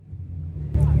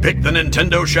Pick the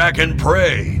Nintendo Shack and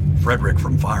pray. Frederick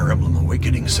from Fire Emblem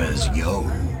Awakening says, yo.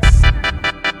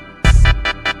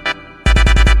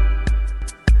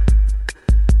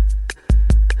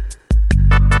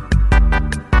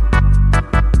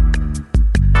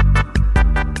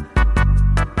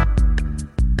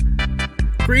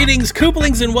 Greetings,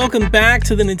 Koopalings, and welcome back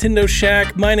to the Nintendo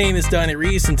Shack. My name is Donnie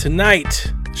Reese, and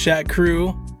tonight, Shack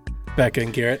crew, Becca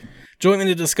and Garrett, join me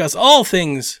to discuss all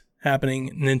things happening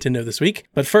Nintendo this week.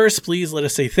 But first, please let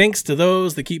us say thanks to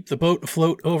those that keep the boat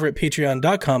afloat over at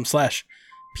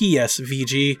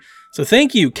patreon.com/PSVG. So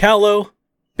thank you, Callow,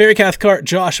 Barry Cathcart,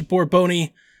 Josh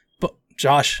Borboni,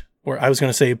 I was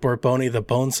going to say Borboni the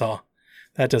Bonesaw.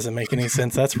 That doesn't make any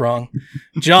sense. That's wrong.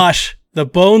 Josh the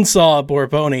Bonesaw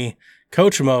Borboni,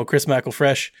 Coach Mo, Chris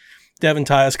McElfresh, Devin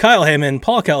Tyus, Kyle Heyman,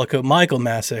 Paul Calico, Michael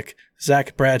Masick,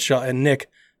 Zach Bradshaw, and Nick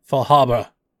Falhaba.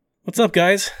 What's up,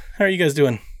 guys? How are you guys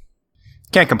doing?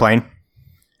 Can't complain.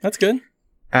 That's good.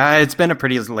 It's been a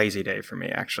pretty lazy day for me,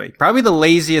 actually. Probably the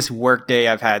laziest work day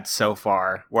I've had so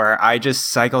far, where I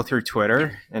just cycle through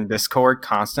Twitter and Discord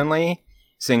constantly,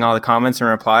 seeing all the comments and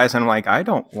replies, and I'm like, I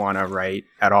don't want to write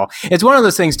at all. It's one of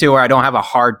those things, too, where I don't have a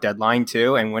hard deadline,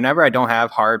 too, and whenever I don't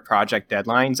have hard project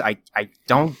deadlines, I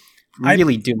don't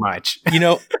really do much. You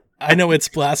know, I know it's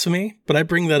blasphemy, but I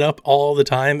bring that up all the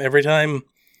time, every time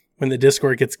when the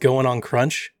Discord gets going on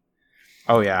crunch.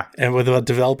 Oh, yeah. And with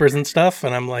developers and stuff.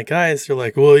 And I'm like, guys, they're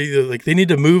like, well, they need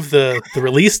to move the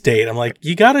release date. I'm like,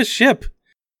 you got to ship.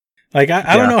 Like,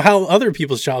 I don't know how other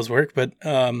people's jobs work, but,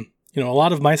 a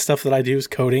lot of my stuff that I do is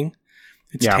coding.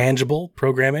 It's tangible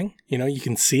programming. You know, you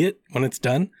can see it when it's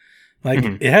done. Like,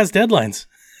 it has deadlines.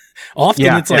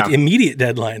 Often it's like immediate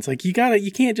deadlines. Like, you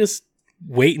can't just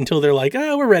wait until they're like,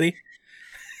 oh, we're ready.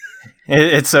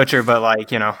 It's so true,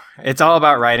 but it's all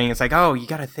about writing. It's like, oh, you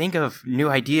got to think of new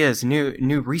ideas,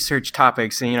 new research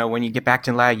topics. And, when you get back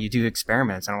to lab, you do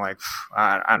experiments. And I'm like,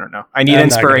 I don't know. I need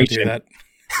inspiration.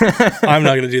 I'm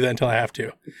not going to do that until I have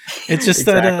to. It's just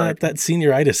that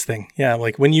senioritis thing. Yeah,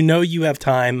 like when you have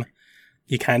time,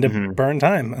 you kind of burn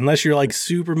time. Unless you're like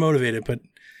super motivated, but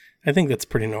I think that's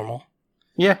pretty normal.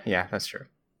 Yeah, that's true.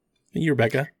 You,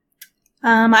 Rebecca?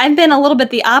 I've been a little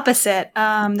bit the opposite.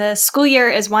 The school year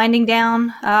is winding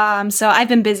down, so I've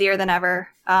been busier than ever.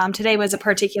 Today was a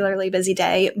particularly busy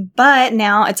day, but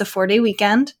now it's a 4-day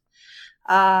weekend.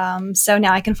 So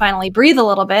now I can finally breathe a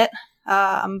little bit.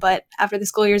 But after the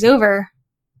school year's over,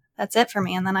 that's it for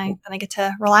me. And then I get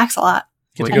to relax a lot.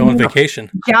 Get to go on vacation.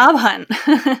 Job hunt.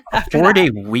 4-day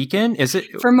weekend? Is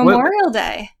it? For Memorial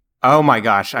Day. Oh my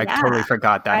gosh. I totally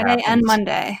forgot that. Friday and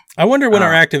Monday. I wonder when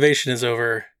our activation is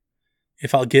over,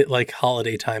 if I'll get like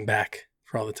holiday time back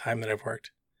for all the time that I've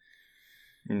worked.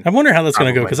 I wonder how that's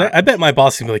going to go. Because I bet my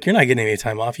boss can be like, you're not getting any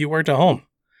time off. You worked at home.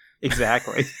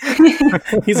 Exactly.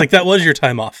 He's like, that was your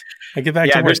time off. I get back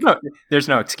to work. There's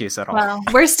no excuse at all. Well,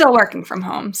 we're still working from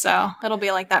home, so it'll be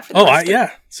like that for the rest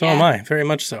of So am I. Very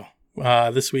much so.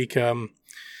 This week,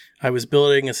 I was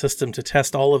building a system to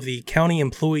test all of the county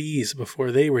employees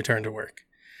before they return to work.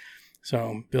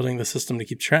 So building the system to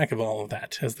keep track of all of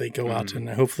that as they go out. And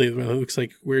hopefully it looks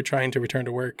like we're trying to return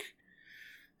to work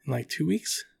in like 2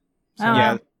 weeks.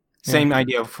 So, same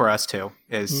idea for us too,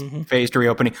 is phased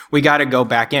reopening. We got to go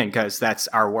back in because that's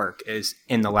our work is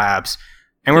in the labs.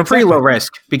 And we're pretty low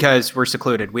risk because we're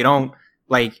secluded. We don't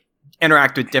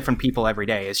interact with different people every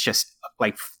day. It's just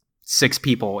like 6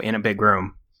 people in a big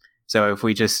room. So if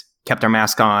we just kept our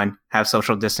mask on, have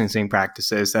social distancing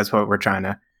practices, that's what we're trying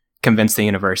to convince the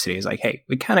university is like, hey,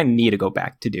 we kind of need to go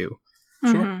back to do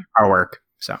our work.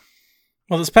 So,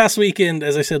 well, this past weekend,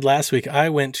 as I said last week, I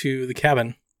went to the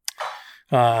cabin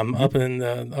up in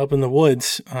the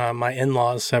woods. My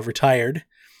in-laws have retired,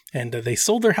 and they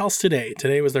sold their house today.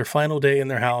 Today was their final day in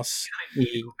their house,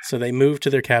 so they moved to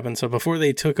their cabin. So before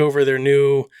they took over their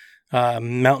new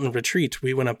mountain retreat,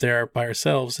 we went up there by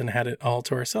ourselves and had it all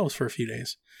to ourselves for a few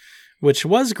days, which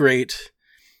was great.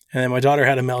 And then my daughter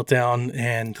had a meltdown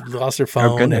and lost her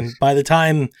phone. And by the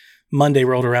time Monday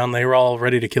rolled around, they were all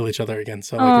ready to kill each other again.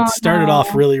 So it started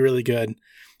off really, really good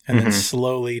and then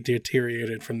slowly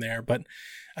deteriorated from there. But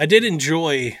I did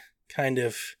enjoy kind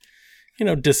of,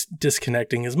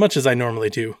 disconnecting as much as I normally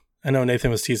do. I know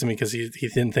Nathan was teasing me because he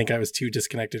didn't think I was too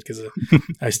disconnected because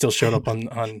I still showed up on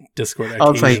Discord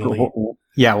occasionally. I was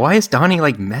like, why is Donnie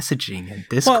messaging in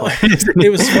Discord? Well, it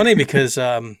was funny because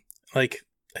I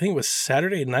think it was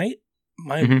Saturday night.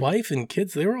 My wife and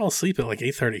kids, they were all asleep at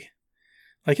 8:30.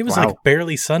 It was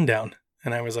barely sundown.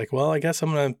 And I was like, well, I guess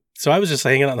I'm going to. So I was just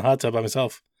hanging out in the hot tub by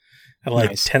myself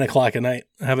at 10 o'clock at night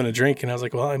having a drink. And I was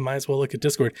like, well, I might as well look at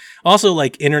Discord. Also,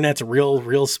 internet's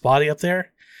real spotty up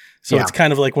there. So it's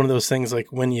kind of like one of those things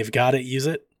when you've got it, use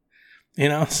it. you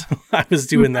know, so I was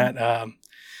doing that.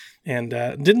 And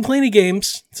didn't play any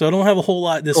games, so I don't have a whole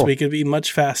lot this week. It'd be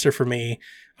much faster for me.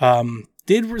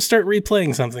 Did start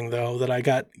replaying something though that I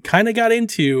got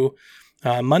into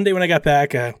Monday when I got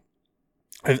back.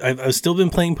 I've still been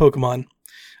playing Pokemon.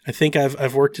 I think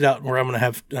I've worked it out where I'm going to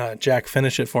have Jack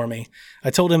finish it for me. I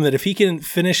told him that if he can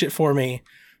finish it for me,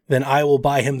 then I will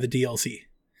buy him the DLC.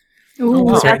 Ooh,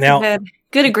 that's right now,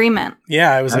 good agreement.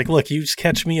 Yeah, I was like, look, you just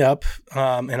catch me up,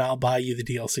 and I'll buy you the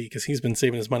DLC, because he's been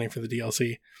saving his money for the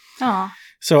DLC. Oh.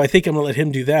 So I think I'm going to let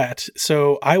him do that.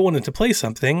 So I wanted to play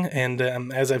something, and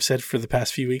as I've said for the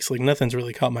past few weeks, like nothing's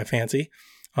really caught my fancy.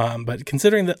 But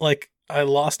considering that like I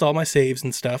lost all my saves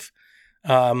and stuff,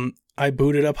 I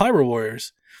booted up Hyrule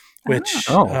Warriors, which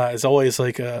is always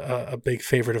like a big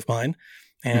favorite of mine.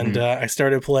 And I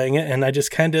started playing it, and I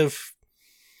just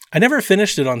I never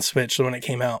finished it on Switch when it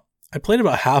came out. I played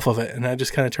about half of it, and I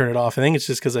just kind of turned it off. I think it's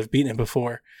just because I've beaten it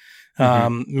before.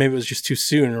 Maybe it was just too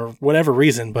soon or whatever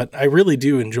reason, but I really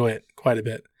do enjoy it quite a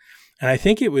bit. And I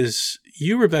think it was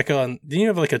you, Rebecca, didn't you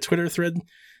have like a Twitter thread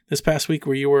this past week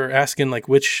where you were asking like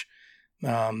which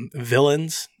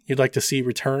villains you'd like to see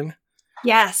return?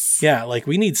 Yes. Yeah, like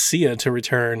we need Sia to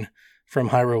return from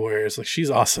Hyrule Warriors. Like she's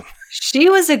awesome. She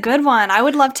was a good one. I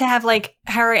would love to have like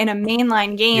her in a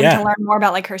mainline game to learn more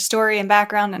about like her story and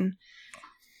background. And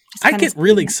I get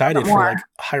really excited for like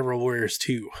Hyrule Warriors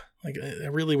 2. Like I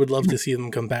really would love to see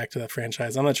them come back to that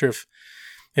franchise. I'm not sure if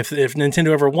Nintendo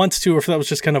ever wants to, or if that was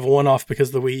just kind of a one-off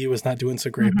because the Wii U was not doing so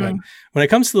great. But when it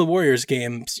comes to the Warriors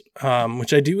games,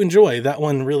 which I do enjoy, that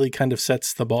one really kind of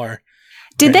sets the bar.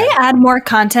 Did they add more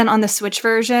content on the Switch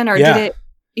version, or did it?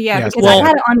 Yeah, because I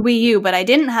had it on Wii U, but I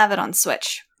didn't have it on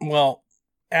Switch. Well,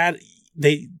 what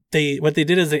they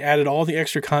did is they added all the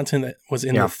extra content that was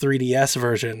in the 3DS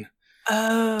version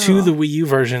to the Wii U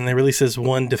version. They released as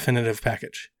one definitive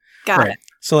package. Got it.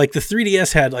 So like the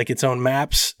 3DS had like its own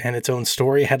maps and its own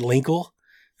story, it had Linkle,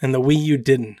 and the Wii U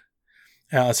didn't.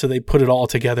 So they put it all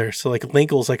together. So like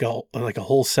Linkle's like a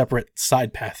whole separate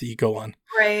side path that you go on.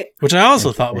 Right. Which I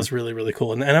also thought was really, really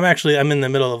cool. And I'm in the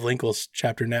middle of Linkle's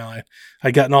chapter now.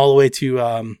 I'd gotten all the way to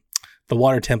the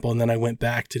water temple, and then I went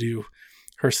back to do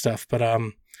her stuff. But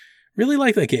really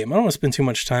like that game. I don't want to spend too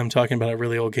much time talking about a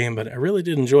really old game, but I really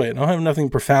did enjoy it. I don't have nothing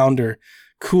profound or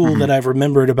cool that I've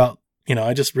remembered about.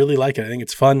 I just really like it. I think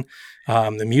it's fun.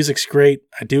 The music's great.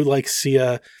 I do like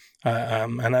Sia.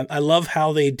 And I love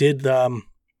how they did.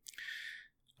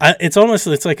 It's not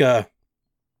like a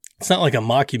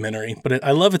mockumentary, but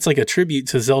I love it's like a tribute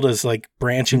to Zelda's like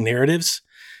branching narratives.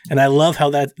 And I love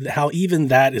how even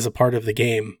that is a part of the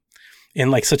game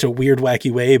in like such a weird,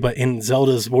 wacky way, but in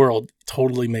Zelda's world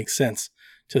totally makes sense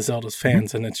to Zelda's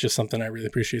fans. And it's just something I really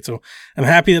appreciate. So I'm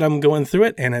happy that I'm going through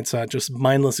it, and it's just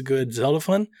mindless, good Zelda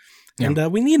fun. Yeah.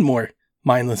 And we need more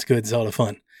mindless, good Zelda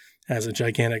fun. As a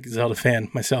gigantic Zelda fan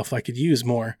myself, I could use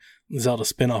more Zelda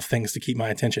spin-off things to keep my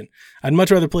attention. I'd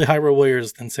much rather play Hyrule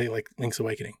Warriors than say like Link's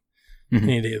Awakening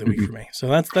any day of the week for me. So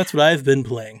that's what I've been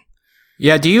playing.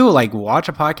 Yeah, do you like watch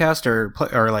a podcast or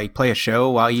play a show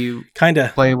while you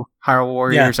play Hyrule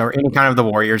Warriors or any kind of the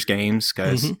Warriors games?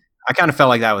 Because I kind of felt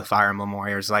like that with Fire Emblem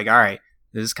Warriors. Like, all right,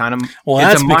 this is kind of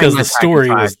that's because the story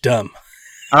was dumb.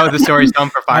 Oh, the story's dumb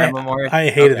for Fire Emblem Warriors? I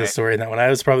hated the story in that one. I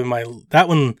was probably that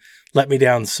one let me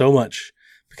down so much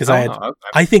because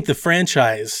I think the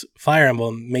franchise Fire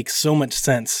Emblem makes so much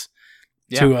sense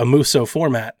to a Muso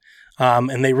format,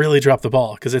 and they really dropped the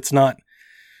ball because it's not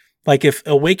like if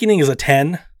Awakening is a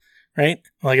 10, right?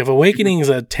 Like if Awakening is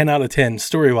a 10 out of 10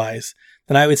 story wise,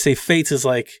 then I would say Fates is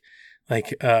like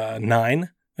 9,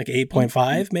 like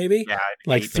 8.5 maybe. Yeah,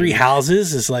 like 3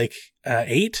 Houses is like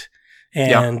 8.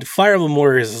 And Fire Emblem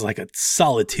Warriors is like a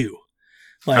solid 2.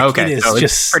 Like it is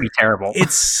just pretty terrible.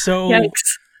 It's so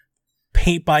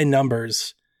paint by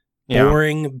numbers,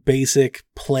 boring, basic,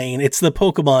 plain. It's the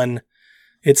Pokemon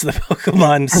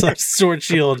Sword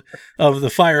Shield of the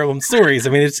Fire Emblem stories. I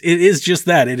mean, it is just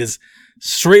that. It is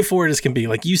straightforward as can be.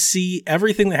 Like you see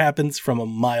everything that happens from a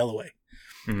mile away,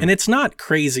 and it's not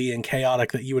crazy and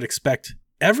chaotic that you would expect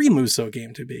every Muso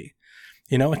game to be.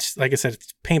 It's like I said,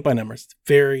 it's paint by numbers. It's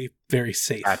very, very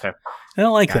safe. Gotcha. And I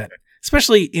like that.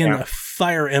 Especially in a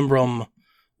Fire Emblem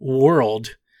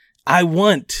world. I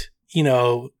want,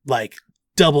 like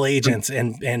double agents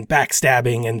and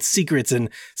backstabbing and secrets and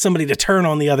somebody to turn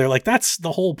on the other. Like that's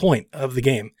the whole point of the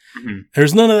game.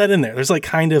 There's none of that in there. There's like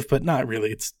kind of, but not really.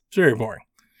 It's very boring.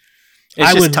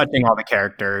 It's just touching all the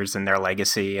characters and their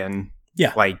legacy and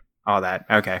like all that.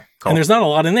 Okay, cool. And there's not a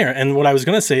lot in there. And what I was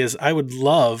going to say is I would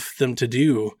love them to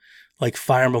do like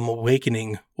Fire Emblem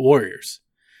Awakening Warriors.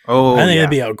 I think it'd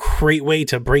be a great way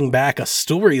to bring back a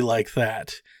story like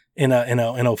that in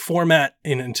a format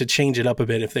and to change it up a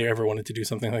bit if they ever wanted to do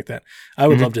something like that. I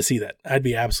would love to see that. I'd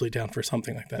be absolutely down for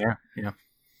something like that. Yeah.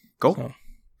 Cool. So,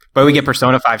 but we get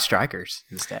Persona 5 Strikers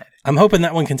instead. I'm hoping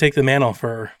that one can take the mantle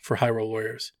for Hyrule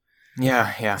Warriors.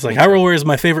 Yeah. It's like Hyrule Warriors is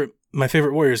my favorite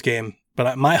Warriors game,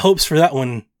 but my hopes for that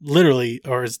one literally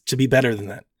are to be better than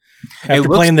that. After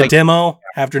playing the demo,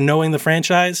 after knowing the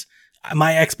franchise,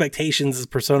 my expectations as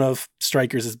Persona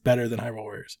Strikers is better than Hyrule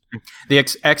Warriors. The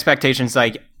expectations,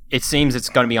 like, it seems it's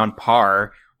going to be on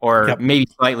par or maybe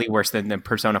slightly worse than the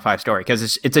Persona 5 story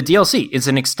because it's a DLC. It's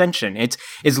an extension. It's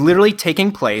literally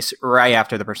taking place right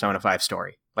after the Persona 5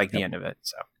 story, like the end of it.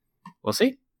 So we'll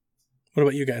see. What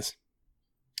about you guys?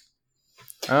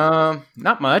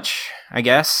 Not much, I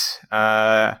guess.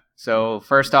 So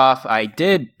first off, I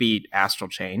did beat Astral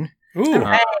Chain. Ooh.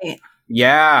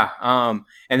 Yeah.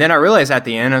 And then I realized at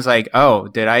the end, I was like, oh,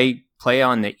 did I play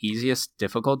on the easiest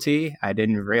difficulty? I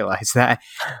didn't realize that.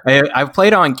 I've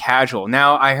played on casual.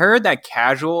 Now, I heard that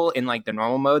casual in like the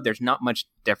normal mode, there's not much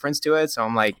difference to it. So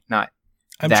I'm like,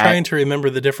 I'm trying to remember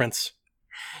the difference.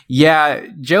 Yeah.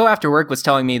 Joe after work was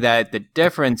telling me that the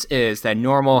difference is that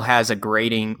normal has a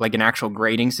grading, like an actual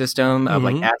grading system of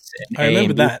like S and A. I remember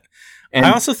and B. that. And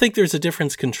I also think there's a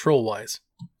difference control-wise.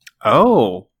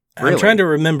 Oh, really? I'm trying to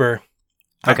remember.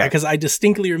 Okay. Because I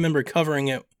distinctly remember covering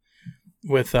it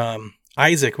with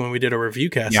Isaac when we did a review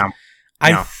cast. Yeah.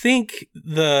 I think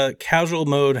the casual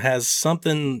mode has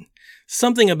something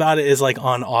about it is like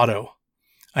on auto,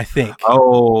 I think.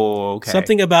 Oh, okay.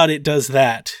 Something about it does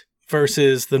that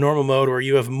versus the normal mode where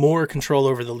you have more control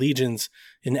over the legions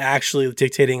and actually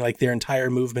dictating like their entire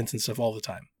movements and stuff all the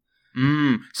time.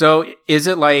 So is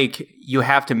it like you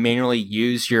have to manually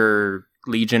use your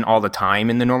Legion all the time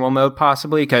in the normal mode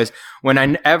possibly? Because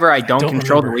whenever I don't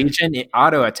control the Legion, it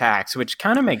auto attacks, which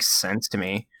kind of makes sense to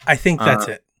me. I think that's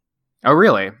it. Oh,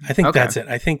 really? I think that's it.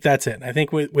 I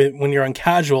think when you're on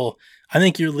casual, I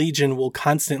think your Legion will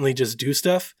constantly just do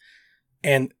stuff.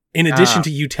 And in addition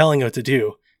to you telling it what to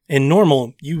do, in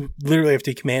normal, you literally have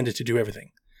to command it to do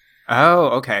everything. Oh,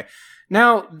 okay.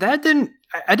 Now,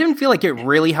 I didn't feel like it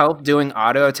really helped doing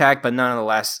auto attack, but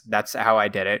nonetheless, that's how I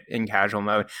did it in casual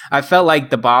mode. I felt like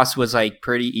the boss was like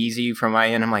pretty easy from my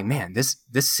end. I'm like, man, this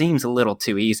seems a little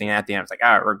too easy. And at the end, I was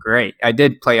like, we're great. I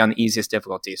did play on the easiest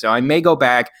difficulty. So I may go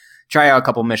back, try out a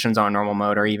couple missions on normal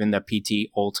mode or even the PT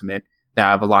Ultimate that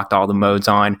I've locked all the modes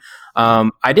on.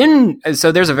 I didn't.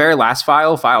 So there's a very last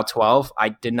file 12. I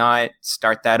did not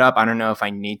start that up. I don't know if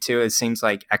I need to. It seems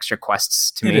like extra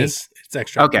quests to me. It is. It's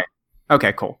extra.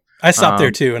 Okay, cool. I stopped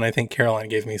there too, and I think Caroline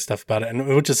gave me stuff about it,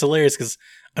 and which is hilarious because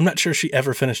I'm not sure she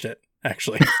ever finished it.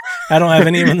 Actually, I don't have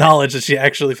any knowledge that she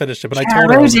actually finished it. But I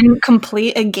told her didn't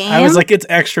complete a game. I was like, "It's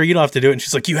extra. You don't have to do it." And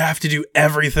she's like, "You have to do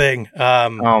everything." Oh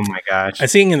my gosh! I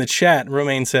see in the chat,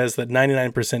 Romaine says that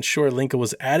 99% sure Linka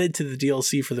was added to the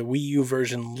DLC for the Wii U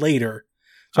version later.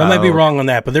 So I might be wrong on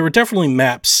that, but there were definitely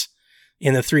maps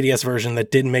in the 3DS version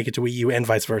that didn't make it to Wii U and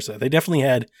vice versa. They definitely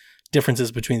had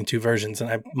differences between the two versions,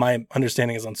 and my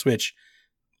understanding is on Switch,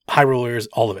 Hyrule Warriors,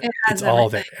 all of it. It's all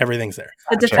there. Everything's there.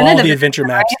 All the adventure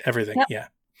maps, everything. Yep. Yeah.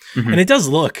 Mm-hmm. And it does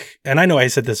look, and I know I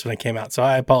said this when it came out, so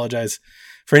I apologize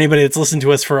for anybody that's listened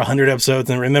to us for 100 episodes.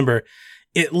 And remember,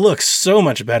 it looks so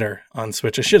much better on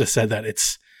Switch. I should have said that.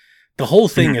 The whole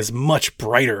thing is much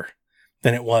brighter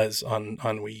than it was on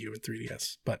Wii U and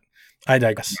 3DS. But I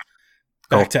digress.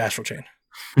 Back to Astral Chain.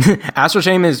 Astral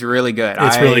Chain is really good.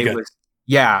 It's really good.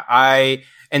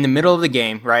 In the middle of the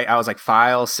game, right, I was like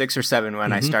file 6 or 7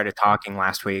 when I started talking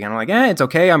last week. And I'm like, it's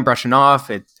okay. I'm brushing off.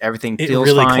 Everything feels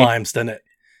fine. It really climbs, doesn't it?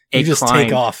 You just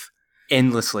take off.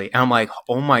 Endlessly. And I'm like,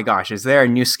 oh my gosh, is there a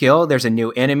new skill? There's a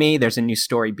new enemy. There's a new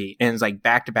story beat. And it's like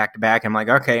back to back to back. I'm like,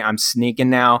 okay, I'm sneaking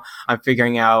now. I'm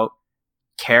figuring out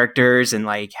characters and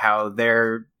like how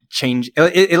they're change.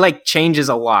 It like changes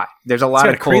a lot. There's a lot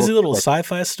of cool, crazy little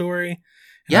sci-fi story.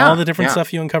 And all the different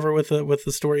stuff you uncover with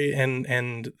the story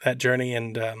and that journey.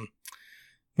 And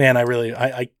man,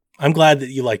 I'm glad that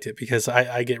you liked it because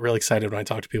I get really excited when I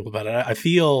talk to people about it. I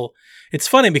feel it's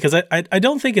funny because I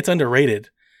don't think it's underrated.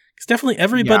 Because definitely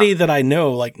everybody that I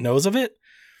know like knows of it,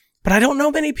 but I don't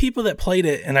know many people that played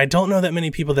it, and I don't know that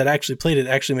many people that actually played it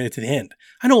actually made it to the end.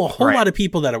 I know a whole lot of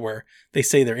people that they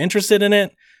say they're interested in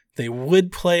it, they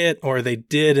would play it, or they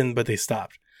did, but they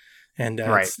stopped. And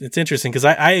it's interesting because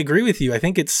I agree with you. I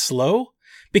think it's slow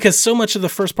because so much of the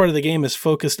first part of the game is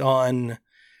focused on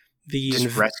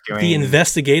the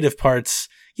investigative parts.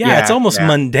 Yeah, it's almost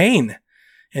mundane.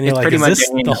 And you're like, is this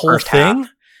the whole thing?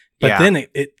 But then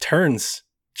it turns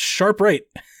sharp right.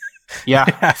 Yeah.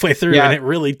 halfway through and it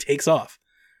really takes off.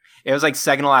 It was like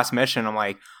second to last mission. I'm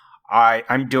like,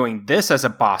 I'm doing this as a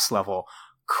boss level.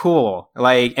 cool.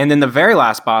 Like, and then the very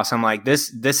last boss, I'm like,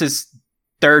 this is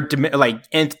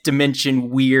nth dimension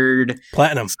weird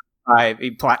platinum.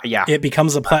 Yeah, it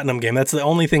becomes a platinum game. That's the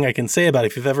only thing I can say about it.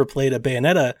 If you've ever played a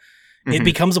Bayonetta, it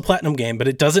becomes a platinum game, but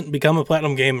it doesn't become a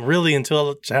platinum game really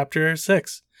until chapter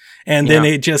 6. And then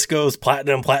it just goes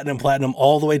platinum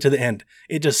all the way to the end.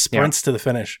 It just sprints to the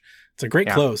finish. It's a great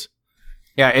close.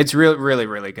 Yeah, it's really,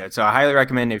 really good. So I highly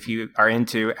recommend if you are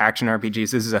into action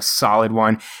RPGs, this is a solid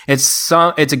one. It's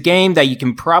a game that you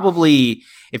can probably,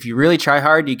 if you really try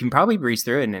hard, you can probably breeze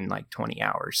through it in like 20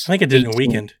 hours. I think I did it in a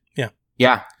weekend.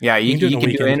 Yeah. You can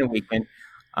do it in a weekend.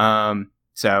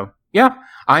 So yeah,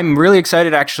 I'm really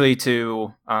excited actually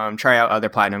to try out other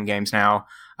Platinum games now.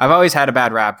 I've always had a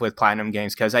bad rap with Platinum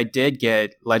games because I did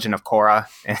get Legend of Korra,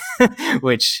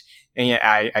 which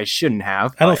I shouldn't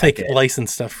have. I don't think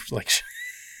licensed stuff like.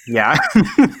 Yeah,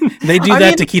 they do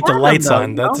that to keep the lights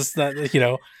on. That's that, you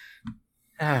know.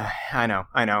 I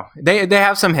know. They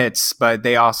have some hits, but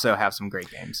they also have some great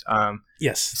games.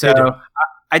 Yes. So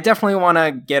I definitely want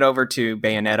to get over to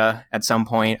Bayonetta at some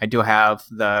point. I do have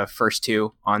the first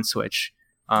 2 on Switch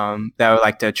that I would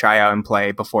like to try out and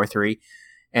play before 3.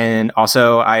 And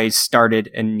also, I started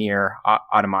in Nier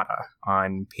Automata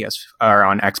on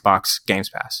on Xbox Games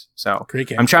Pass. So great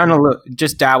game. I'm trying to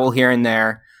just dabble here and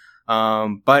there.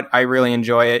 But I really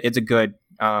enjoy it. It's a good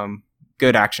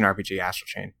action RPG, Astral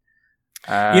Chain.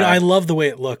 I love the way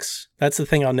it looks. That's the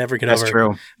thing I'll never get over. That's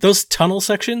true. Those tunnel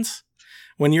sections,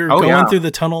 when you're going through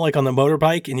the tunnel, like on the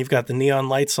motorbike, and you've got the neon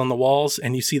lights on the walls,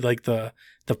 and you see like the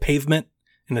pavement,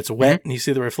 and it's wet, and you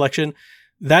see the reflection.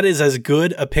 That is as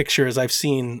good a picture as I've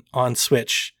seen on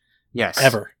Switch. Yes.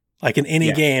 Ever. Like in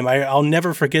any game. I'll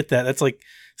never forget that. That's like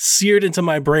seared into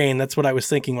my brain. That's what I was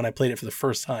thinking when I played it for the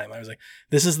first time. I was like,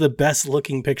 this is the best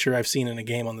looking picture I've seen in a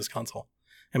game on this console.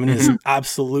 I mean, it's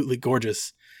absolutely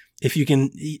gorgeous. If you can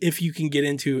get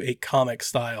into a comic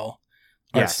style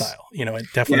art style, it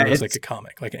definitely looks like a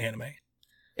comic, like an anime.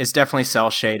 It's definitely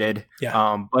cell shaded.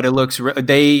 Yeah. But it looks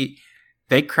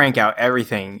they crank out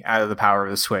everything out of the power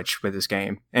of the Switch with this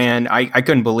game, and I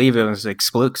couldn't believe it was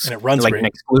exclusive. And it runs like great. An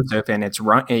exclusive, and it's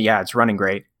running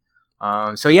great.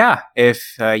 So yeah,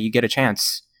 if you get a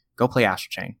chance, go play Astral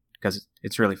Chain because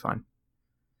it's really fun.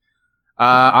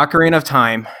 Ocarina of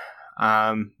Time.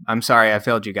 I'm sorry I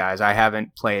failed you guys. I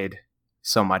haven't played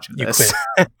so much of this. You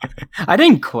quit. I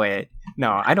didn't quit.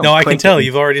 No, I don't. No, I can tell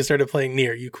you've already started playing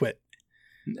Nier. You quit.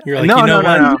 You're like, no.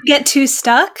 Did you get too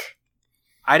stuck?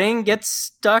 I didn't get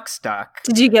stuck.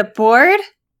 Did you get bored?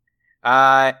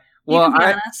 Well, you can be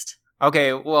honest.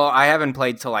 Okay, well, I haven't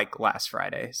played till like last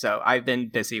Friday, so I've been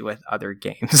busy with other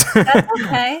games. That's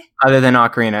okay. Other than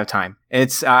Ocarina of Time.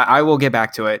 It's I will get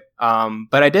back to it.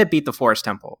 But I did beat the Forest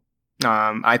Temple.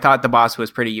 I thought the boss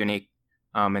was pretty unique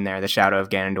in there, the Shadow of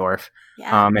Ganondorf.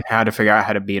 Yeah. And how to figure out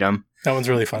how to beat him. That one's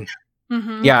really fun.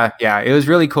 Mm-hmm. Yeah, it was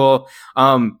really cool.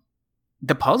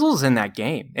 The puzzles in that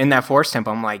game, in that Forest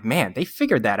Temple, I'm like, man, they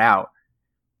figured that out,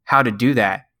 how to do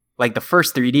that. Like the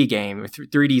first 3D game,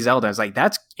 3D Zelda, I was like,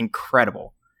 that's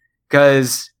incredible.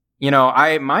 Because,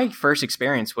 my first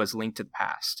experience was Link to the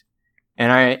Past.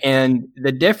 And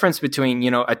the difference between,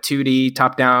 a 2D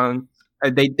top-down,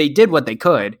 they did what they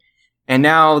could. And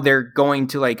now they're going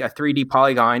to like a 3D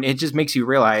polygon. It just makes you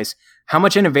realize how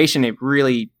much innovation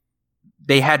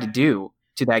they had to do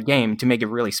to that game to make it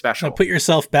really special. Now put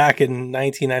yourself back in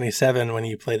 1997 when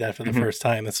you played that for the first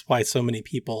time. That's why so many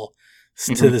people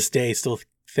to this day still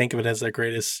think of it as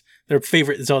their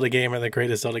favorite Zelda game or their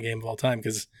greatest Zelda game of all time.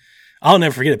 Because I'll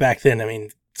never forget it back then. I mean,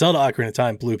 Zelda Ocarina of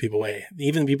Time blew people away.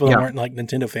 Even people that weren't like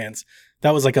Nintendo fans,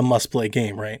 that was like a must-play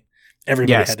game, right?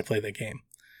 Everybody had to play that game.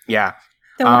 Yeah.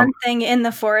 The one thing in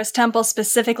the Forest Temple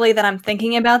specifically that I'm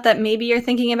thinking about that maybe you're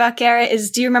thinking about, Garrett, is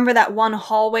do you remember that one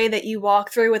hallway that you walk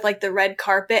through with like the red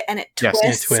carpet and it twists?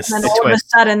 Yes, it twists. And then all of a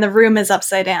sudden the room is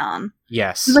upside down.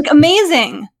 Yes. It's like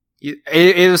amazing.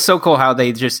 It was so cool how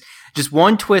they just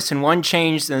one twist and one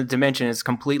change in the dimension is a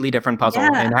completely different puzzle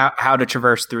and how to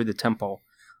traverse through the temple.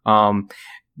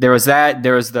 There was that.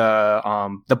 There was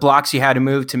the blocks you had to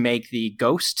move to make the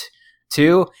ghost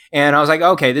too. And I was like,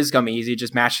 okay, this is going to be easy.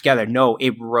 Just mash together. No,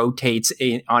 it rotates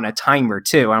on a timer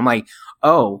too. And I'm like,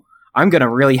 oh, I'm going to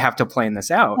really have to plan this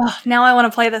out. Oh, now I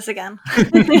want to play this again.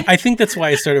 I think that's why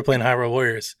I started playing Hyrule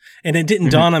Warriors. And it didn't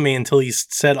dawn on me until you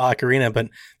said Ocarina, but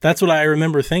that's what I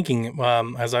remember thinking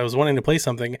as I was wanting to play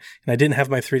something and I didn't have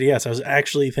my 3DS. I was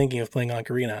actually thinking of playing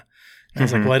Ocarina. And I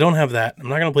was like, well, I don't have that. I'm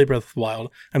not going to play Breath of the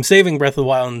Wild. I'm saving Breath of the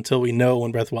Wild until we know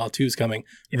when Breath of the Wild 2 is coming.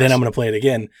 Yes. Then I'm going to play it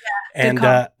again.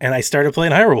 Yeah, and I started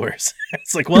playing Hyrule Warriors.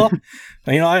 It's like, well,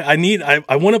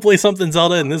 I want to play something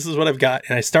Zelda, and this is what I've got.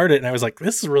 And I started, and I was like,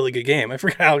 this is a really good game. I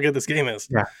forgot how good this game is.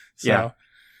 Yeah. So,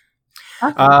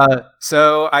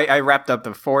 So I wrapped up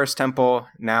the Forest Temple.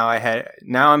 Now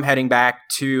I'm heading back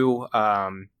to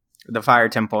the Fire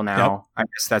Temple now. Yep. I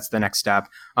guess that's the next step.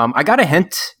 I got a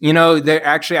hint. There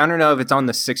actually, I don't know if it's on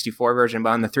the 64 version, but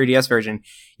on the 3DS version,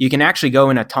 you can actually go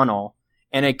in a tunnel,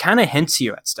 and it kind of hints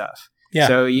you at stuff. Yeah.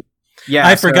 So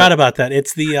I forgot about that.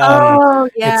 It's the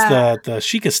it's the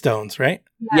Sheikah stones, right?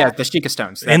 Yeah, the Sheikah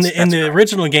stones. In the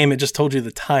original game, it just told you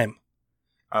the time.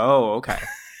 Oh, okay.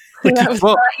 That was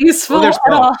not useful there's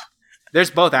at all. There's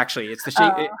both, actually. It's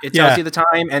the it tells you the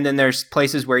time, and then there's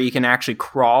places where you can actually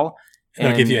crawl.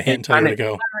 It'll give you a hint until you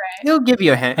go. It'll give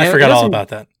you a hint. I forgot all about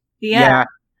that. Yeah.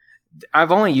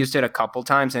 I've only used it a couple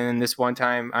times, and then this one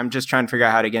time, I'm just trying to figure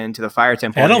out how to get into the Fire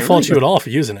Temple. I don't fault you at all for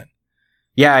using it.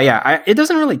 Yeah. It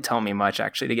doesn't really tell me much,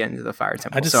 actually, to get into the Fire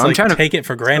Temple. I just I'm trying to take it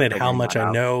for granted how much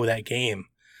I know that game.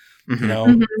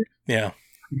 Mm-hmm. Yeah.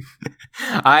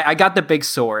 I got the big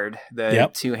sword, the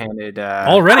two-handed.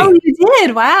 Already? Oh, you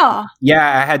did? Wow. Yeah,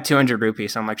 I had 200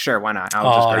 rupees, so I'm like, sure, why not?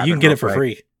 You can get it for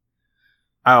free.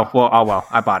 Oh well,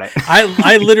 I bought it.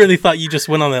 I literally thought you just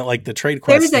went on the trade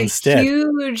quest instead.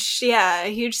 There's a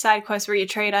huge side quest where you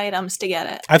trade items to get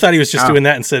it. I thought he was just doing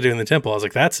that instead of doing the temple. I was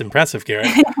like, that's impressive, Garrett.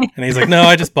 And he's like, no,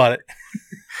 I just bought it.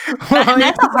 And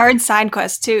that's a hard side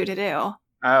quest too to do.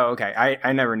 Oh, okay.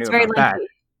 I never knew about that.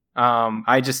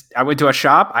 I went to a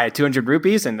shop. I had 200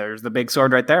 rupees, and there's the big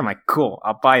sword right there. I'm like, cool,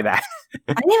 I'll buy that.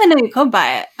 I didn't even know you could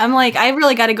buy it. I'm like, I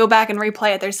really got to go back and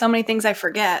replay it. There's so many things I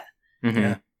forget. Mm-hmm.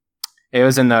 Yeah. It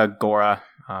was in the Gora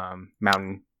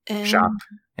mountain shop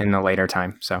in the later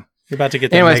time. So you're about to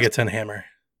get the Megaton hammer.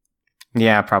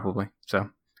 Yeah, probably. So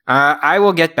I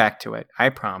will get back to it. I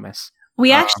promise.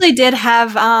 We actually did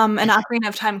have an Ocarina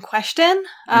of Time question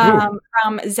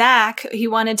from Zach. He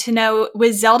wanted to know,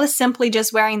 was Zelda simply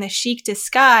just wearing the Sheik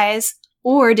disguise,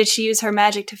 or did she use her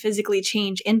magic to physically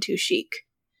change into Sheik?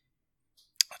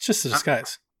 It's just a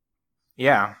disguise.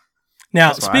 Yeah.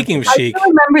 Now, speaking of Sheik... I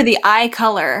remember the eye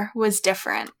color was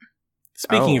different.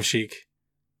 Speaking of Sheik,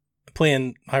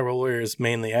 playing Hyrule Warriors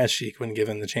mainly as Sheik when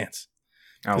given the chance.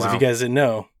 Because if you guys didn't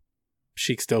know,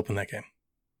 Sheik's dope in that game.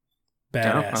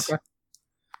 Badass. Oh, okay.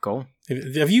 Cool.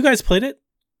 Have you guys played it?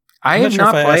 I have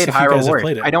not played Hyrule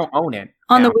Warriors. I don't own it.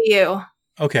 On the Wii U.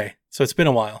 Okay, so it's been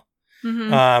a while.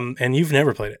 Mm-hmm. And you've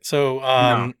never played it.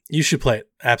 So you should play it.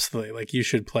 Absolutely. You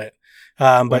should play it.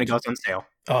 But it goes on sale.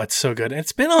 Oh, it's so good.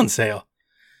 It's been on sale.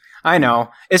 I know.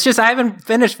 It's just I haven't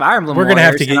finished Fire Emblem We're going to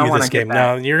have to get you this game.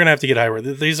 Now, you're going to have to get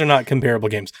Hyrule. These are not comparable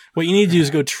games. What you need to do is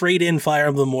go trade in Fire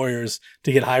Emblem Warriors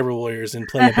to get Hyrule Warriors and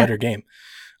play a better game.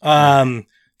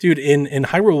 Dude, in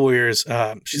Hyrule Warriors,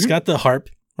 she's got the harp,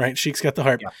 right? Sheik's got the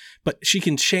harp, but she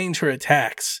can change her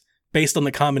attacks based on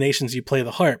the combinations you play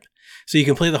the harp. So you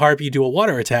can play the harp, you do a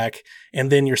water attack,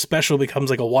 and then your special becomes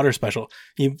like a water special.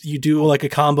 You do like a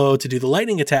combo to do the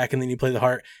lightning attack, and then you play the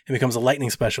harp, and it becomes a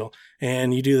lightning special.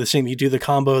 And you do the same. You do the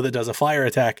combo that does a fire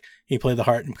attack, you play the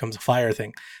harp, and it becomes a fire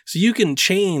thing. So you can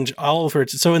change all of her.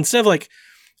 So instead of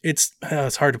it's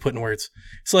hard to put in words.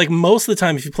 So most of the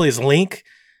time, if you play as Link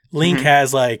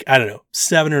has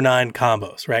 7 or 9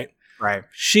 combos, right? Right.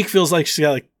 Sheik feels like she's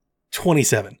got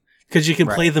 27 because you can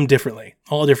play them differently,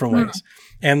 all different ways.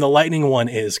 And the lightning one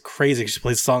is crazy. She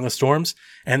plays Song of Storms,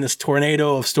 and this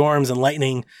tornado of storms and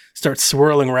lightning starts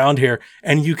swirling around here,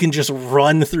 and you can just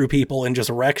run through people and just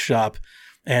wreck shop.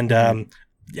 And I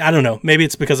don't know, maybe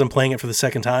it's because I'm playing it for the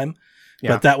second time,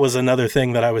 but that was another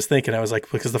thing that I was thinking. I was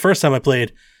like, because the first time I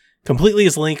played completely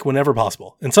as Link whenever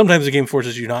possible, and sometimes the game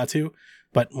forces you not to,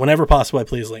 but whenever possible I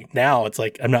play as Link. Now it's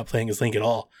I'm not playing as Link at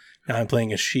all. Now I'm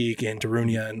playing as Sheik and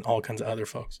Darunia and all kinds of other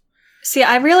folks. See,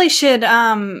 I really should.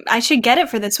 I should get it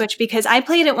for the Switch because I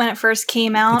played it when it first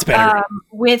came out. It's better.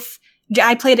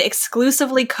 I played it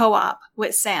exclusively co-op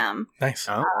with Sam. Nice.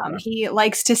 He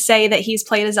likes to say that he's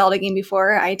played a Zelda game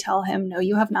before. I tell him, no,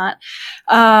 you have not.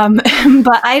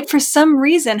 But I, for some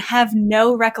reason, have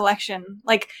no recollection.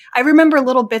 I remember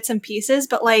little bits and pieces,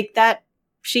 but that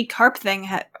Sheik harp thing,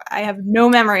 I have no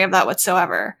memory of that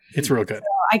whatsoever. It's real good. So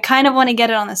I kind of want to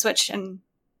get it on the Switch and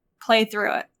play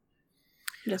through it.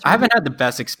 I haven't had the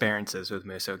best experiences with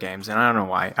Musou games, and I don't know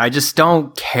why. I just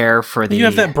don't care for the... You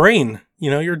have that brain.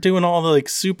 You're doing all the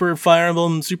super Fire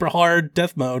Emblem, super hard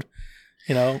death mode.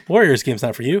 Warriors game's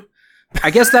not for you. I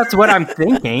guess that's what I'm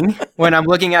thinking when I'm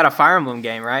looking at a Fire Emblem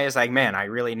game, right? It's man, I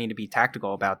really need to be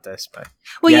tactical about this. But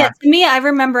to me, I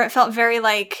remember it felt very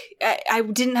I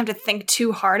didn't have to think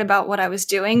too hard about what I was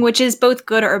doing, which is both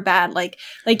good or bad. Like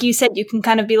you said, you can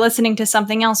kind of be listening to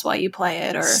something else while you play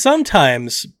it. Or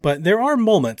sometimes, but there are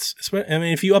moments. I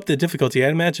mean, if you up the difficulty, I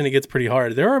imagine it gets pretty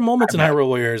hard. There are moments in Hyrule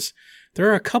Warriors.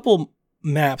 There are a couple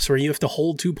maps where you have to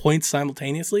hold 2 points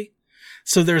simultaneously.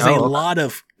 So there's a lot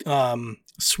of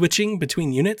switching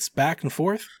between units back and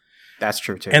forth. That's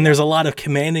true too. And there's a lot of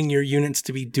commanding your units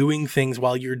to be doing things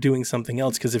while you're doing something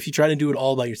else. Because if you try to do it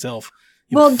all by yourself,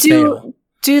 you'll fail.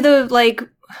 Do the like.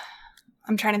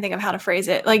 I'm trying to think of how to phrase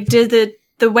it. Like, do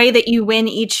the way that you win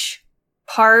each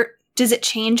part, does it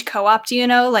change co-op? Do you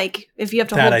know? Like, if you have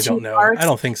to hold two parts? I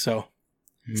don't think so.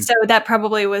 So that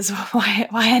probably was why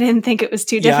I didn't think it was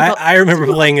too difficult. I remember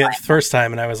playing it the first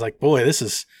time, and I was like, boy, this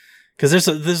is... Because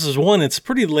this is one, it's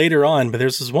pretty later on, but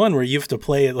there's this one where you have to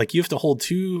play it, like you have to hold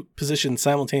two positions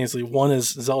simultaneously. One is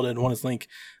Zelda and one is Link.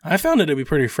 I found it to be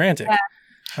pretty frantic. Yeah.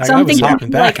 So I'm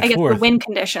thinking, like, I guess the win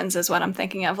conditions is what I'm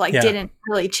thinking of. Like, didn't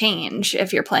really change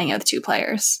if you're playing with two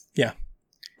players. Yeah.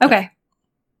 Okay.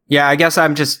 Yeah, I guess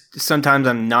sometimes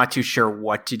I'm not too sure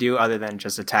what to do other than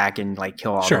just attack and like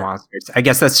kill all the monsters. I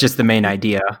guess that's just the main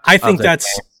idea. I think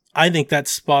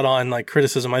that's spot on, like,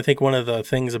 criticism. I think one of the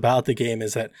things about the game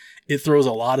is that it throws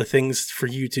a lot of things for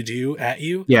you to do at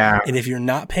you. Yeah. And if you're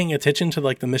not paying attention to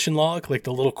like the mission log, like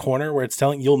the little corner where it's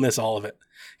telling, you'll miss all of it.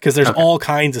 Because there's all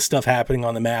kinds of stuff happening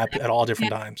on the map at all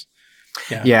different times.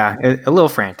 Yeah, a little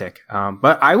frantic.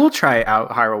 But I will try out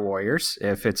Hyrule Warriors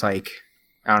if it's like,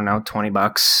 I don't know,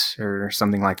 $20 or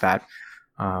something like that.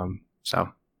 So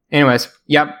anyways,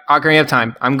 yep, Ocarina of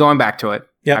Time. I'm going back to it.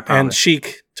 Yep, and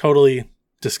Sheik, totally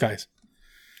disguise.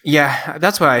 Yeah,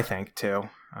 that's what I think too.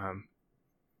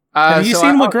 Have you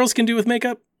seen what girls can do with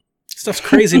makeup? Stuff's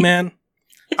crazy, man.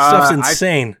 Stuff's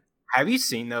insane. Have you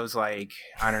seen those, like,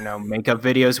 I don't know, makeup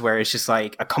videos where it's just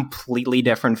like a completely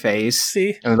different face?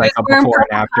 See? And like a before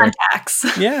and after.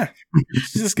 Contacts. Yeah.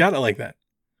 She just got it like that.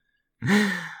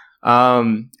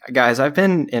 Guys, I've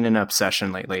been in an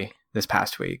obsession lately this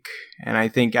past week. And I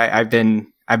think I've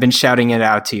been shouting it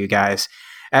out to you guys.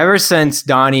 Ever since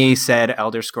Donnie said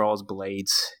Elder Scrolls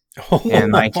Blades.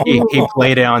 And like he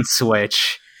played it on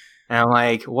Switch. And I'm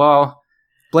like, well,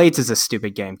 Blades is a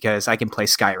stupid game because I can play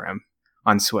Skyrim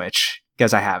on Switch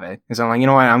because I have it. And so I'm like, you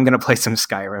know what? I'm going to play some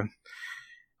Skyrim.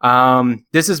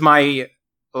 This is my,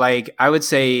 like, I would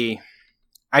say,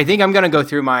 I think I'm going to go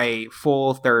through my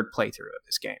full third playthrough of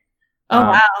this game. Oh,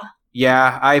 wow.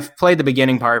 Yeah, I've played the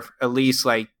beginning part at least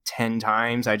like 10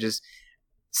 times.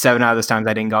 7 out of those times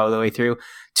I didn't go all the way through.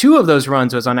 2 of those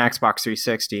runs was on Xbox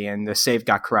 360 and the save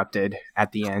got corrupted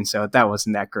at the end. So that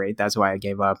wasn't that great. That's why I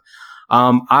gave up.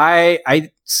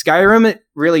 Skyrim, it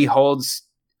really holds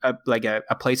a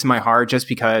place in my heart just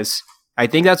because I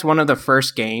think that's one of the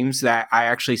first games that I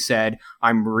actually said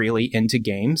I'm really into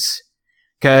games.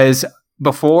 Because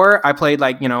before I played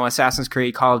like, Assassin's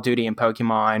Creed, Call of Duty, and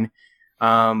Pokemon.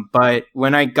 But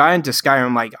when I got into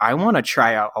Skyrim, like, I want to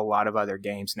try out a lot of other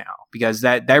games now because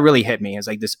that really hit me as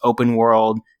like this open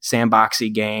world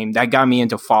sandboxy game that got me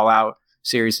into Fallout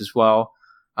series as well.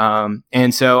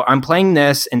 And so I'm playing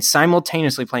this and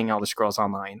simultaneously playing Elder Scrolls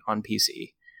Online on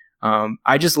PC.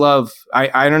 I just love,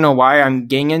 I don't know why I'm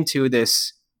getting into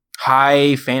this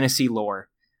high fantasy lore.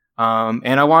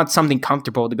 And I want something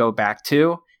comfortable to go back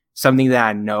to, something that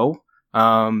I know.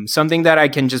 Something that I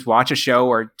can just watch a show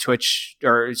or Twitch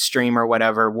or stream or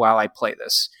whatever while I play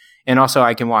this. And also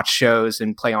I can watch shows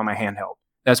and play on my handheld.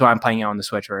 That's why I'm playing it on the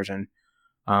Switch version.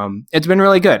 It's been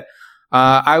really good.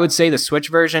 I would say the Switch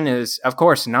version is, of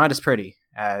course, not as pretty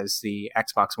as the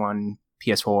Xbox One,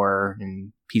 PS4,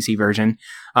 and PC version.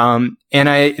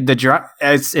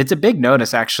 It's a big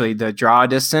notice, actually. The draw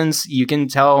distance, you can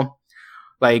tell,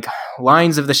 like,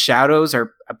 lines of the shadows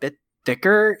are a bit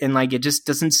thicker and like it just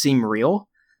doesn't seem real.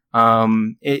 I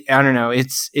don't know.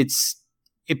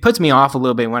 It puts me off a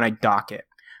little bit when I dock it.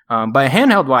 But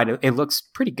handheld wide, it looks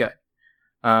pretty good.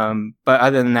 But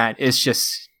other than that, it's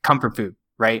just comfort food,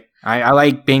 right? I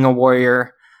like being a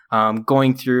warrior,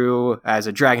 going through as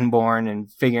a dragonborn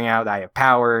and figuring out that I have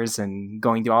powers and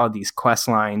going through all of these quest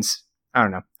lines. I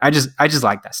don't know. I just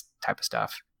like that type of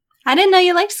stuff. I didn't know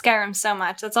you liked Skyrim so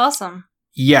much. That's awesome.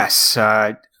 Yes.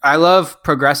 I love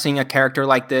progressing a character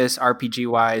like this, RPG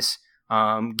wise,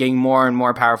 getting more and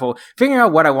more powerful, figuring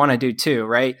out what I want to do too,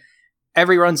 right?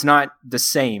 Every run's not the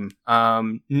same.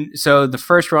 So the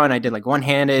first run I did like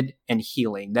one-handed and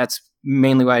healing. That's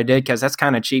mainly what I did because that's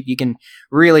kind of cheap. You can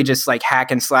really just like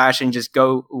hack and slash and just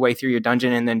go way through your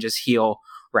dungeon and then just heal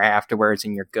right afterwards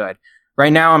and you're good.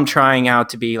 Right now I'm trying out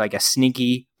to be like a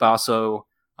sneaky, but also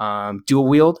dual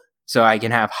wield so I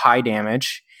can have high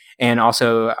damage and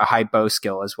also a high bow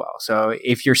skill as well. So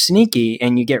if you're sneaky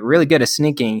and you get really good at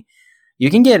sneaking,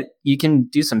 you can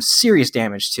do some serious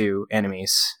damage to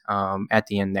enemies at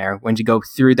the end there when you go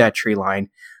through that tree line.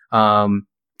 And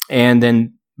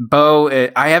then bow,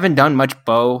 I haven't done much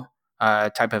bow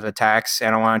type of attacks,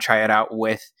 and I want to try it out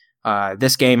with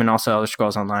this game and also Elder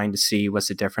Scrolls Online to see what's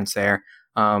the difference there.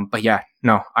 But yeah,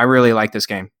 no, I really like this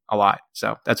game a lot.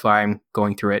 So that's why I'm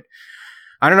going through it.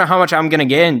 I don't know how much I'm going to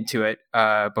get into it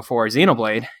before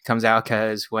Xenoblade comes out,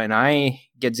 because when I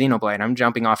get Xenoblade, I'm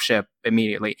jumping off ship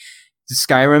immediately.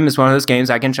 Skyrim is one of those games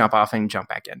I can jump off and jump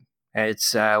back in.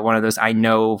 It's one of those I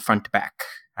know front to back.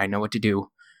 I know what to do.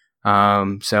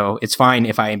 So it's fine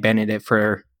if I abandon it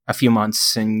for a few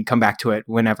months and come back to it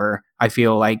whenever I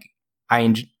feel like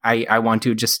I want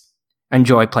to just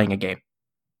enjoy playing a game.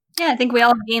 Yeah, I think we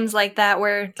all have games like that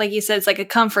where, like you said, it's like a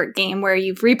comfort game where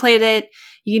you've replayed it,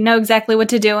 you know exactly what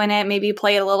to do in it, maybe you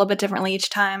play it a little bit differently each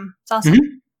time. It's awesome.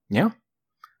 Mm-hmm. Yeah.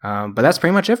 But that's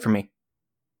pretty much it for me.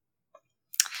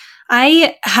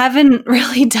 I haven't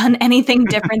really done anything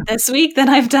different this week than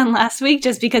I've done last week,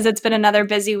 just because it's been another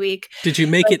busy week. Did you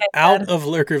make it out of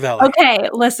Lurker Valley? Okay,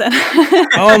 listen.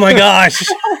 Oh my gosh.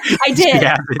 I did.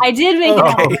 Yeah. I did make it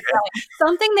out of Lurker Valley.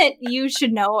 Something that you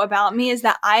should know about me is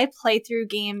that I play through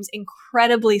games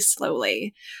incredibly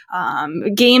slowly.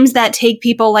 Games that take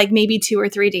people like maybe 2 or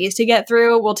 3 days to get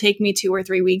through will take me 2 or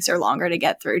 3 weeks or longer to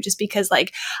get through, just because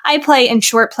like I play in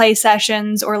short play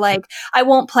sessions, or like I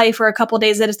won't play for a couple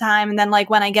days at a time. And then like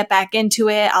when I get back into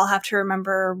it, I'll have to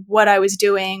remember what I was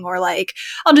doing, or like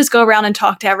I'll just go around and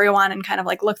talk to everyone and kind of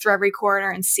like look through every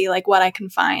corner and see like what I can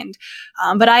find.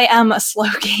 But I am a slow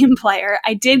game player.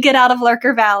 I did get out of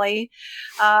Lurker Valley.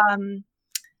 I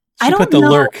don't put the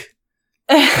know. lurk.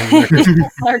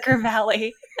 Lurker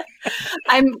Valley.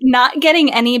 I'm not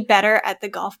getting any better at the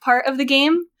golf part of the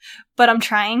game, but I'm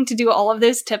trying to do all of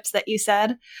those tips that you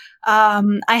said.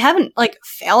 I haven't like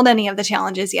failed any of the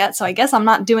challenges yet, so I guess I'm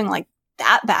not doing like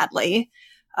that badly.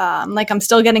 Like I'm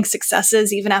still getting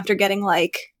successes even after getting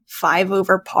like 5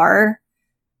 over par.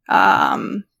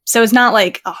 So it's not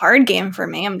like a hard game for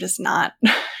me. I'm just not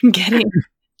getting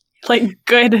like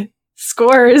good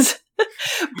scores.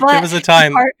 But there was a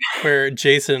time where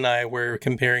Jason and I were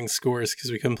comparing scores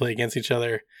because we couldn't play against each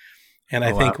other. And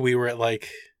I think we were at like,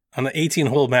 on the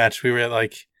 18-hole match, we were at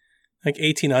like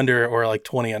 18 under or like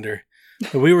 20 under.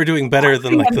 But we were doing better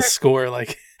than like the score.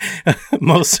 Like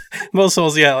most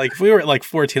holes, yeah. Like if we were at like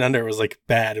 14 under, it was like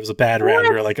bad. It was a bad round.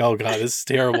 We were like, oh God, this is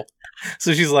terrible.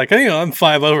 So she's like, I'm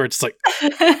 5 over. It's like,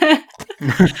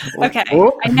 okay.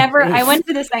 I went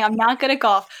to this thing. I'm not good at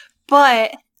golf,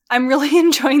 but I'm really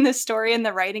enjoying the story and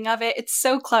the writing of it. It's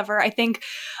so clever. I think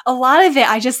a lot of it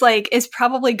I just like is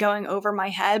probably going over my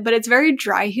head, but it's very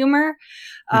dry humor.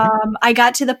 I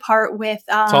got to the part with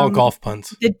it's all golf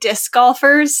puns. The disc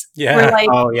golfers. Yeah. Where, like,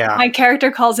 my character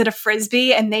calls it a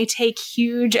frisbee, and they take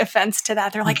huge offense to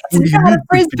that. They're like, it's not a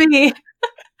frisbee.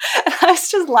 And I was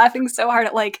just laughing so hard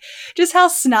at like just how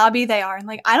snobby they are. And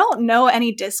like, I don't know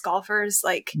any disc golfers.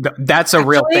 Like, that's a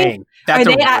real thing. That's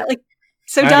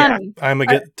So Donnie, I'm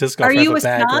a disc golfer. Are you a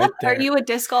snob? Right, are you a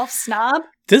disc golf snob?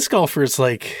 Disc golfers,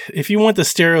 like, if you want the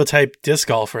stereotype disc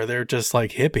golfer, they're just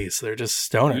like hippies. They're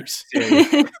just stoners.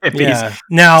 Yeah.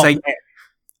 Now,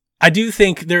 I do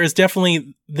think there is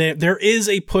definitely there is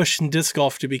a push in disc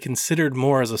golf to be considered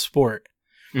more as a sport,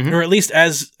 or at least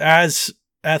as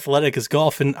athletic as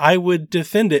golf, and I would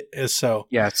defend it as so.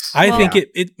 Yes. I think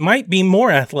it might be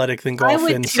more athletic than golf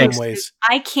in some ways.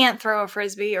 I can't throw a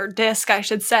frisbee or disc, I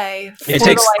should say. It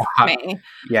takes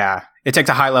it takes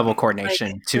a high level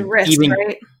coordination to wrist, even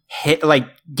right? hit, like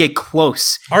get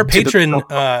close. Our patron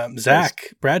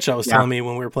Zach Bradshaw was telling me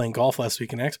when we were playing golf last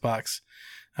week in Xbox,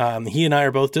 he and I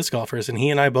are both disc golfers, and he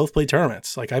and I both play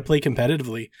tournaments. Like I play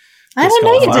competitively. I didn't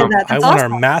know you did that. I won our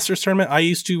Masters tournament. I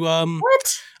used to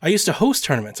what? I used to host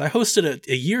tournaments. I hosted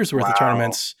a year's worth of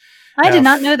tournaments. I did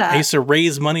not know that. I used to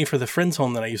raise money for the friend's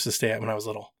home that I used to stay at when I was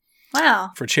little. Wow.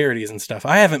 For charities and stuff.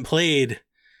 I haven't played.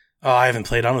 I don't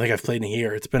think I've played in a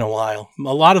year. It's been a while.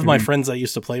 A lot of my friends I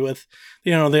used to play with,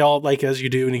 they all, like as you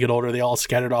do when you get older, they all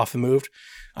scattered off and moved.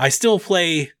 I still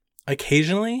play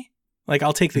occasionally. Like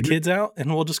I'll take the kids out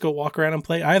and we'll just go walk around and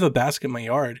play. I have a basket in my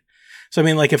yard. So I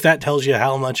mean, like if that tells you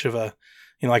how much of a,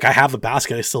 like I have a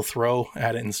basket, I still throw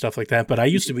at it and stuff like that. But I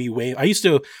used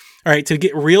to all right, to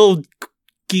get real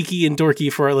geeky and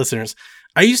dorky for our listeners,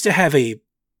 I used to have a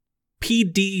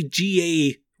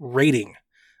PDGA rating.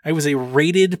 I was a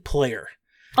rated player.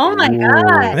 Oh my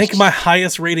gosh. I think my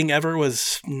highest rating ever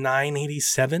was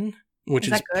 987, which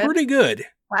is pretty good.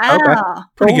 Wow. Okay.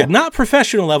 Pretty good. Not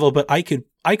professional level, but I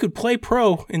could play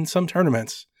pro in some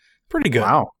tournaments. Pretty good.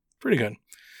 Wow. Pretty good.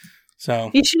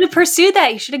 So you should have pursued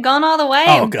that. You should have gone all the way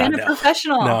and been a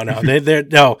professional.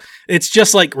 No. It's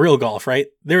just like real golf, right?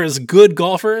 There is good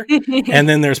golfer and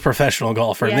then there's professional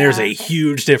golfer, and there's a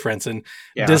huge difference. And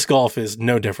disc golf is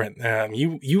no different.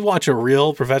 You watch a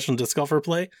real professional disc golfer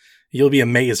play, you'll be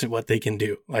amazed at what they can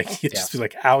do. Like, you just be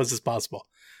like, how is this possible?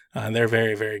 They're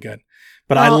very, very good.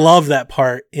 But I love that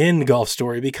part in Golf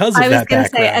Story because of that background. I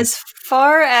was going to say, as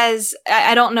far as,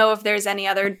 I don't know if there's any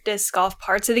other disc golf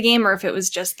parts of the game or if it was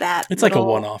just that. It's like a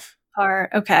one-off part.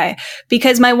 Okay.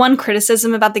 Because my one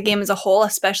criticism about the game as a whole,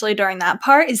 especially during that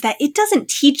part, is that it doesn't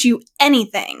teach you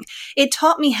anything. It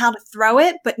taught me how to throw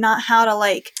it, but not how to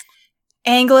like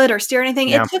angle it or steer anything.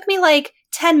 Yeah. It took me like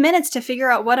 10 minutes to figure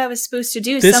out what I was supposed to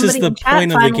do. This is the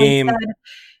point of the game.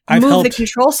 Move the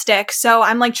control stick, so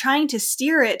I'm like trying to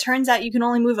steer it. Turns out you can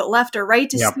only move it left or right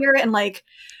to steer it, and like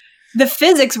the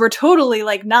physics were totally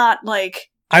like not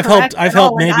like. I've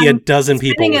helped maybe a dozen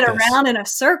people with spinning it this. Around in a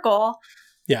circle.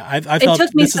 Yeah, I've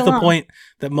helped. This is the point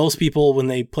that most people, when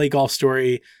they play Golf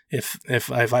Story, if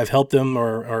I've helped them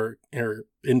or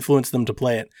influenced them to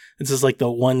play it, this is like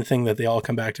the one thing that they all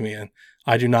come back to me and.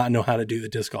 I do not know how to do the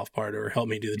disc golf part or help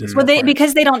me do the disc golf part.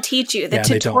 Because they don't teach you. The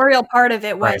tutorial part of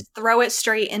it was throw it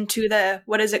straight into the,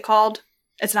 what is it called?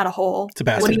 It's not a hole. It's a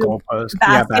basket. Goalpost.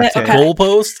 Basket. Okay.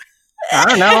 Goalpost? I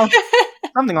don't know.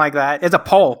 Something like that. It's a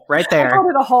pole right there. I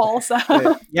called it a hole. So.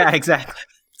 Yeah, exactly.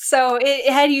 So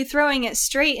it had you throwing it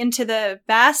straight into the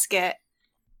basket.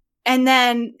 And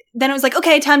then it was like,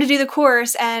 okay, time to do the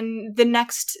course. And the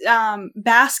next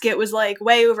basket was like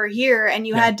way over here and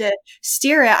you had to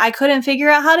steer it. I couldn't figure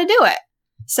out how to do it.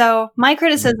 So my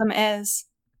criticism is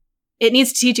it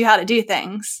needs to teach you how to do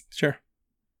things. Sure.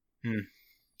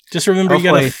 Just remember you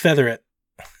got to feather it.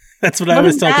 That's what I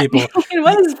always tell people.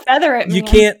 What does feather it mean?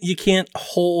 You can't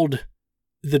hold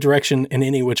the direction in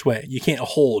any which way. You can't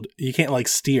hold. You can't like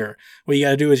steer. What you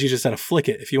got to do is you just got to flick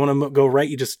it. If you want to go right,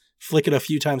 you just flick it a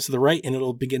few times to the right and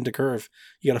it'll begin to curve.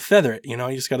 You got to feather it, you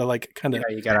just got to like kind of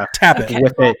you gotta tap it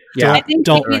with it. Yeah. I think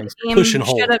don't push and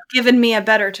hold. Should have given me a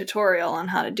better tutorial on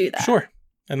how to do that. Sure.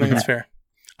 I think that's fair.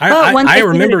 I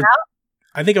remember,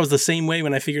 I think I was the same way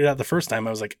when I figured it out the first time.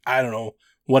 I was like, I don't know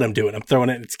what I'm doing. I'm throwing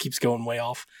it. It keeps going way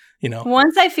off,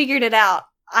 Once I figured it out,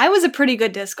 I was a pretty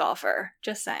good disc golfer.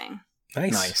 Just saying.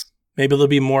 Nice. Maybe there'll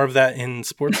be more of that in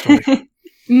Sports Story.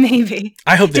 Maybe.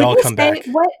 I hope they all come back.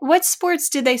 What sports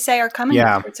did they say are coming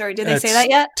to Sports Story? Did they say that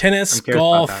yet? Tennis,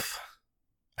 golf.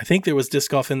 I think there was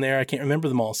disc golf in there. I can't remember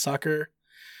them all. Soccer.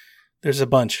 There's a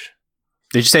bunch.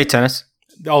 Did you say tennis?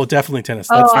 Oh, definitely tennis.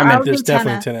 There's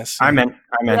definitely tennis. I'm in.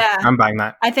 Yeah. I'm buying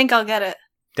that. I think I'll get it.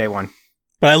 Day one.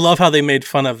 But I love how they made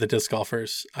fun of the disc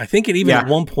golfers. I think at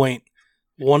one point,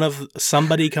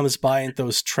 somebody comes by and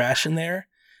throws trash in there.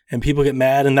 And people get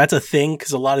mad, and that's a thing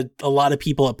because a lot of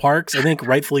people at parks, I think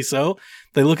rightfully so,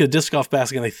 they look at a disc golf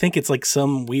basket and they think it's like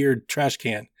some weird trash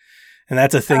can, and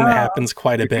that's a thing that happens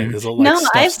quite a bit. There's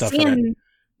I've seen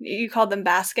you called them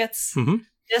baskets,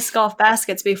 disc golf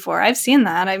baskets before. I've seen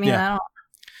that. I mean, I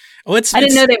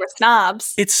didn't know they were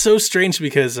snobs. It's so strange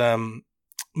because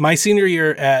my senior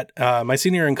year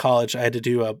in college, I had to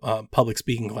do a public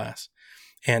speaking class.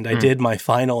 And I did my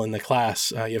final in the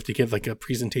class. You have to give like a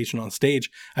presentation on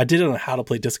stage. I did it on how to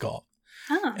play disc golf.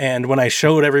 Oh. And when I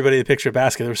showed everybody the picture of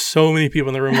basket, there were so many people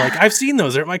in the room like, I've seen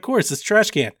those. They're at my course. It's trash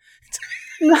can.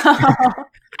 No.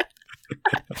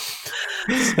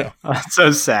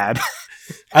 So sad.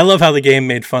 I love how the game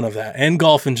made fun of that and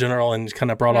golf in general and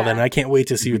kind of brought all that. And I can't wait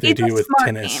to see what they do with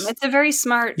tennis. Game. It's a very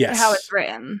smart how it's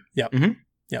written. Yep. Mm-hmm.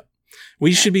 Yep.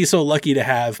 We should be so lucky to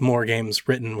have more games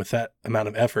written with that amount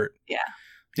of effort. Yeah.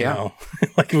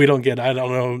 Like we don't get, I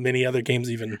don't know, many other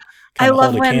games even I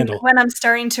love when I'm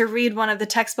starting to read one of the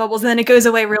text bubbles and then it goes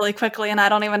away really quickly and I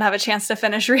don't even have a chance to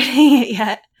finish reading it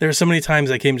yet. There are so many times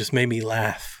that game just made me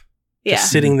laugh. Yeah.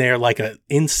 Just sitting there like an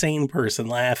insane person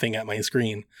laughing at my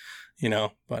screen,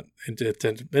 but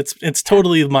it's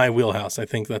totally my wheelhouse. I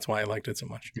think that's why I liked it so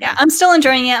much. Yeah. I'm still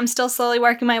enjoying it. I'm still slowly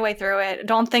working my way through it.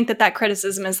 Don't think that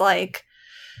criticism is like,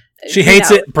 she hates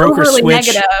it, broke her Switch.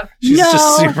 Negative. She's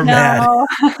just super mad.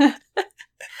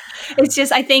 It's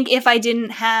just, I think if I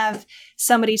didn't have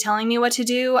somebody telling me what to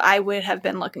do, I would have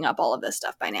been looking up all of this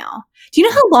stuff by now. Do you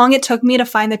know how long it took me to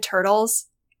find the turtles?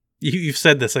 You've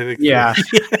said this, I think. Yeah.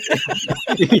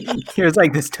 It was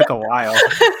like, this took a while.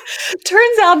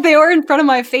 Turns out they were in front of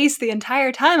my face the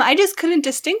entire time. I just couldn't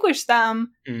distinguish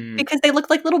them because they looked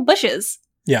like little bushes.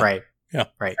 Yeah. Right. Yeah.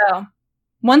 Right. So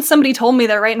once somebody told me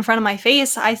they're right in front of my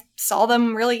face, I saw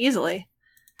them really easily.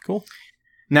 Cool.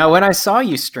 Now, when I saw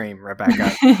you stream,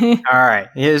 Rebecca, all right,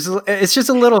 it's just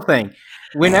a little thing.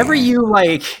 Whenever you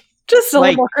just a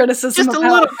little criticism, just a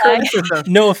little criticism.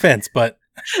 No offense, but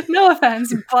No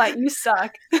offense, but you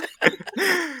suck.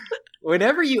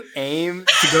 Whenever you aim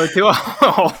to go to a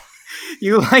hole,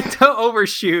 you like to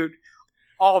overshoot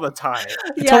all the time.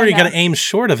 I told her you got to aim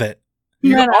short of it.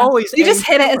 You always you just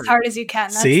hit short. it as hard as you can.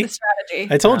 That's See? the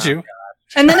strategy. I told you.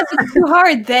 And then if it's too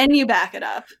hard, then you back it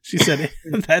up. She said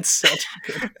that's such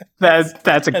good.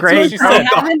 That's a great. I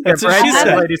haven't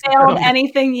failed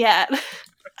anything yet.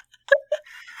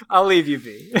 I'll leave you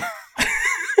be.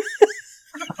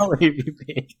 I'll leave you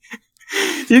be.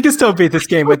 You can still beat this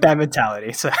game with that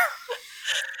mentality. So,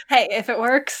 hey, if it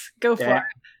works, go for it.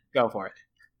 Go for it.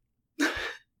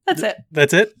 That's it.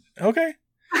 That's it. Okay.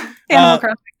 Animal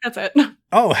Crossing. That's it.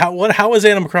 Oh, how is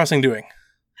Animal Crossing doing?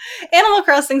 Animal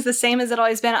Crossing's the same as it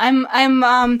always been. I'm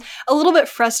a little bit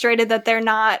frustrated that they're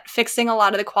not fixing a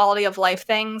lot of the quality of life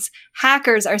things.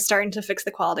 Hackers are starting to fix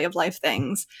the quality of life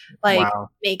things, like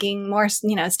making more,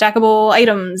 stackable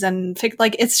items and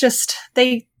it's just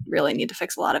they really need to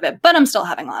fix a lot of it. But I'm still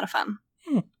having a lot of fun.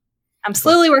 I'm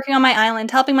slowly working on my island,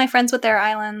 helping my friends with their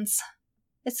islands.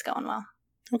 It's going well.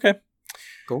 Okay.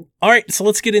 Cool. All right, so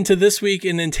let's get into this week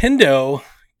in Nintendo.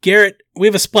 Garrett, we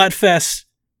have a Splatfest.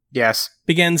 Yes.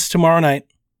 Begins tomorrow night,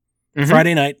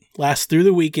 Friday night, lasts through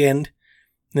the weekend.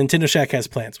 Nintendo Shack has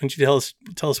plans. Why don't you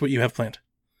tell us what you have planned?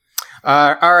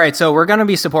 All right, so we're going to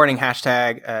be supporting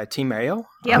hashtag Team Mayo.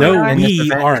 Yeah, no, we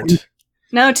aren't.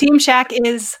 No, Team Shack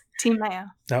is Team Mayo.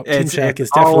 No, Team Shack is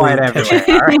definitely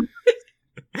everywhere.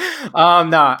 All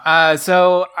right.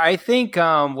 So I think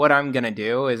what I'm going to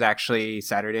do is actually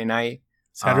Saturday night.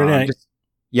 Saturday night.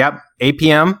 8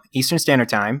 p.m. Eastern Standard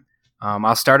Time.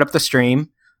 I'll start up the stream.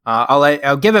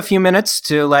 I'll give a few minutes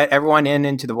to let everyone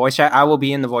into the voice chat. I will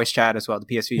be in the voice chat as well. The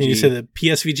PSVG. You said the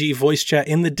PSVG voice chat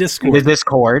in the Discord.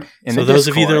 So those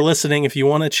of you that are listening, if you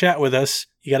want to chat with us,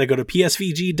 you got to go to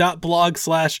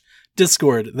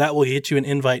psvg.blog/Discord. That will get you an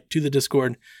invite to the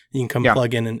Discord. You can come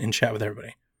plug in and chat with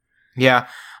everybody. Yeah.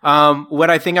 What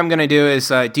I think I'm going to do is,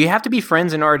 do you have to be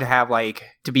friends in order to have to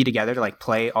be together to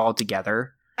play all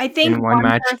together? I think one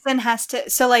person has to.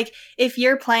 So if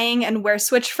you're playing and we're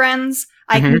Switch friends,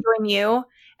 I can join you.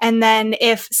 And then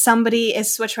if somebody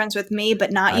is Switch friends with me,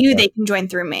 but not you, they can join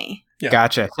through me. Yeah.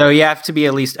 Gotcha. So you have to be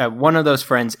at least one of those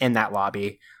friends in that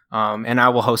lobby. And I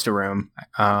will host a room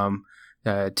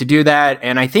to do that.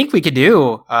 And I think we could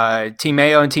do Team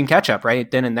Mayo and Team Ketchup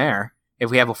right then and there if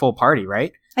we have a full party,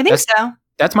 right? I think so.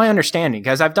 That's my understanding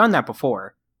because I've done that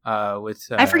before. I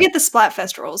forget the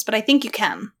Splatfest rules, but I think you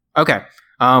can. Okay.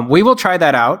 We will try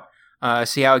that out,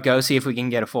 see how it goes, see if we can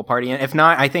get a full party in. If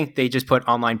not, I think they just put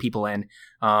online people in,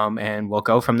 and we'll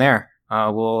go from there.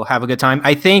 We'll have a good time.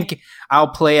 I think I'll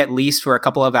play at least for a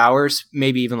couple of hours,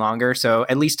 maybe even longer. So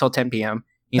at least till 10 p.m.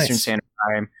 Eastern Standard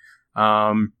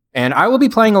Time. And I will be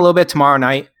playing a little bit tomorrow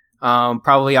night,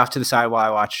 probably off to the side while I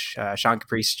watch Sean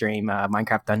Capri stream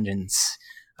Minecraft Dungeons.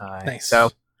 Nice.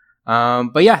 So,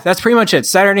 but yeah, that's pretty much it.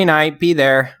 Saturday night, be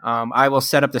there. I will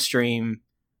set up the stream.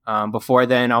 Before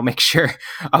then, I'll make sure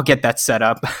I'll get that set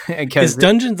up. Is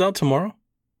Dungeons out tomorrow?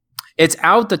 It's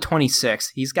out the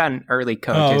 26th. He's got an early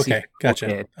code. Oh, okay.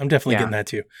 Gotcha. I'm definitely getting that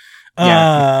too.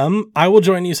 Yeah. I will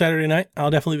join you Saturday night.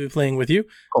 I'll definitely be playing with you.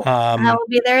 Cool. I will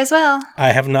be there as well.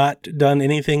 I have not done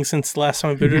anything since the last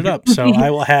time I booted it up. So I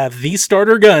will have the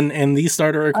starter gun and the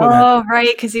starter equipment. Oh,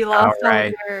 right. Because you lost your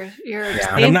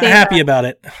And I'm not happy about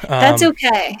it. That's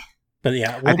okay. But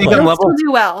yeah, I think it'll still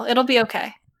do well. It'll be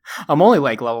okay. I'm only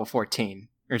level 14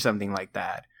 or something like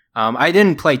that. I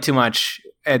didn't play too much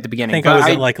at the beginning. I think I was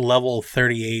at level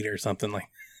 38 or something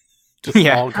just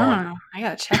all gone. I don't know. I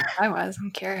gotta check what I was.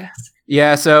 I'm curious.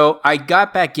 Yeah, so I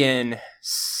got back in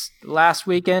last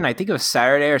weekend. I think it was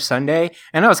Saturday or Sunday,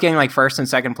 and I was getting first and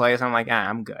second place. I'm like,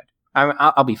 I'm good.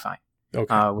 I'll be fine.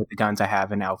 Okay. With the guns I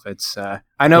have and outfits.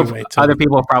 I know other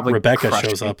people will probably. Rebecca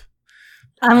shows up.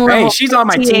 Hey, she's on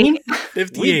my team.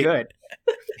 58. We good.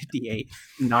 58.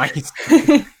 Nice.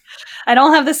 I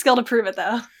don't have the skill to prove it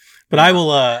though. But I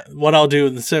will. What I'll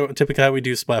do. So typically, we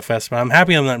do Splatfest, but I'm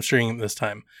happy I'm not streaming this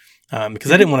time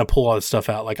because I didn't want to pull all this stuff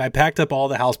out. I packed up all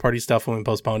the house party stuff when we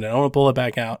postponed it. I want to pull it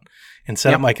back out and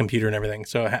set up my computer and everything.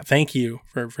 So thank you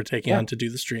for taking on to do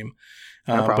the stream.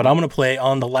 No but I'm going to play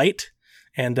on the light,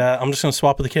 and I'm just going to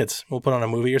swap with the kids. We'll put on a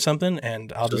movie or something,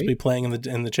 and I'll just be playing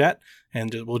in the chat,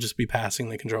 and we'll just be passing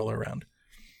the controller around.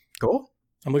 Cool.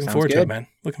 I'm looking forward to it, man.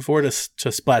 Looking forward to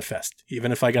Splatfest.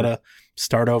 Even if I got to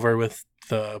start over with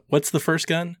what's the first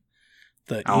gun?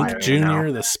 The Ink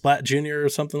Junior, the Splat Junior or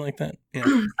something like that. Yeah.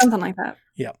 Something like that.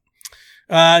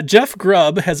 Yeah. Jeff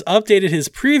Grubb has updated his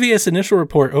previous initial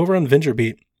report over on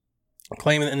VentureBeat,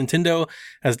 claiming that Nintendo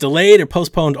has delayed or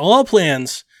postponed all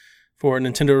plans for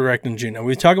Nintendo Direct in June. Now,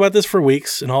 we've talked about this for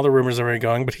weeks and all the rumors are already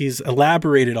going, but he's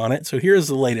elaborated on it. So here's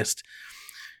the latest.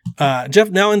 Jeff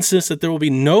now insists that there will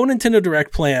be no Nintendo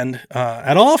Direct planned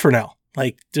at all for now,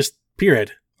 like just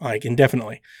period, like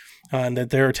indefinitely. And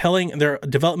that they're telling their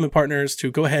development partners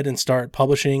to go ahead and start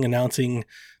publishing, announcing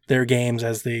their games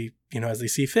as they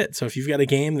see fit. So if you've got a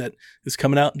game that is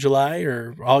coming out in July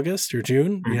or August or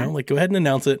June, like go ahead and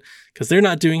announce it, because they're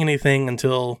not doing anything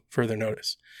until further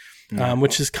notice.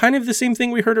 Which is kind of the same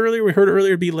thing we heard earlier. We heard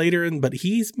earlier be later, but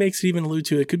he makes it even allude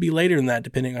to it could be later than that,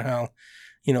 depending on how,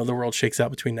 the world shakes out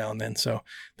between now and then. So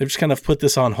they've just kind of put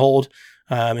this on hold.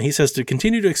 And he says to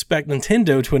continue to expect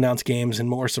Nintendo to announce games and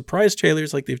more surprise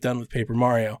trailers like they've done with Paper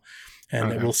Mario.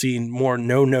 And that we'll see more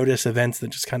no-notice events that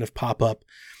just kind of pop up.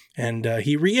 And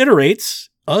he reiterates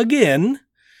again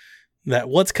that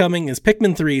what's coming is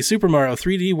Pikmin 3, Super Mario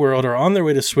 3D World are on their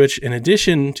way to Switch, in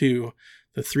addition to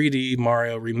the 3D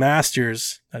Mario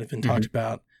remasters that have been talked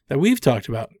about, that we've talked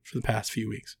about for the past few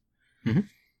weeks.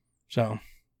 So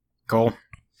cool.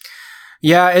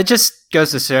 Yeah, it just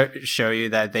goes to show you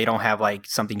that they don't have like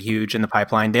something huge in the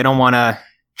pipeline. They don't want to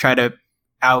try to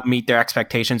meet their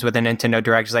expectations with a Nintendo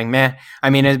Direct. It's like, meh. I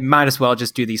mean, it might as well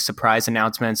just do these surprise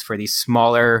announcements for these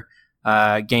smaller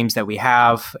games that we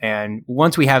have. And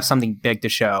once we have something big to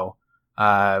show,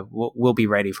 we'll be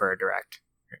ready for a Direct.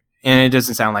 And it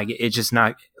doesn't sound like it's just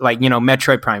not like,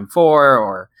 Metroid Prime 4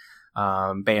 or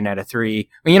Bayonetta 3.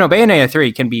 Bayonetta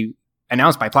 3 can be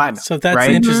announced by Platinum. So that's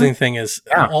the interesting thing is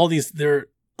all these, there are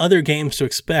other games to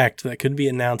expect that could be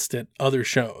announced at other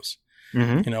shows.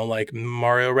 Like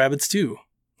Mario Rabbids 2.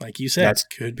 Like you said,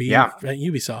 could be at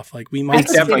Ubisoft. Like we might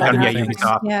it's definitely going to be at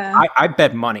Ubisoft. Yeah. I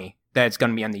bet money that it's going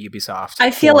to be on the Ubisoft.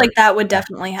 I feel like that would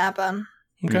definitely happen.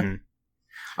 Okay.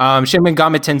 Shin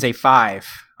Megami Tensei 5.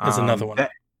 That's another one.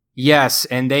 Yes,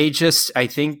 and they just, I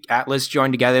think Atlas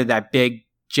joined together that big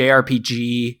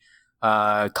JRPG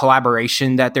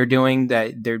collaboration that they're doing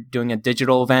a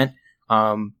digital event.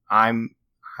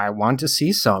 I want to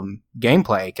see some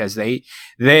gameplay because they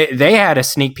had a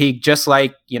sneak peek just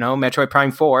like, Metroid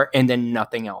Prime 4 and then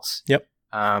nothing else. Yep.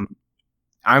 I'm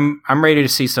ready to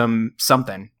see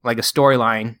something like a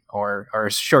storyline or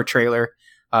a short trailer,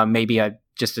 maybe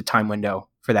just a time window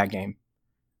for that game.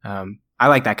 I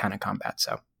like that kind of combat,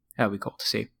 so that'd be cool to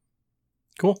see.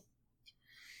 Cool.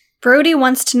 Brody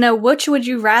wants to know, which would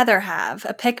you rather have,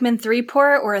 a Pikmin 3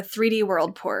 port or a 3D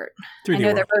World port? 3D I know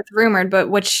World. They're both rumored, but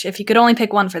if you could only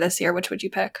pick one for this year, which would you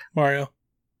pick? Mario.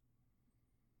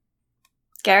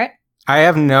 Garrett? I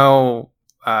have no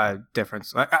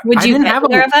difference. Would you pick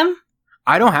either of them?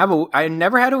 I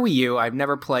never had a Wii U. I've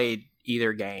never played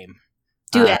either game.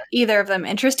 Do either of them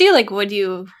interest you? Like, would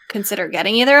you consider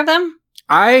getting either of them?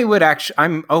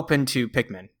 I'm open to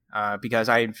Pikmin. Because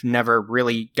I've never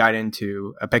really got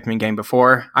into a Pikmin game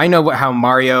before. I know how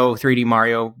 3D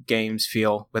Mario games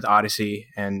feel with Odyssey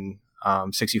and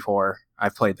 64.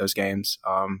 I've played those games.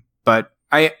 But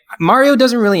Mario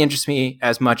doesn't really interest me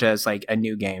as much as like a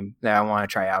new game that I want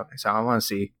to try out. So I want to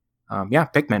see,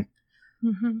 Pikmin.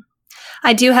 Mm-hmm.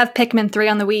 I do have Pikmin 3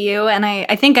 on the Wii U, and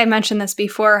I think I mentioned this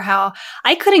before, how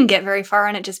I couldn't get very far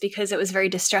on it just because it was very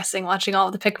distressing watching all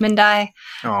of the Pikmin die.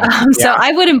 So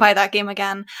I wouldn't buy that game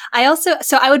again. I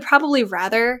would probably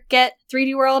rather get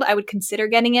 3D World. I would consider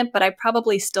getting it, but I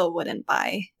probably still wouldn't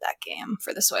buy that game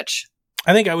for the Switch.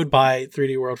 I think I would buy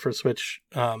 3D World for Switch.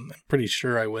 I'm pretty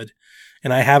sure I would.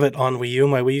 And I have it on Wii U.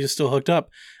 My Wii U is still hooked up.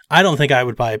 I don't think I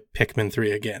would buy Pikmin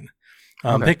 3 again.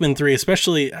 Pikmin 3,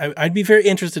 especially, I'd be very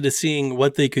interested in seeing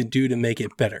what they could do to make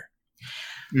it better.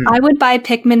 I would buy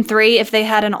Pikmin 3 if they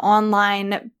had an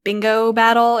online bingo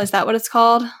battle. Is that what it's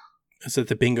called? Is it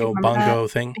the bingo bongo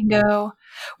thing? Bingo.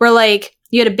 Where, like,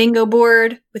 you had a bingo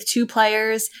board with 2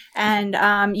 players, and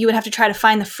you would have to try to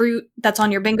find the fruit that's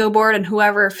on your bingo board, and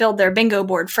whoever filled their bingo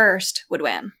board first would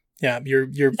win. Yeah, you're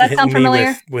hitting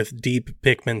me with deep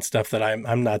Pikmin stuff that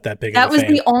I'm not that big of a fan. That was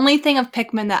the only thing of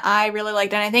Pikmin that I really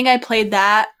liked, and I think I played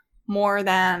that more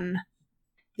than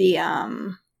the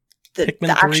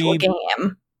actual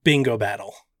game. Bingo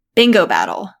Battle. Bingo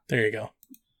Battle. There you go.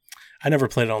 I never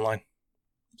played it online.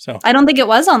 So I don't think it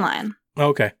was online.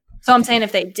 Okay. So I'm saying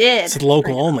if they did. It's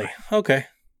local only. Okay.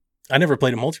 I never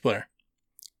played a multiplayer.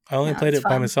 I only played it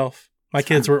by myself. My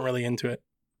kids weren't really into it.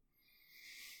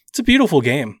 It's a beautiful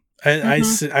game. I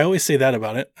always say that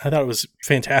about it. I thought it was a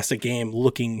fantastic game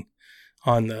looking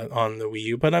on the Wii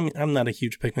U, but I'm not a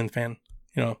huge Pikmin fan,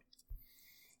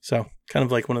 So kind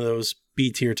of like one of those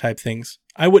B tier type things.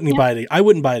 I wouldn't buy it. I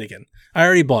wouldn't buy it again. I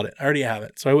already bought it. I already have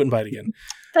it, so I wouldn't buy it again.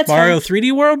 That's Mario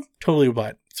 3D World, totally would buy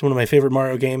it. It's one of my favorite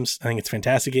Mario games. I think it's a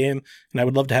fantastic game, and I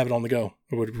would love to have it on the go.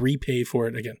 I would repay for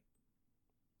it again.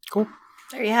 Cool.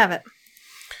 There you have it.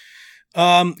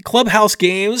 Clubhouse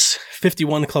Games,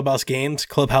 51 Clubhouse Games.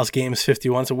 Clubhouse Games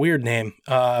 51. It's a weird name.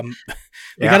 We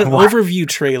got an overview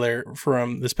trailer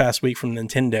from this past week from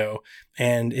Nintendo,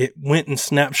 and it went and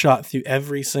snapshot through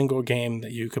every single game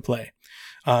that you could play.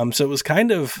 So it was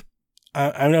kind of,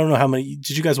 I don't know how many,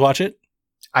 did you guys watch it?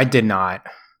 I did not.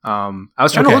 I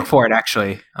was trying to look for it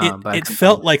actually. But it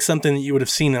felt like something that you would have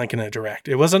seen like in a direct.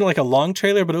 It wasn't like a long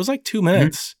trailer, but it was like 2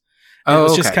 minutes. Mm-hmm. It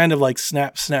was just kind of like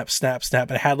snap, snap, snap,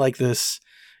 snap. It had like this,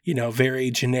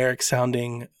 very generic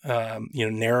sounding,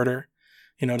 narrator,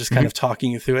 just kind of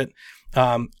talking you through it.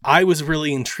 I was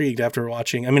really intrigued after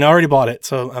watching. I mean, I already bought it,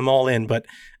 so I'm all in, but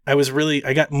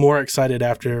I got more excited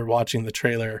after watching the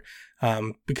trailer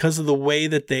because of the way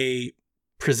that they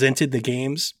presented the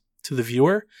games to the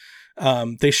viewer.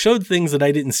 They showed things that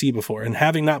I didn't see before, and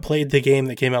having not played the game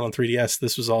that came out on 3DS,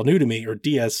 this was all new to me, or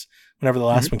DS, whenever the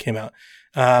last one came out.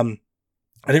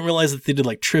 I didn't realize that they did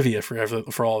like trivia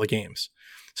for all the games.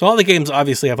 So all the games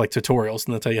obviously have like tutorials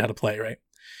and they'll tell you how to play, right?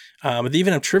 But they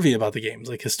even have trivia about the games,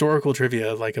 like historical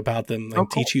trivia, like about them,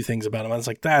 like teach you things about them. I was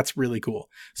like, that's really cool.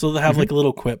 So they'll have like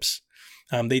little quips.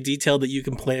 They detailed that you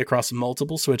can play across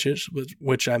multiple Switches,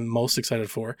 which I'm most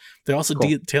excited for. They also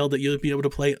detailed that you'll be able to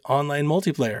play online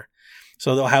multiplayer.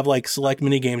 So they'll have like select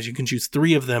mini games. You can choose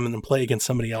 3 of them and then play against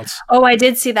somebody else. Oh, I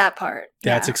did see that part.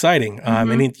 That's exciting.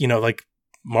 And like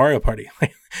Mario Party.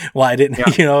 Why didn't,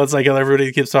 it's like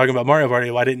everybody keeps talking about Mario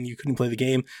Party. Why didn't you couldn't play the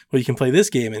game? Well, you can play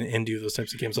this game and do those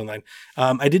types of games online.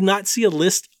 I did not see a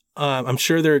list. I'm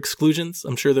sure there are exclusions.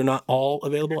 I'm sure they're not all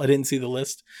available. I didn't see the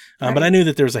list, but I knew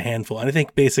that there was a handful. And I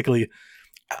think basically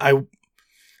I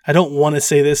don't want to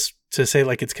say this to say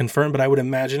like it's confirmed, but I would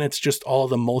imagine it's just all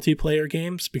the multiplayer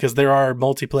games because there are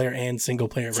multiplayer and single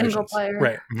player versions.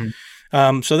 Right.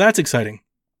 Mm-hmm. So that's exciting.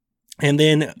 And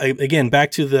then again,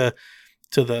 back to the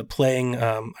playing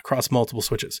across multiple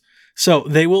Switches. So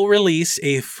they will release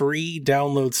a free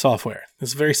download software.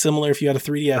 It's very similar if you had a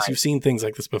 3DS, you've seen things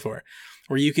like this before,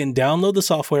 where you can download the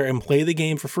software and play the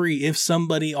game for free if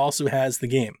somebody also has the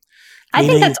game. I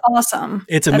think that's awesome.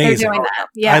 It's amazing.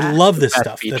 Yeah. I love this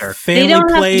stuff. Feature. The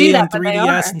family play and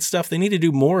 3DS and stuff, they need to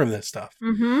do more of this stuff.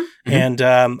 Mm-hmm. And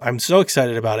I'm so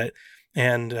excited about it.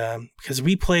 And because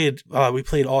we played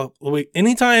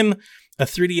anytime a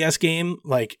 3DS game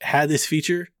like had this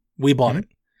feature, we bought it.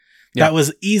 Yeah. That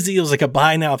was easy. It was like a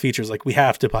buy now feature. Like we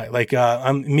have to buy. Like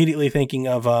I'm immediately thinking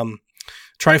of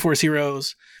Triforce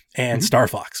Heroes and Star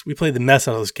Fox. We played the mess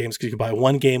out of those games because you could buy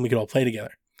one game, we could all play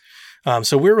together.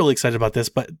 So we're really excited about this,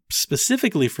 but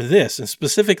specifically for this, and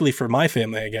specifically for my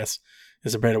family, I guess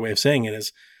is a better way of saying it,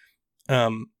 is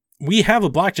we have a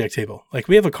blackjack table. Like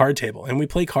we have a card table and we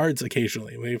play cards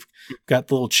occasionally. We've got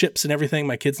the little chips and everything.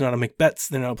 My kids know how to make bets.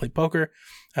 They know how to play poker.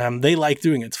 They like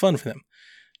doing it. It's fun for them.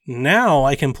 Now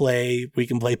we can play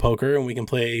poker and we can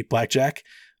play blackjack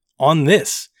on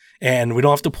this. And we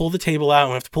don't have to pull the table out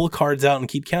and we have to pull the cards out and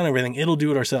keep counting everything. It'll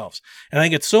do it ourselves. And I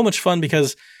think it's so much fun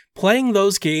because playing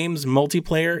those games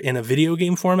multiplayer in a video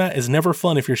game format is never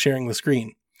fun if you're sharing the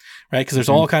screen, right? Because there's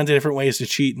all kinds of different ways to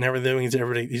cheat and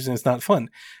everything. It's not fun.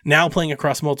 Now playing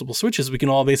across multiple Switches, we can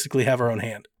all basically have our own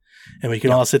hand and we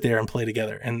can all sit there and play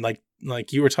together. And like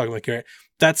you were talking about, Garrett,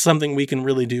 that's something we can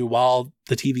really do while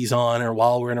the TV's on or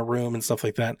while we're in a room and stuff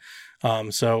like that.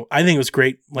 So I think it was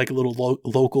great, like a little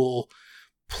local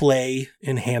play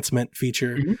enhancement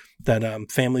feature that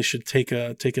families should take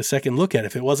a second look at.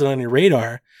 If it wasn't on your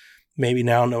radar, maybe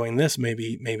now knowing this,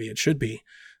 maybe it should be.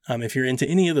 If you're into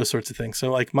any of those sorts of things.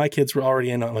 So like my kids were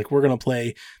already in on like, we're going to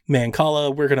play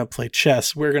Mancala, we're going to play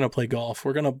chess, we're going to play golf,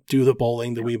 we're going to do the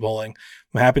bowling, the Wii bowling.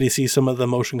 I'm happy to see some of the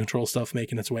motion control stuff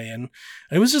making its way in.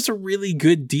 It was just a really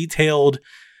good detailed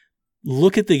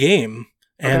look at the game.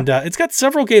 And it's got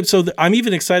several games. So I'm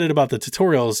even excited about the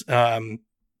tutorials,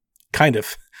 kind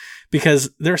of, because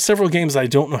there are several games I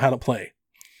don't know how to play.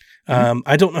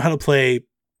 I don't know how to play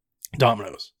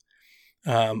dominoes.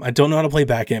 I don't know how to play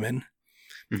backgammon.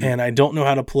 And I don't know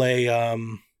how to play,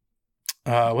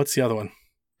 what's the other one?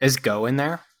 Is Go in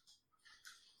there?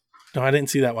 No, I didn't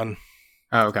see that one.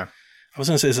 Oh, okay. I was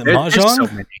going to say, is it Mahjong?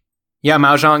 So yeah,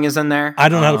 Mahjong is in there. I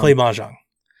don't know how to play Mahjong.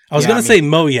 I was going to say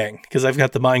Mojang because I've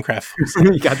got the Minecraft.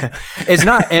 You got that. It's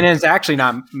not, and it's actually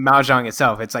not Mahjong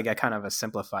itself. It's like a kind of a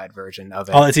simplified version of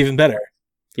it. Oh, it's even better.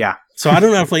 Yeah. So I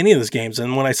don't know how to play any of those games.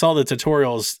 And when I saw the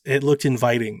tutorials, it looked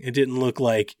inviting. It didn't look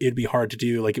like it'd be hard to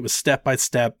do. Like it was step by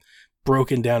step,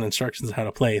 broken down instructions on how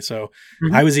to play. So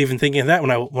I was even thinking of that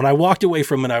when I walked away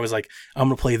from it. I was like, I'm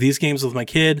going to play these games with my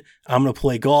kid. I'm going to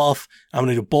play golf. I'm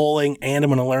going to do bowling, and I'm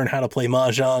going to learn how to play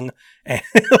Mahjong. And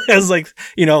I was like,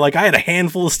 like I had a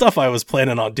handful of stuff I was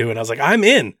planning on doing. I was like, I'm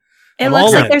in. It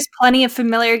looks like there's plenty of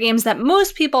familiar games that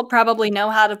most people probably know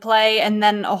how to play, and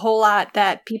then a whole lot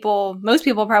that most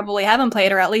people probably haven't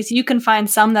played, or at least you can find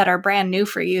some that are brand new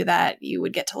for you that you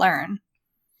would get to learn.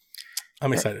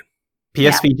 I'm excited.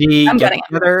 PSVG get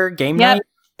together game night,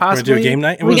 possibly. We're gonna do a game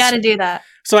night. We got to do that.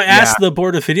 So I asked the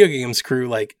Board of Video Games crew,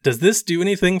 like, does this do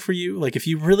anything for you? Like, if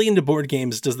you're really into board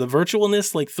games, does the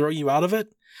virtualness like throw you out of it?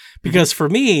 Because for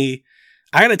me,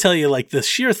 I got to tell you, like, the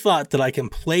sheer thought that I can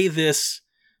play this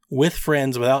with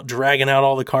friends without dragging out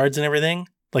all the cards and everything,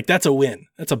 like, that's a win.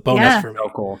 That's a bonus for me. Oh,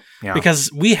 cool. Yeah.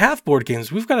 Because we have board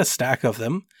games. We've got a stack of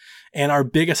them. And our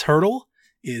biggest hurdle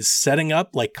is setting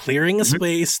up, like clearing a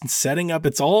space and setting up.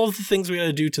 It's all of the things we got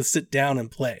to do to sit down and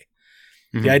play.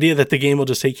 The idea that the game will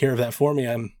just take care of that for me,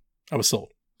 I was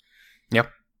sold.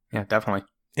 Yep. Yeah, definitely.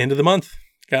 End of the month.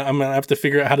 I'm going to have to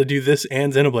figure out how to do this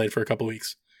and Xenoblade for a couple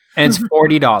weeks. And it's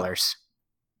 $40,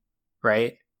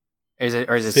 right? Is it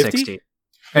 60?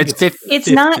 It's 50. It's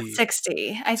not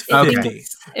 60. I think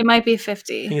it might be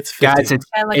 50. I think it's 50. Guys,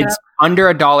 it's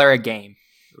under $1 a game.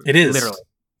 It is. Literally.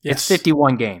 Yes. It's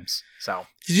 51 games. So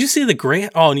did you see the great?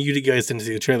 Oh, and you guys didn't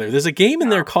see the trailer. There's a game in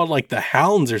there called like The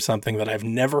Hounds or something that I've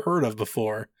never heard of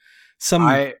before.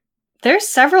 There's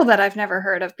several that I've never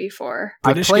heard of before.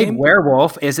 British I played game?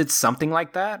 Werewolf. Is it something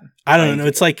like that? I don't know.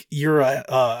 It's like you're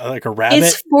like a rabbit.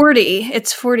 It's $40.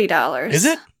 It's $40. Is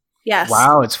it? Yes.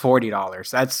 Wow, it's $40.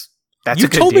 That's you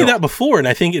told me that before, and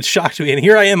I think it shocked me. And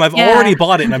here I am. I've already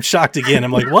bought it, and I'm shocked again.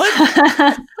 I'm like,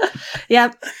 what?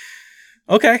 Yep.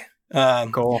 Okay.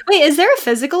 Cool. Wait, is there a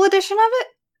physical edition of it?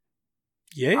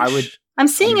 Yeah. I'm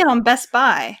seeing it on Best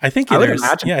Buy. I think it is.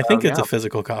 Yeah, I think it's a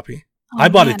physical copy. I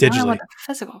bought it digitally. I want a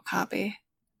physical copy.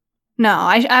 No,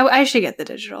 I should get the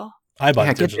digital. I bought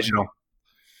it digital.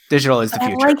 Digital is the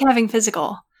future. I like having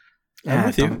physical. I'm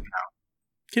with you.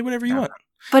 Get whatever you want.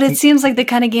 But it seems like the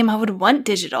kind of game I would want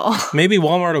digital. Maybe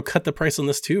Walmart will cut the price on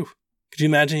this too. Could you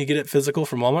imagine you get it physical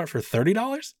from Walmart for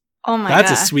 $30? Oh my god.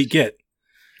 That's a sweet get.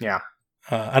 Yeah.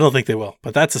 I don't think they will,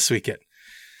 but that's a sweet get.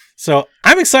 So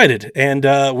I'm excited,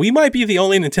 and we might be the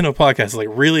only Nintendo podcast like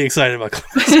really excited about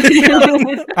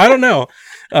Clubhouse. I don't know,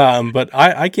 but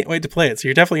I can't wait to play it. So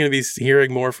you're definitely going to be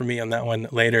hearing more from me on that one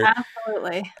later.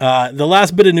 Absolutely. The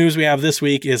last bit of news we have this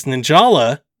week is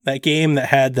Ninjala, that game that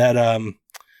had that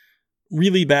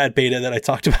really bad beta that I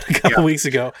talked about a couple weeks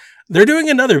ago. They're doing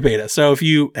another beta. So if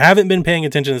you haven't been paying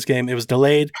attention to this game, it was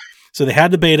delayed. So they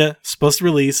had the beta, supposed to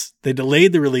release. They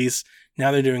delayed the release.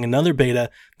 Now they're doing another beta.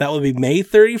 That will be May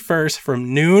 31st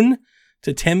from noon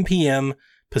to 10 p.m.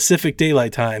 Pacific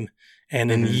Daylight Time.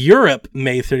 And in Europe,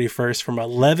 May 31st from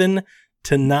 11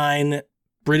 to 9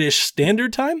 British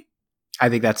Standard Time. I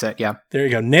think that's it, yeah. There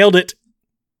you go. Nailed it.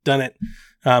 Done it.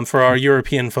 For our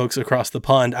European folks across the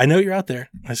pond. I know you're out there.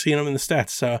 I've seen them in the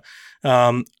stats. So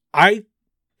I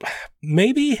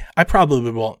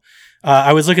probably won't.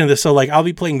 I was looking at this. So like I'll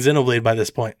be playing Xenoblade by this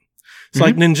point. So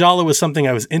like Ninjala was something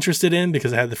I was interested in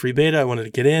because I had the free beta. I wanted to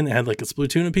get in. It had like a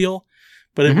Splatoon appeal,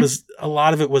 but it was a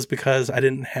lot of it was because I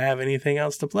didn't have anything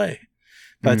else to play.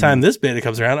 By the time this beta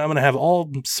comes around, I'm going to have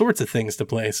all sorts of things to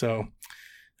play. So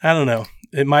I don't know.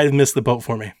 It might have missed the boat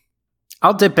for me.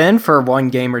 I'll dip in for one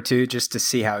game or two just to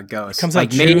see how it goes. It comes out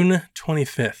June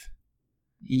 25th.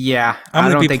 Yeah. I'm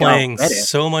going to be playing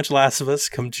so much Last of Us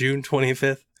come June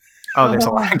 25th. Oh, there's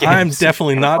a lot of games. I'm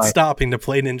definitely not stopping to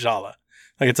play Ninjala.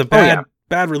 Like it's a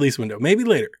bad release window. Maybe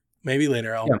later.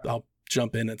 I'll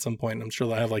jump in at some point. I'm sure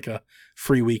they'll have like a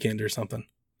free weekend or something.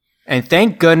 And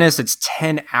thank goodness it's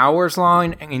 10 hours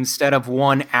long instead of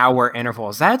 1 hour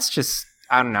intervals. That's just,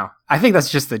 I don't know. I think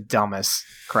that's just the dumbest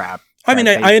crap. I mean,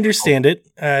 I understand it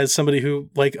as somebody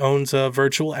who like owns a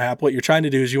virtual app. What you're trying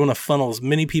to do is you want to funnel as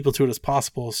many people to it as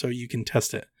possible so you can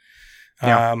test it.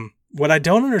 Yeah. What I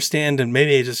don't understand, and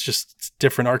maybe it's just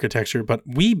different architecture, but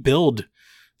we build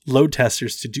load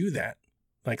testers to do that.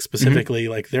 Like specifically,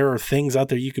 like there are things out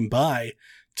there you can buy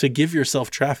to give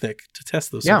yourself traffic to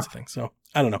test those sorts of things. So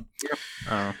I don't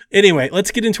know. Anyway, let's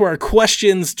get into our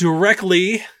questions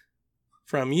directly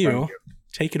from you.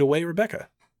 Take it away, Rebecca.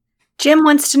 Jim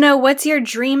wants to know, what's your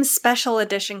dream special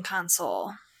edition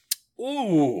console?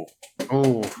 Ooh.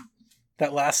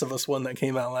 That Last of Us one that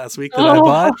came out last week that I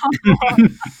bought.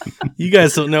 You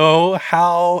guys don't know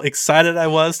how excited I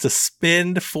was to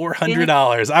spend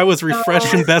 $400. I was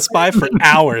refreshing Best Buy for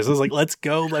hours. I was like, let's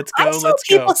go. I saw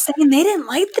people saying they didn't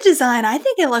like the design. I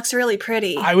think it looks really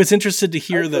pretty. I was interested to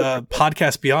hear the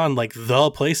podcast beyond, like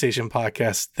the PlayStation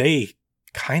podcast. They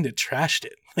kind of trashed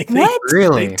it. Like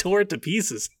they tore it to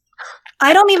pieces.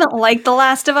 I don't even like The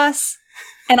Last of Us,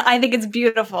 and I think it's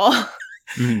beautiful.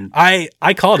 I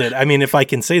called it. I mean, if I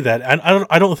can say that,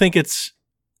 I don't think it's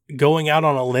going out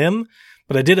on a limb,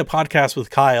 But I did a podcast with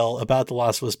Kyle about The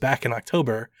Last of Us back in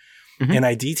October, and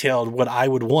I detailed what I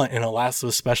would want in a Last of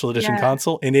Us Special Edition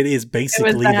console, and it is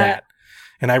basically that.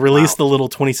 And I released the little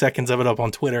 20 seconds of it up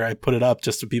on Twitter. I put it up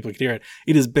just so people could hear it.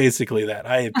 It is basically that.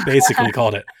 I basically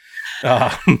called it.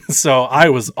 So I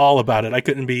was all about it.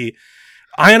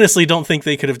 I honestly don't think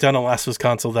they could have done a Last of Us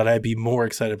console that I'd be more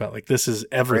excited about. Like, this is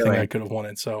everything I could have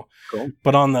wanted. So, cool.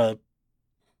 But on the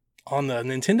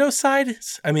Nintendo side,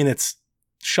 I mean, it's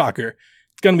shocker.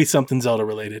 It's going to be something Zelda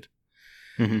related.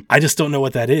 I just don't know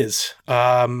what that is.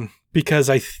 Because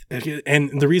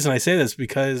and the reason I say this is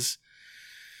because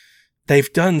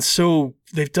they've done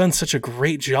such a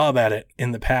great job at it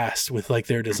in the past with like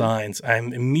their designs.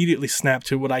 I'm immediately snapped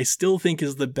to what I still think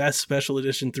is the best special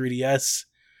edition 3DS,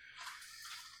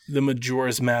 the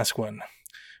Majora's Mask one.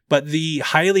 But the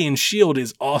Hylian Shield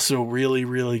is also really,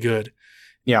 really good.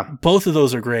 Yeah. Both of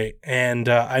those are great. And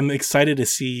I'm excited to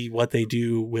see what they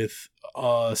do with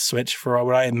Switch for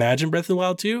what I imagine Breath of the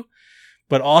Wild 2.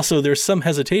 But also there's some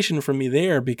hesitation from me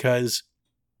there because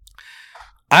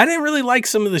I didn't really like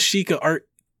some of the Sheikah art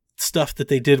stuff that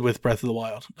they did with Breath of the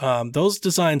Wild. Those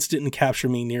designs didn't capture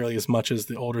me nearly as much as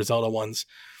the older Zelda ones.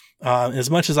 As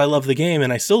much as I love the game,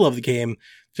 and I still love the game,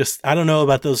 just I don't know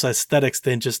about those aesthetics.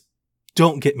 They just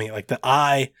don't get me. Like the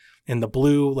eye and the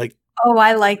blue, like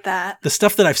I like that. The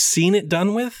stuff that I've seen it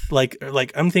done with, like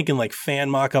I'm thinking like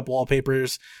fan mock-up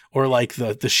wallpapers or like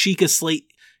the Sheikah slate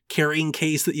carrying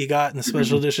case that you got in the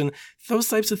special edition. Those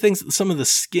types of things. Some of the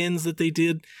skins that they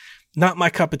did, not my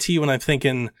cup of tea when I'm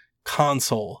thinking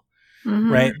console,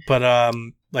 right? But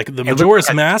like the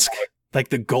Majora's Mask, like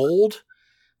the gold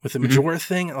with the Majora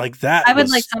thing, like that. I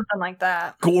would like something like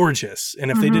that. Gorgeous.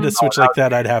 And if they did a Switch like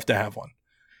that, I'd have to have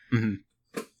one.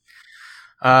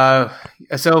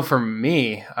 So for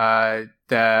me,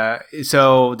 the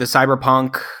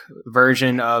Cyberpunk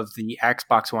version of the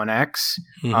Xbox One X,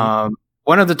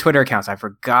 one of the Twitter accounts, I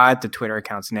forgot the Twitter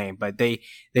account's name, but they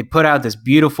put out this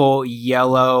beautiful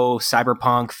yellow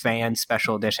Cyberpunk fan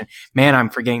special edition. Man, I'm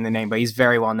forgetting the name, but he's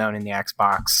very well known in the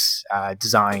Xbox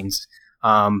designs.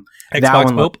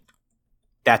 Xbox Pope?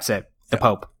 That's it. The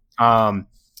Pope.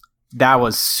 That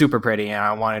was super pretty, and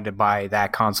I wanted to buy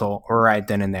that console right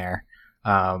then and there.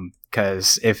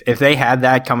 Because if they had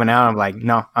that coming out, I'm like,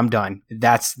 no, I'm done.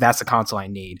 That's the console I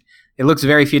need. It looks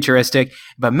very futuristic,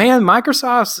 but man,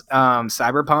 Microsoft's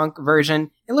Cyberpunk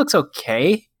version, it looks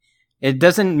okay. It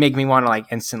doesn't make me want to like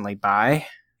instantly buy.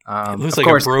 It looks like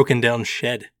a broken down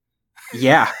shed.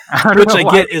 Yeah, which I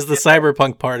get is the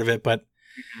Cyberpunk part of it, but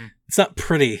it's not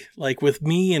pretty. Like with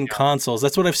me and consoles,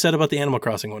 that's what I've said about the Animal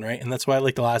Crossing one, right? And that's why I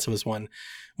like the Last of Us one.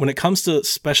 When it comes to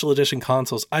special edition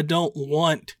consoles, I don't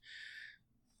want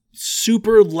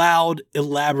super loud,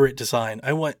 elaborate design.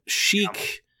 I want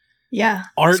chic,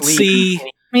 artsy.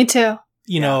 Me too.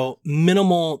 You know,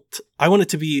 minimal. I want it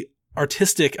to be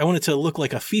artistic. I want it to look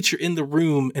like a feature in the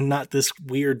room and not this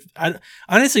weird. I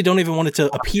honestly don't even want it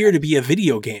to appear to be a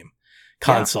video game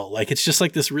console. Like it's just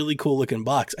like this really cool looking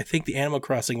box. I think the Animal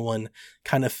Crossing one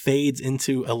kind of fades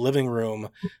into a living room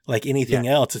like anything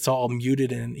else. It's all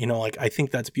muted and, you know, like I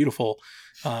think that's beautiful.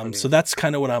 So that's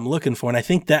kind of what I'm looking for. And I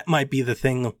think that might be the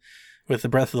thing with the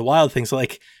Breath of the Wild thing. So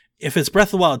like if it's Breath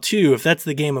of the Wild 2, if that's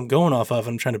the game I'm going off of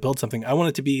and I'm trying to build something, I want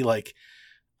it to be like,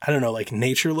 I don't know, like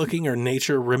nature looking or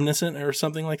nature reminiscent or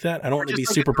something like that. I don't want it to be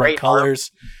super bright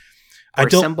colors.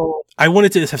 I want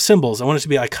it to have symbols. I want it to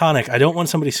be iconic. I don't want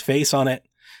somebody's face on it.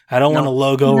 I don't want a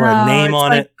logo or a name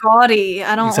on it. Gaudy.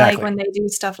 I don't like when they do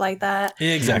stuff like that.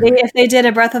 Exactly. If they did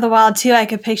a Breath of the Wild 2, I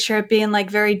could picture it being like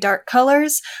very dark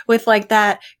colors with like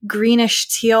that greenish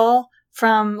teal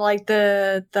from like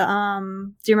the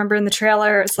do you remember in the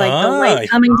trailer? It's like the light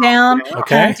coming down.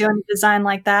 Okay. Doing a design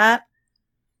like that.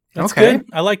 That's good.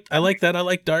 I like that. I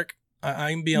like dark.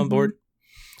 I can be on board.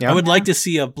 Yeah. I would like to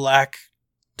see a black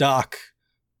dock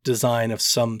design of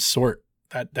some sort.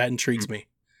 That intrigues me.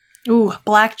 Ooh,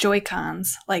 black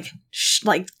Joy-Cons, like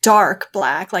dark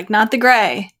black, like not the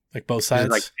gray. Like both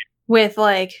sides, like with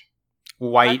like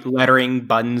white lettering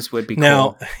buttons would be cool.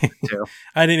 Now,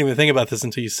 I didn't even think about this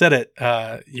until you said it.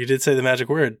 You did say the magic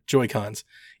word, Joy-Cons.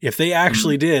 If they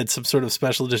actually did some sort of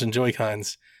special edition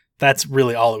Joy-Cons, that's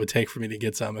really all it would take for me to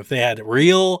get some. If they had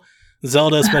real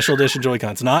Zelda special edition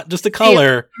Joy-Cons, not just a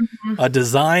color, a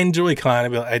design Joy-Con,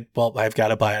 I'd be like, well, I've got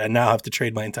to buy it. I now have to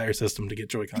trade my entire system to get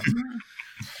Joy-Cons.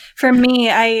 For me,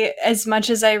 as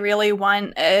much as I really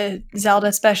want a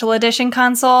Zelda special edition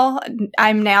console,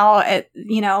 I'm now at,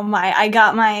 I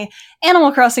got my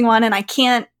Animal Crossing one and I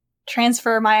can't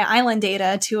transfer my island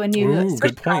data to a new Switch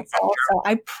good point. console, so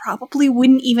I probably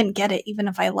wouldn't even get it, even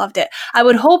if I loved it. I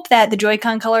would hope that the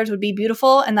Joy-Con colors would be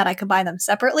beautiful and that I could buy them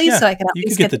separately, so I could at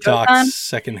least get the docks Joy-Con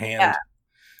secondhand.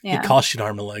 Yeah. It costs you an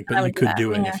arm and a leg, but you could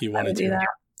do it if you wanted to.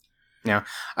 Yeah,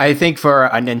 I think for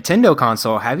a Nintendo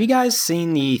console, have you guys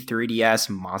seen the 3DS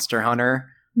Monster Hunter?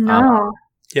 No.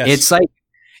 Yes.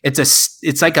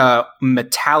 It's like a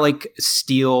metallic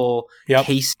steel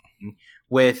casing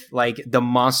with like the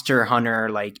Monster Hunter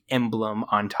like emblem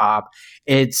on top.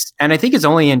 And I think it's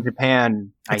only in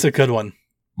Japan. It's a good one.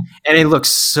 And it looks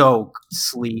so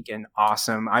sleek and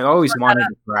awesome. I always wanted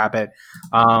to grab it.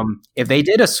 If they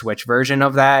did a Switch version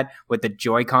of that with the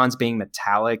Joy-Cons being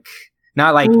metallic,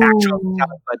 not like actual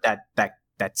metallic, but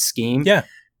that scheme.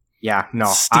 Yeah, no.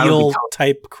 Steel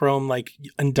type chrome, like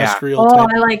industrial type.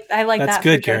 I like that. That's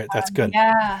good, Garrett. That's good.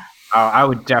 Yeah. I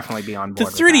would definitely be on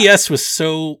board. The 3DS was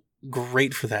so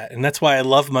great for that, and that's why I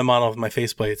love my model of my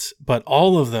faceplates. But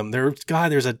all of them,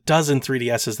 there's a dozen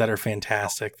 3DSs that are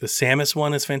fantastic. The Samus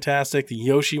one is fantastic. The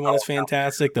Yoshi one is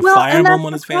fantastic. The Fire Emblem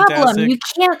one is fantastic.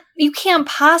 You can't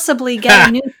possibly get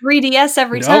a new 3DS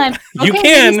every time. Okay, you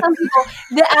can. Some people,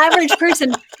 the average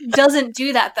person doesn't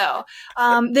do that though.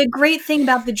 The great thing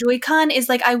about the Joy-Con is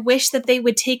like I wish that they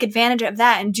would take advantage of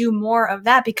that and do more of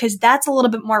that, because that's a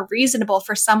little bit more reasonable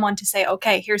for someone to say,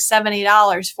 okay, here's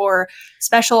 $70 for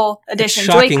special edition.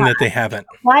 It's shocking Joy-Con. that they haven't.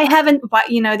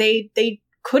 They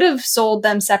could have sold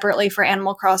them separately for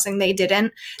Animal Crossing. They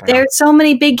didn't. There's so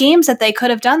many big games that they could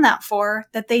have done that for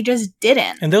that they just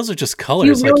didn't. And those are just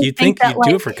colors. You'd think you'd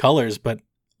do it for colors, but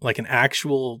like an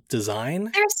actual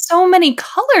design. There's so many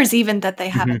colors even that they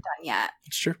haven't done yet.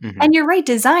 It's true. And you're right,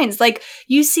 designs. Like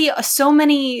you see so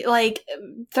many like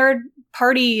third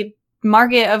party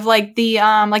market of like the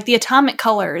atomic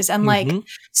colors and like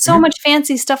so much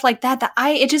fancy stuff like that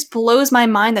it just blows my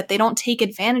mind that they don't take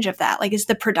advantage of that. Like, is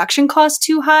the production cost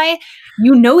too high?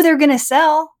 They're gonna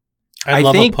sell. I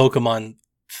love a Pokemon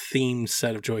themed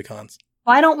set of Joy-Cons.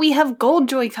 Why don't we have gold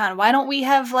Joy-Con? Why don't we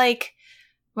have like,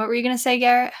 what were you gonna say,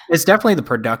 Garrett? It's definitely the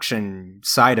production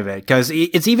side of it, because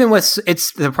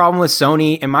it's the problem with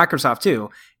Sony and Microsoft too.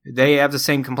 They have the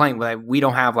same complaint that we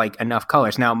don't have like enough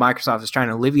colors. Now Microsoft is trying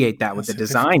to alleviate that with the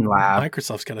design lab.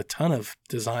 Microsoft's got a ton of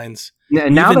designs.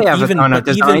 Now they have a ton of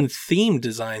designs. Even themed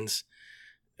designs.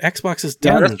 Xbox has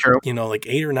done, like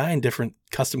 8 or 9 different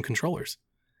custom controllers.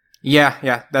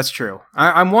 Yeah, that's true.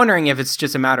 I'm wondering if it's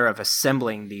just a matter of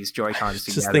assembling these Joy-Cons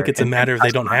together. I just think it's a matter of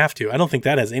they don't have to. I don't think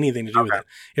that has anything to do with it.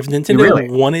 If Nintendo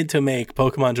wanted to make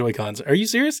Pokemon Joy-Cons, are you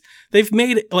serious? They've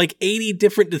made like 80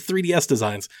 different 3DS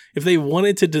designs. If they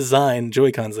wanted to design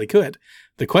Joy-Cons, they could.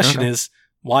 The question is,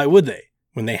 why would they?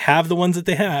 When they have the ones that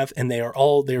they have and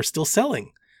they're still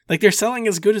selling. Like they're selling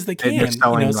as good as they can.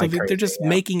 They're just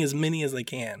making as many as they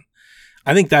can.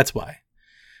 I think that's why.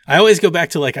 I always go back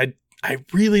to like, I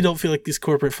really don't feel like these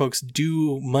corporate folks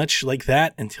do much like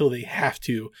that until they have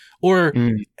to, or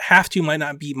have to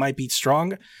might be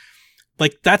strong.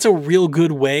 Like that's a real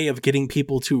good way of getting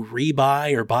people to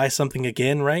rebuy or buy something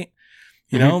again, right?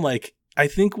 You know, like I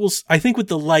think with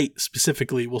the Lite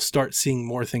specifically, we'll start seeing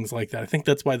more things like that. I think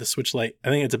that's why the Switch Lite, I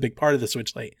think it's a big part of the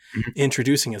Switch Lite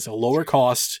introducing as a lower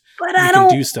cost. But I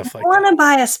don't want to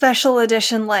buy a special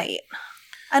edition Lite.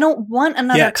 I don't want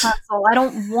another console. I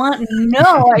don't.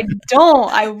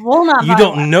 I will not. You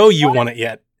don't know you want it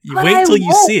yet. You wait till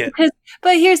you see it.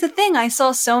 But here's the thing. I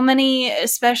saw so many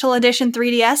special edition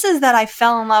 3DSs that I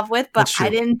fell in love with, but I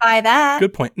didn't buy that.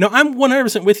 Good point. No, I'm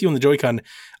 100% with you on the Joy-Con.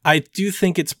 I do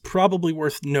think it's probably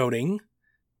worth noting,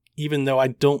 even though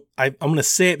I'm going to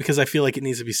say it because I feel like it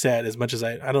needs to be said as much as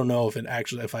I don't know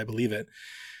if I believe it.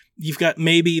 You've got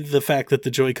maybe the fact that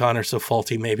the Joy-Con are so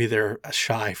faulty, maybe they're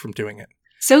shy from doing it.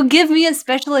 So give me a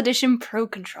special edition Pro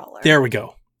controller. There we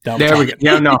go. There we go.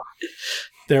 Yeah, no.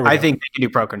 I think they can do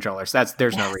Pro controllers.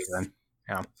 There's no reason.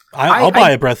 Yeah. I'll buy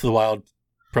a Breath of the Wild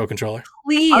Pro controller.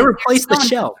 Please. I replace the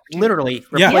shell. Literally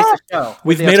replace the shell.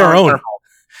 We've made our own.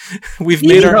 We've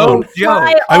made our own.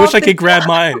 I wish I could grab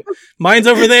mine. Mine's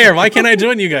over there. Why can't I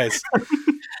join you guys?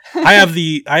 I have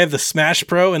the Smash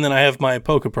Pro, and then I have my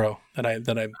Poke Pro that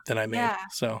I made. Yeah.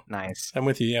 So nice. I'm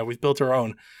with you. Yeah, we've built our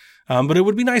own. But it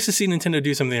would be nice to see Nintendo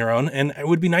do something of their own, and it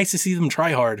would be nice to see them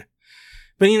try hard.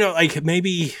 But, like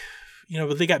maybe,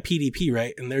 but they got PDP,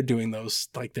 right? And they're doing those,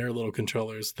 like their little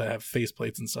controllers that have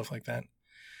faceplates and stuff like that.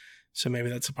 So maybe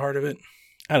that's a part of it.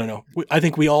 I don't know. I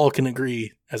think we all can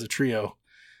agree as a trio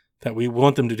that we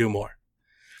want them to do more.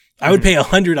 I would pay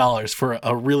 $100 for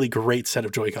a really great set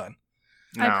of Joy-Con.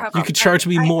 No. You could charge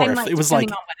me more if it was like,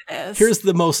 here's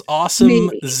the most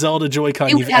awesome Zelda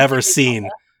Joy-Con you've ever seen.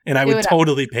 And I would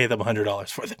totally pay them $100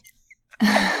 for them.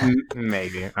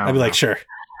 Maybe. I'd be like, sure.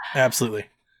 Absolutely.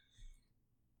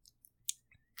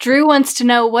 Drew wants to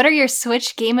know, what are your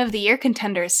Switch Game of the Year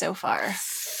contenders so far?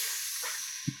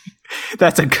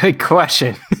 That's a good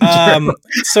question.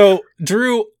 So,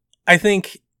 Drew, I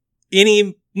think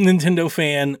any Nintendo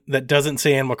fan that doesn't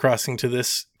say Animal Crossing to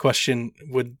this question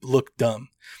would look dumb.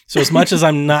 So as much as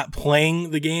I'm not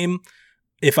playing the game,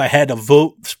 if I had to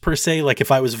vote per se, like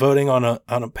if I was voting on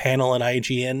a panel in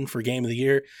IGN for Game of the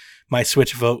Year, my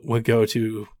Switch vote would go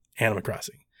to Animal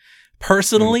Crossing.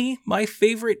 Personally, my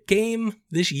favorite game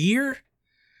this year,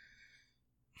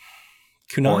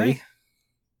 Kunai?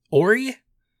 Ori?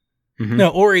 Mm-hmm. No,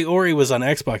 Ori was on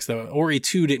Xbox though. Ori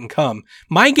 2 didn't come.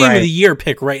 My Game of the Year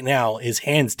pick right now is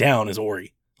hands down is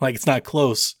Ori. Like it's not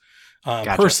close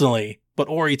personally, but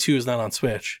Ori 2 is not on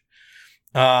Switch.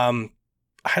 I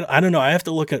don't know. I have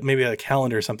to look at maybe a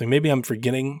calendar or something. Maybe I'm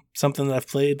forgetting something that I've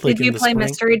played. Like Did you play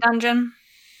Mystery Dungeon?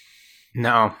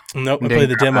 No. Nope. I played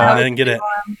the demo and I didn't get it.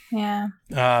 Yeah.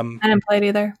 I didn't play it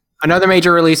either. Another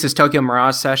major release is Tokyo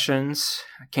Mirage Sessions.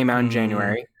 It came out in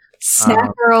January.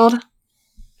 Snack World.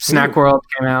 Snack World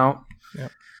came out.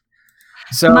 Yep.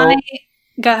 So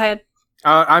go ahead.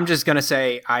 I'm just gonna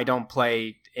say I don't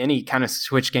play any kind of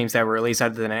Switch games that were released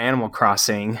other than Animal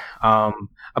Crossing.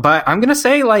 But I'm gonna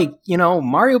say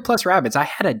Mario plus Rabbids. I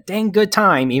had a dang good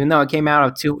time, even though it came out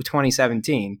of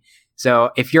 2017.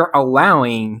 So if you're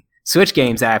allowing Switch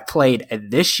games that I've played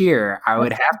this year, I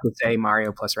would have to say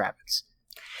Mario plus Rabbids.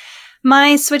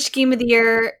 My Switch Game of the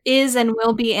Year is and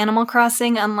will be Animal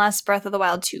Crossing unless Breath of the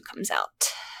Wild 2 comes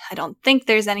out. I don't think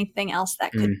there's anything else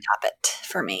that could top it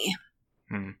for me.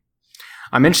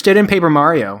 I'm interested in Paper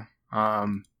Mario.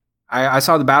 I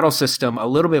saw the battle system a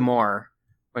little bit more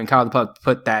when Kyle the Pug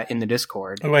put that in the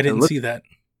Discord. Oh, I didn't see that.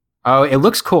 Oh, it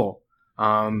looks cool.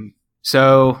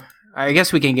 So I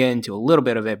guess we can get into a little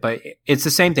bit of it, but it's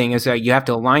the same thing as you have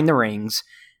to align the rings.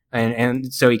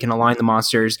 And so you can align the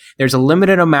monsters. There's a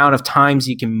limited amount of times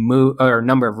you can move, or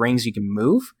number of rings you can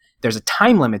move. There's a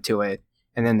time limit to it.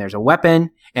 And then there's a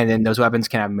weapon, and then those weapons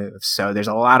can have moves. So there's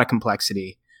a lot of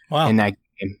complexity in that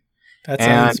game. That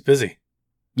sounds busy.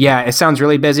 Yeah, it sounds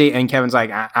really busy. And Kevin's like,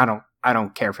 I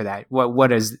don't care for that.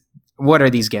 What are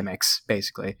these gimmicks,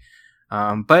 basically?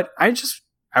 But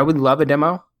I would love a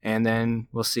demo, and then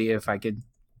we'll see if I could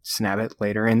snap it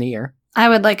later in the year. I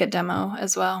would like a demo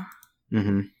as well.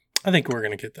 Mm-hmm. I think we're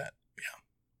going to get that. Yeah.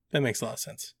 That makes a lot of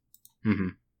sense. Mm-hmm.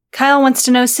 Kyle wants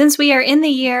to know, since we are in the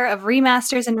year of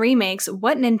remasters and remakes,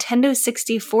 what Nintendo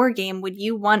 64 game would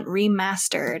you want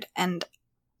remastered? And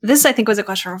this, I think, was a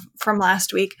question from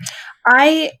last week.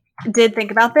 I did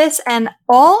think about this, and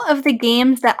all of the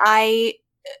games that I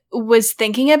was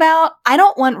thinking about, I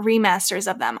don't want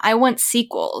remasters of them. I want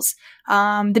sequels.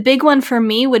 The big one for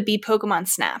me would be Pokemon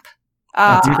Snap.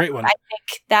 That's a great one. I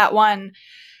think that one...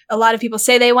 A lot of people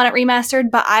say they want it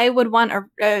remastered, but I would want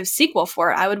a sequel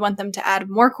for it. I would want them to add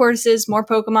more courses, more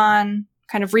Pokemon,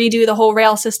 kind of redo the whole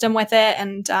rail system with it,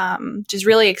 and just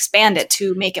really expand it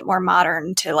to make it more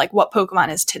modern to like what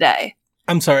Pokemon is today.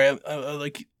 I'm sorry.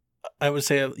 I would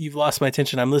say you've lost my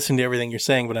attention. I'm listening to everything you're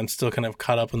saying, but I'm still kind of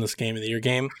caught up on this Game of the Year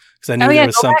game because I knew there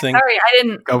was something. Sorry, I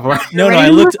didn't go for it. No, I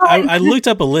looked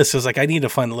up a list. I was like, I need to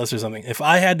find the list or something. If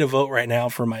I had to vote right now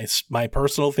for my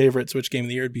personal favorite Switch Game of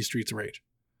the Year, it'd be Streets of Rage.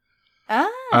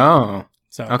 Oh.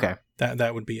 So okay.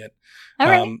 That would be it. All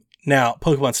right. Now,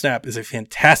 Pokemon Snap is a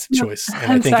fantastic choice,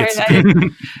 and I think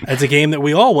it's a game that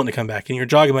we all want to come back. And you're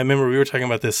jogging my memory. We were talking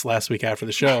about this last week after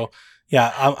the show. Yeah,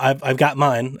 I've got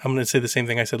mine. I'm going to say the same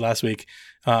thing I said last week.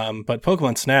 But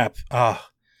Pokemon Snap,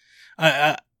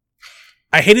 I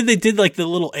hated they did like the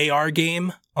little AR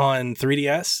game on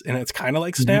 3DS, and it's kind of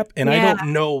like Snap. And I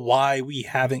don't know why we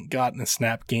haven't gotten a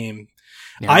Snap game.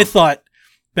 Yeah. I thought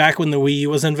back when the Wii U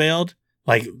was unveiled,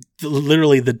 like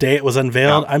literally the day it was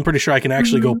unveiled, I'm pretty sure I can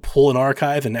actually go pull an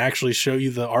archive and actually show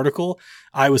you the article.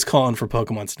 I was calling for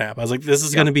Pokemon Snap. I was like, this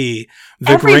is going to be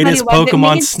the greatest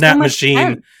Pokemon Snap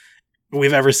machine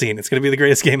we've ever seen. It's going to be the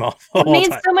greatest game of all time. It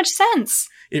made so much sense.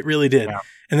 It really did. Yeah.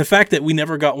 And the fact that we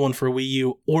never got one for Wii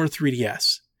U or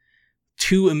 3DS.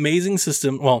 Two amazing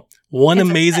systems. Well, one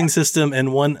amazing system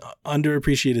and one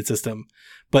underappreciated system.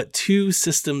 But two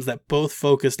systems that both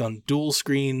focused on dual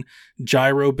screen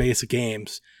gyro-based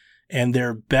games, and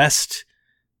their best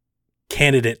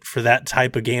candidate for that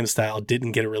type of game style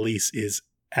didn't get a release is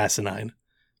asinine.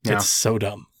 Yeah. It's so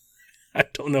dumb. I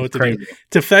don't know what to do.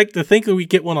 To think that we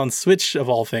get one on Switch of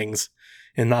all things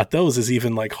and not those is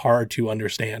even like hard to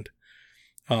understand.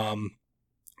 That's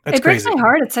it breaks my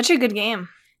heart. It's such a good game.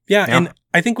 Yeah, and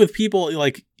I think with people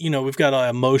like, we've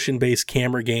got motion-based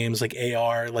camera games like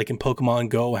AR, like in Pokemon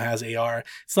Go has AR.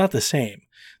 It's not the same.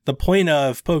 The point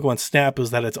of Pokemon Snap was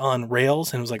that it's on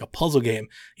rails and it was like a puzzle game.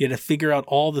 You had to figure out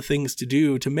all the things to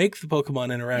do to make the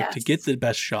Pokemon interact to get the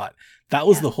best shot. That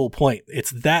was the whole point.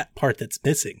 It's that part that's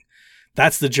missing.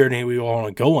 That's the journey we want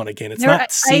to go on again. It's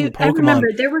not seeing Pokemon. I remember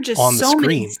there were just on the so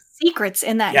screen. Many secrets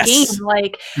in that game.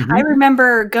 Like I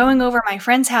remember going over my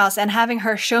friend's house and having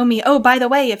her show me, oh, by the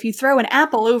way, if you throw an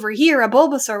apple over here, a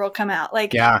Bulbasaur will come out.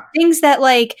 Like things that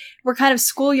like were kind of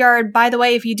schoolyard, by the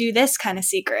way, if you do this kind of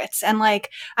secrets. And like,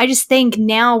 I just think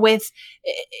now with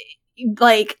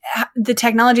like the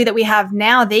technology that we have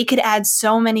now, they could add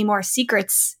so many more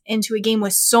secrets into a game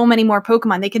with so many more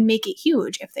Pokemon. They could make it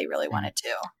huge if they really wanted to.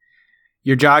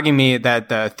 You're jogging me that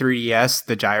the 3DS,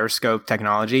 the gyroscope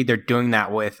technology, they're doing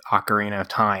that with Ocarina of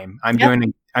Time. I'm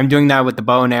doing that with the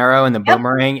bow and arrow and the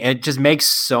boomerang. It just makes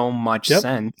so much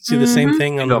sense. See the same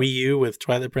thing on Wii U with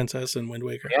Twilight Princess and Wind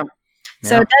Waker. Yep.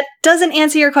 So that doesn't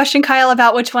answer your question, Kyle,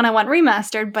 about which one I want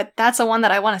remastered, but that's the one that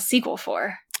I want a sequel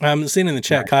for. I'm seeing in the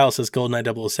chat, Kyle says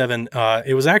GoldenEye 007.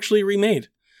 It was actually remade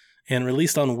and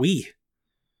released on Wii.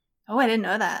 Oh, I didn't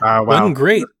know that. Wow. Wasn't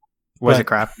great. Was it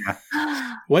crap? Yeah.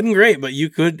 Wasn't great, but you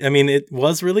could, it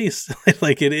was released.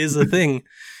 Like it is a thing.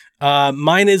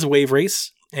 Mine is Wave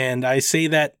Race. And I say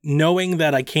that knowing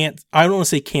that I don't want to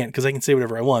say can't because I can say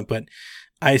whatever I want, but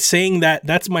I'm saying that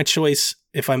that's my choice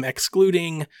if I'm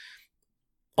excluding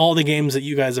all the games that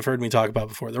you guys have heard me talk about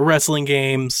before. The wrestling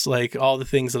games, like all the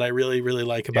things that I really, really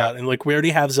like about. And like we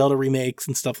already have Zelda remakes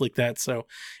and stuff like that. So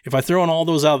if I throw in all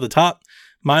those out of the top,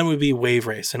 mine would be Wave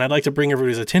Race, and I'd like to bring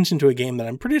everybody's attention to a game that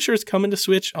I'm pretty sure is coming to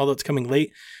Switch, although it's coming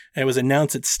late. It was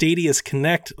announced at Stadia's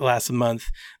Connect last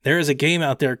month. There is a game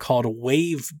out there called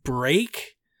Wave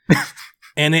Break,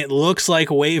 and it looks like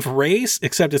Wave Race,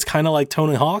 except it's kind of like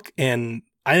Tony Hawk, and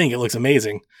I think it looks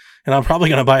amazing. And I'm probably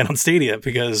going to buy it on Stadia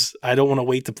because I don't want to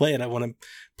wait to play it. I want to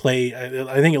play.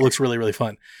 I think it looks really, really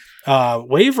fun.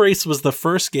 Wave Race was the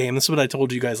first game. This is what I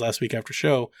told you guys last week after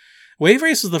show. Wave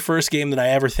Race was the first game that I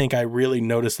ever think I really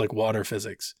noticed like water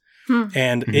physics.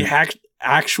 And it had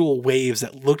actual waves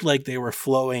that looked like they were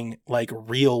flowing like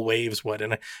real waves would.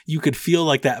 And you could feel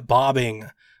like that bobbing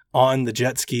on the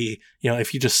jet ski,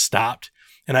 if you just stopped.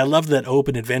 And I loved that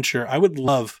open adventure. I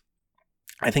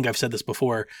think I've said this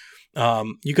before.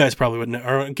 You guys probably wouldn't.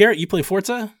 Or Garrett, you play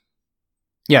Forza?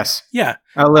 Yes. Yeah.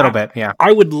 A little bit, yeah.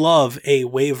 I would love a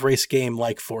Wave Race game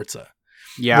like Forza.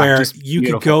 Yeah, where you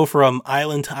could go from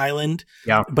island to island,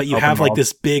 but you have like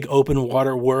this big open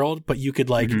water world, but you could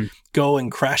like go and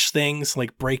crash things,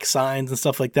 like break signs and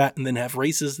stuff like that, and then have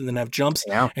races and then have jumps,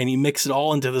 and you mix it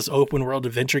all into this open world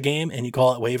adventure game, and you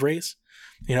call it Wave Race.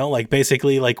 Like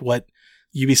basically like what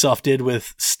Ubisoft did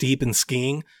with Steep and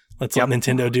skiing. Let's let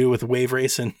Nintendo do with Wave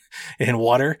Race and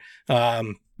water.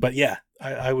 But yeah,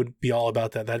 I would be all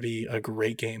about that. That'd be a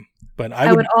great game. But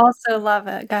I would also love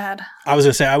it. Go ahead. I was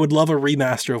going to say, I would love a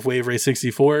remaster of Wave Race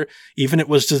 64, even if it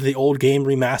was just the old game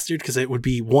remastered, because it would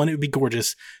be, one, it would be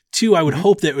gorgeous. Two, I would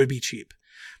hope that it would be cheap,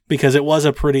 because it was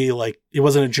a pretty, it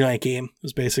wasn't a giant game. It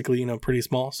was basically, pretty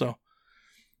small. So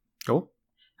cool.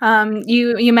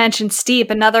 You mentioned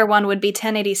Steep. Another one would be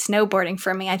 1080 snowboarding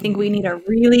for me. I think we need a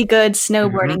really good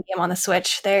snowboarding game on the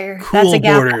Switch. That's a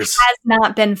gap that has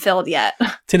not been filled yet.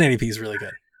 1080p is really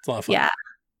good. It's a lot of fun. Yeah.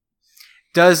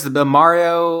 Does the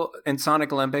Mario and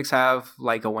Sonic Olympics have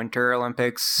like a Winter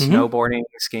Olympics, snowboarding,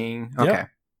 skiing? Okay. Yep.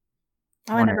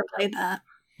 Oh, I never played that.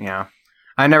 Yeah.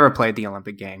 I never played the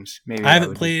Olympic Games. Maybe I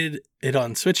haven't played it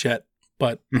on Switch yet,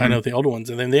 but I know the older ones.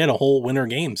 And then they had a whole Winter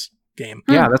Games game.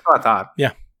 Yeah, that's what I thought.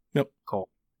 Yeah. Yep. Cool.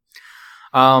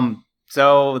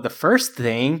 So the first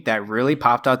thing that really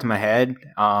popped out to my head,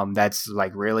 that's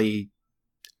like really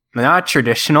not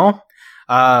traditional.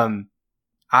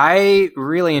 I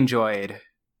really enjoyed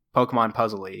Pokemon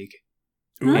Puzzle League.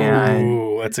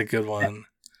 Ooh, that's a good one.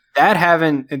 That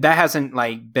hasn't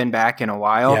like been back in a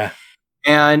while. Yeah.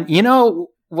 And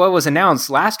what was announced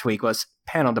last week was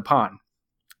Panel de Pon,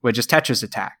 which is Tetris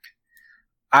Attack.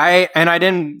 I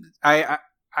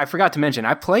forgot to mention,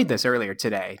 I played this earlier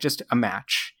today, just a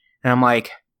match. And I'm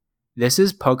like, this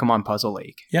is Pokemon Puzzle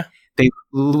League. Yeah. They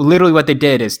literally what they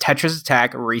did is Tetris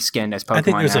Attack reskinned as Pokemon. I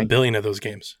think there's a billion of those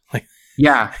games.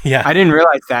 Yeah. Yeah. I didn't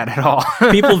realize that at all.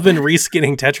 People have been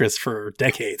reskinning Tetris for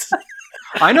decades.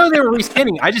 I know they were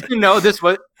reskinning. I just didn't know this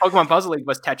was Pokemon Puzzle League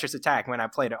was Tetris Attack when I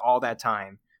played it all that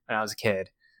time when I was a kid.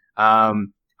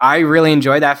 I really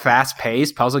enjoyed that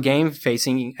fast-paced puzzle game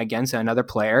facing against another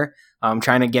player,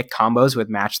 trying to get combos with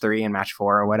match 3 and match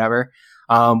 4 or whatever.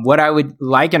 What I would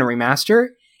like in a remaster,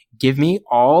 give me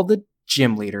all the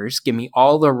gym leaders, give me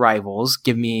all the rivals,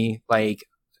 give me like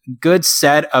good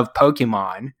set of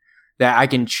Pokemon that I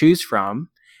can choose from,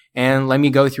 and let me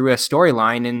go through a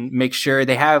storyline and make sure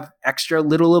they have extra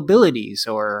little abilities,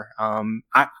 or I'm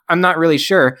not really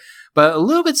sure, but a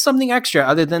little bit something extra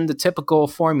other than the typical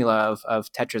formula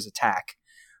of Tetra's attack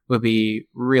would be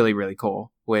really, really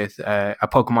cool with a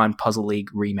Pokemon Puzzle League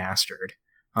remastered.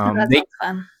 That's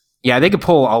fun. Yeah, they could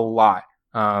pull a lot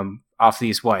off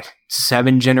these, 8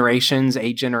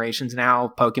 generations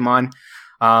now, Pokemon.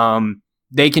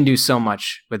 They can do so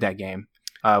much with that game,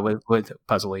 with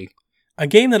Puzzle League. A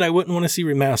game that I wouldn't want to see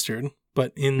remastered,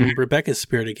 but in Rebecca's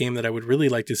spirit, a game that I would really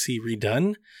like to see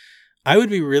redone. I would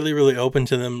be really, really open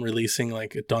to them releasing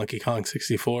like a Donkey Kong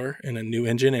 64 and a new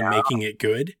engine and making it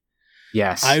good.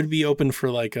 Yes. I would be open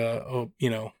for like and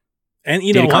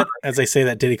you know what? As I say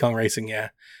that, Diddy Kong Racing, yeah.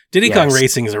 Diddy Kong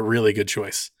Racing is a really good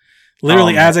choice.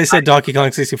 Literally, as I said Donkey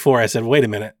Kong 64, I said, wait a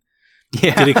minute.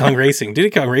 Yeah. Diddy Kong Racing. Diddy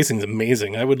Kong Racing is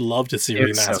amazing. I would love to see a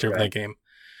remaster of that game.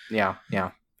 Yeah.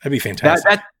 That'd be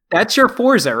fantastic. That's your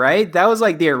Forza, right? That was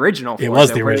like the original Forza. It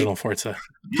was the original Forza.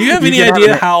 Do you have any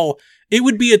idea how it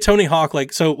would be a Tony Hawk?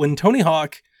 Like, so when Tony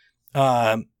Hawk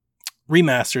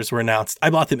remasters were announced, I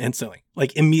bought them instantly.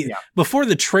 Like, immediately. Yeah. Before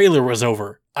the trailer was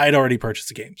over, I had already purchased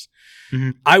the games.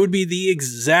 Mm-hmm. I would be the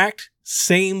exact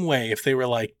same way if they were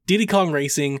like Diddy Kong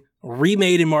Racing,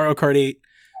 remade in Mario Kart 8,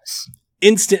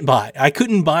 instant buy. I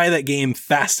couldn't buy that game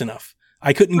fast enough.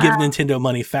 I couldn't give Nintendo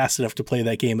money fast enough to play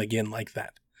that game again like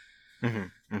that.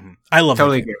 Mm-hmm. Mm-hmm. I love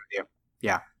totally agree with you.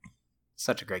 Yeah.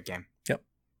 Such a great game. Yep.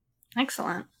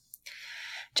 Excellent.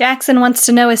 Jackson wants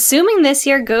to know, assuming this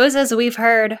year goes as we've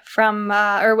heard from,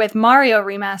 or with Mario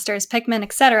remasters, Pikmin,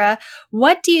 etc.,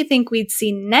 what do you think we'd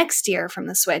see next year from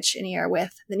the Switch in a year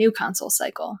with the new console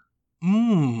cycle?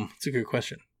 That's a good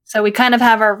question. So we kind of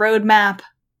have our roadmap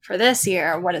for this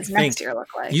year. What does next year look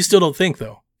like? You still don't think,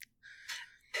 though.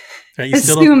 Right?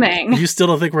 Assuming. You still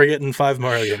don't think we're getting 5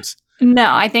 Mario games?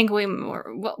 No, I think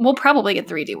we'll probably get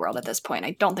 3D World at this point.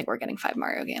 I don't think we're getting 5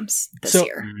 Mario games this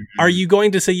year. Are you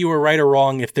going to say you were right or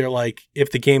wrong if they're like,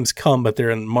 if the games come, but they're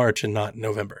in March and not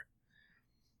November?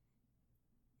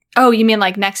 Oh, you mean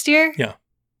like next year? Yeah.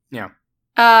 Yeah.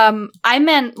 I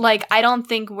meant like, I don't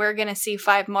think we're going to see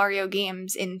 5 Mario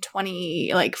games in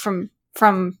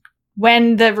from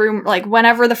when the room, like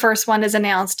whenever the first one is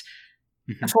announced,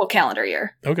 a full calendar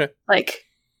year. Okay. Like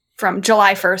from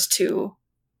July 1st to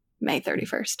May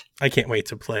 31st. I can't wait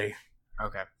to play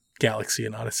Galaxy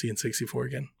and Odyssey and 64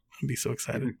 again. I'd be so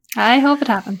excited. I hope it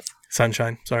happens.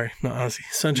 Sunshine. Sorry. Not Odyssey.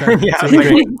 Sunshine. It's gonna be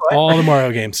great. All the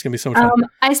Mario games. It's going to be so much fun.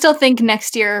 I still think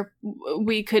next year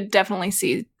we could definitely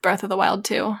see Breath of the Wild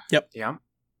 2. Yep. Yeah.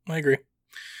 I agree.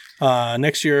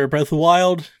 Next year, Breath of the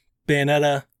Wild,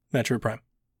 Bayonetta, Metroid Prime.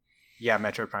 Yeah,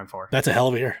 Metroid Prime 4. That's a hell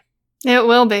of a year. It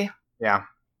will be. Yeah.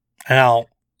 Now,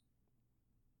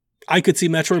 I could see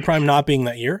Metroid Prime not being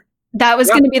that year. That was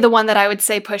going to be the one that I would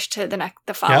say push to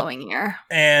the following year.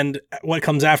 And what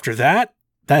comes after that?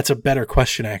 That's a better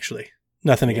question, actually.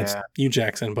 Nothing against you,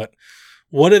 Jackson, but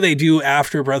what do they do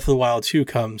after Breath of the Wild 2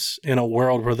 comes in a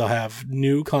world where they'll have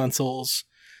new consoles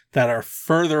that are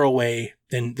further away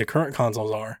than the current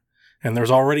consoles are, and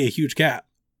there's already a huge gap,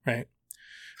 right?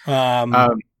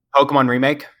 Pokemon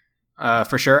remake,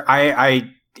 for sure.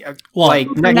 We'll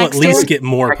at least get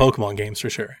more Pokemon games for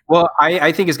sure. Well,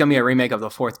 I think it's going to be a remake of the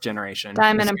 4th generation.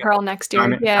 Diamond and Pearl next year.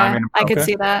 I could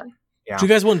see that. Yeah. Do you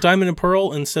guys want Diamond and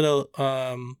Pearl instead of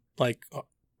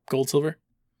Gold, Silver?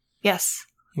 Yes.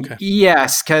 Okay.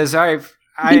 Yes, because I've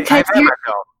had my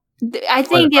fill. I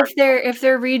think if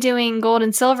they're redoing Gold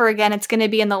and Silver again, it's going to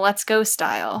be in the Let's Go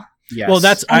style. Yes.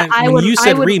 Well, when you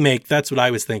said remake, that's what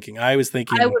I was thinking. I would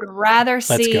rather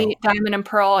see Diamond and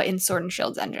Pearl in Sword and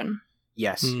Shield's engine.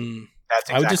 Yes. That's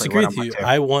exactly I would disagree with you.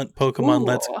 I want Pokemon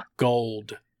Let's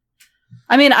Gold.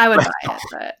 I mean, I would buy it,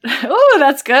 but oh,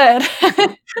 that's good.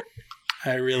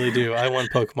 I really do. I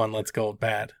want Pokemon Let's Gold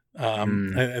bad. I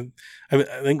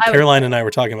think Caroline and I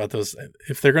were talking about those.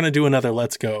 If they're going to do another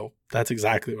Let's Go, that's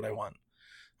exactly what I want.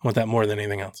 I want that more than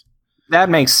anything else. That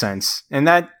makes sense. And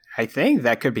I think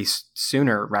that could be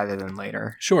sooner rather than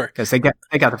later. Sure. Because they got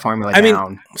the formula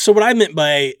down. So what I meant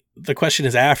by the question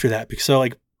is after that, because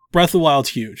Breath of the Wild's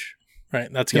huge, right?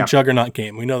 That's a juggernaut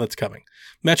game. We know that's coming.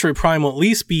 Metroid Prime will at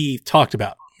least be talked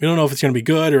about. We don't know if it's going to be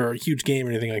good or a huge game or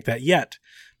anything like that yet,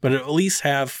 but it'll at least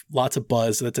have lots of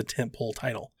buzz. That's a tentpole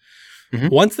title. Mm-hmm.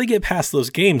 Once they get past those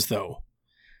games, though,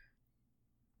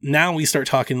 now we start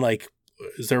talking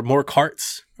is there more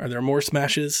carts? Are there more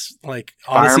smashes? Like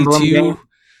Odyssey 2,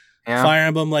 Fire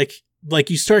Emblem, like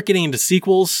you start getting into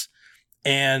sequels,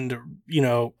 and,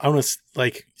 I want to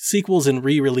like sequels and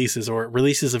re-releases or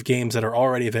releases of games that are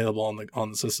already available on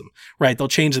the system, right? They'll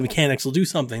change the mechanics, they'll do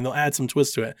something, they'll add some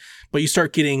twist to it, but you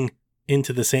start getting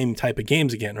into the same type of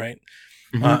games again, right?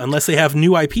 Unless they have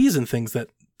new IPs and things that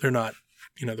they're not,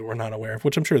 that we're not aware of,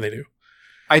 which I'm sure they do.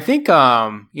 I think,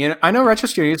 I know Retro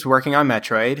Studios is working on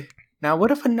Metroid. Now,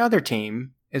 what if another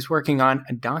team is working on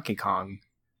a Donkey Kong?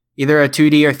 Either a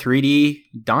 2D or 3D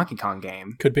Donkey Kong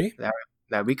game. Could be.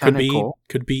 That'd be kind of cool.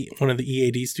 Could be one of the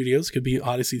EAD studios. Could be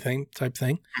Odyssey type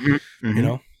thing. I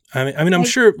mean, I'm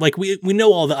sure. Like we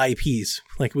know all the IPs.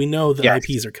 Like we know the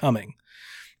IPs are coming,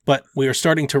 but we are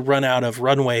starting to run out of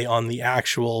runway on the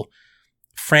actual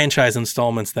franchise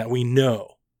installments that we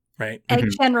know. Right. Egg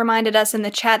Chen reminded us in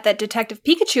the chat that Detective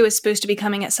Pikachu is supposed to be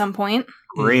coming at some point.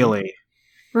 Really?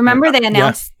 Remember they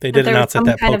announced they did announce at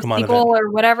that Pokemon sequel event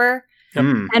or whatever. Yep.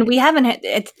 And we haven't. I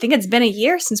think it's been a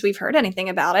year since we've heard anything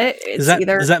about it. Is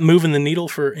that moving the needle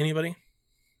for anybody?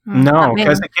 No,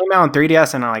 because it came out on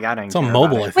 3DS and I didn't. It's on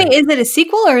mobile. I think. Wait, is it a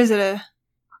sequel or is it a?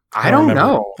 I don't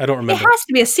know. I don't remember. It has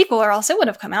to be a sequel, or else it would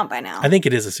have come out by now. I think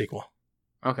it is a sequel.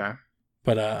 Okay,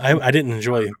 but I didn't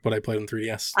enjoy what I played on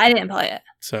 3DS. I didn't play it,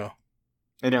 so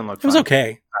it didn't look. It was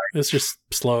okay. It was just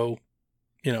slow,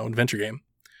 adventure game.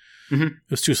 It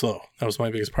was too slow. That was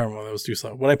my biggest problem. It was too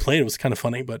slow. What I played was kind of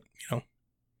funny, but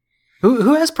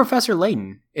Who has Professor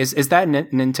Layton? Is that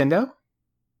Nintendo,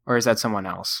 or is that someone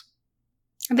else?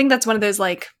 I think that's one of those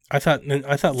I thought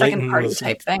Layton was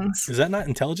type things. Is that not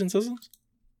Intelligent Systems?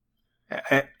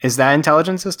 Is that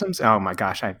Intelligent Systems? Oh my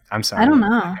gosh, I'm sorry. I don't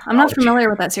know. I'm not familiar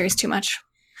with that series too much.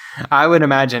 I would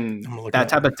imagine that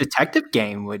type of detective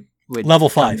game would level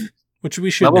 5, which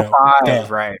we should level know.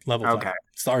 5, right? Level 5. Okay,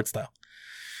 it's the art style.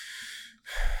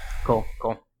 Cool.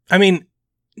 I mean,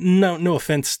 no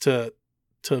offense to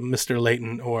Mr.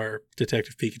 Layton or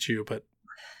Detective Pikachu, but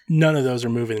none of those are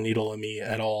moving the needle on me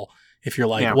at all. If you're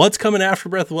like, what's coming after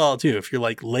Breath of the Wild 2? If you're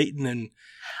like Layton and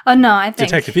I think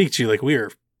Detective Pikachu, like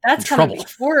that's coming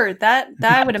before that.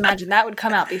 I would imagine that would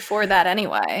come out before that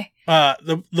anyway.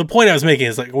 The point I was making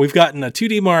is like we've gotten a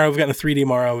 2D Mario, we've gotten a 3D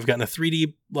Mario, we've gotten a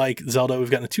 3D like Zelda, we've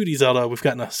gotten a 2D Zelda, we've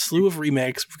gotten a slew of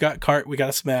remakes, we've got Kart, we got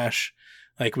a Smash,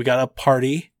 like we got a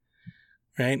Party,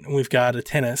 right? And we've got a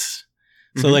Tennis.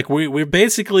 So like we're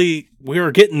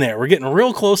getting there. We're getting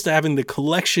real close to having the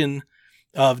collection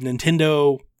of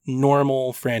Nintendo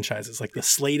normal franchises, like the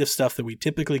slate of stuff that we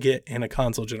typically get in a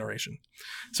console generation.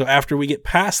 So after we get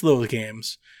past those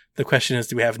games, the question is,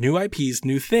 do we have new IPs,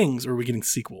 new things, or are we getting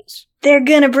sequels? They're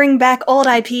going to bring back old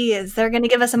IPs. They're going to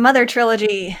give us a Mother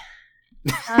trilogy.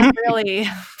 Not really,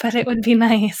 but it would be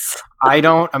nice. I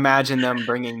don't imagine them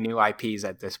bringing new IPs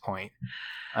at this point.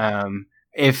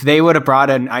 If they would have brought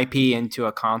an IP into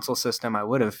a console system, I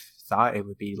would have thought it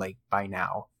would be like by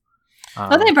now.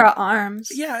 They brought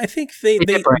ARMS. Yeah, I think they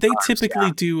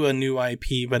typically do a new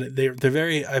IP, but they're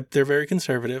very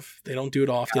conservative. They don't do it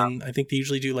often. Yeah. I think they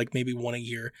usually do like maybe one a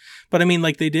year. But I mean,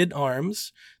 like they did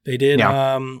ARMS, they did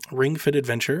Ring Fit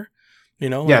Adventure.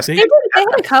 Yes, they had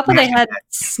a couple. They had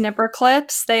Snipper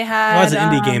Clips. They had. Well, that's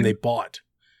an indie game they bought.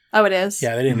 Oh, it is.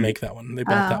 Yeah, they didn't make that one. They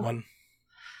bought that one.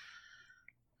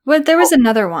 Well, there was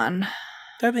another one.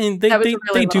 I mean, they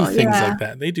do things like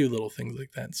that. They do little things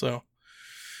like that. So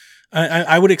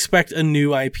I would expect a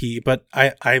new IP, but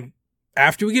I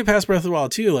after we get past Breath of the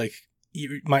Wild 2, like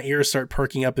my ears start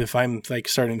perking up if I'm like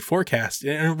starting to forecast.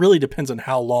 And it really depends on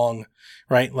how long,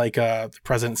 right? Like the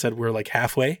president said, we're like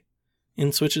halfway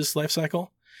in Switch's life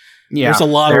cycle. Yeah, there's a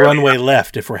lot of runway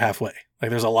left if we're halfway. Like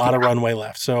there's a lot of runway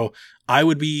left. So I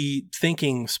would be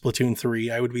thinking Splatoon 3.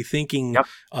 I would be thinking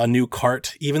a new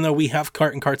Kart. Even though we have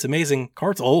Kart and Kart's amazing,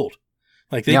 Kart's old.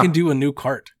 Like they can do a new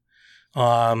Kart.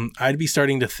 I'd be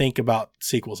starting to think about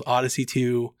sequels. Odyssey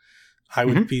 2, I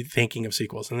would be thinking of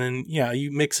sequels. And then,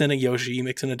 you mix in a Yoshi, you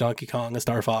mix in a Donkey Kong, a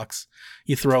Star Fox.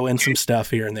 You throw in some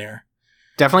stuff here and there.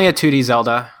 Definitely a 2D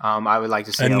Zelda. I would like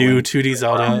to see a new 2D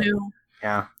Zelda.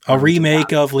 Yeah. A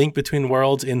remake of Link Between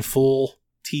Worlds in full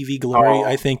TV glory,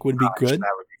 I think would be good.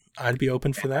 I'd be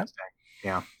open for that.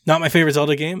 Yeah. Not my favorite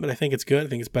Zelda game, but I think it's good. I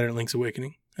think it's better than Link's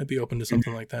Awakening. I'd be open to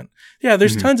something like that. Yeah,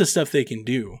 there's tons of stuff they can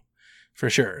do. For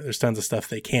sure. There's tons of stuff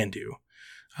they can do.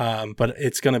 But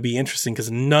it's going to be interesting because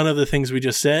none of the things we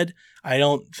just said, I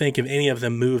don't think of any of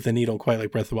them move the needle quite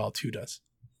like Breath of the Wild 2 does.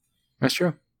 That's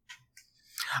true.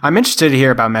 I'm interested to hear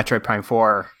about Metroid Prime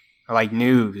 4, like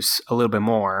news a little bit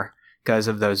more because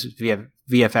of those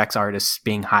VFX artists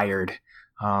being hired.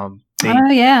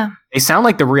 They sound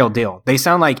like the real deal. They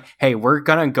sound like, hey, we're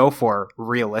going to go for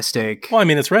realistic. Well, I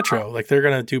mean, it's retro. Like they're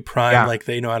going to do Prime like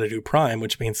they know how to do Prime,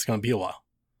 which means it's going to be a while.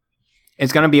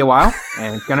 It's going to be a while,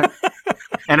 and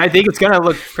And I think it's going to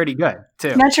look pretty good too.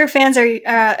 Metroid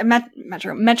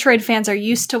fans are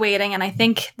used to waiting, and I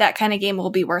think that kind of game will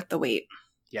be worth the wait.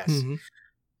 Yes. Mm-hmm.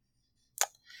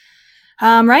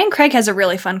 Ryan Craig has a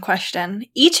really fun question.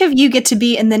 Each of you get to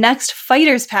be in the next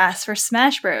Fighter's Pass for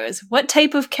Smash Bros. What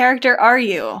type of character are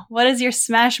you? What is your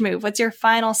Smash move? What's your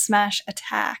final Smash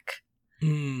attack?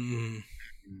 Mm.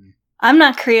 I'm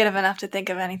not creative enough to think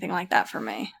of anything like that for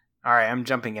me. All right, I'm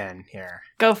jumping in here.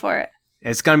 Go for it.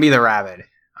 It's going to be the rabbit.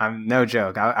 I'm no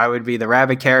joke. I would be the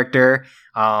rabbit character.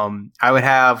 I would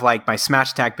have like my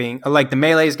smash attack being like the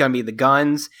melee is going to be the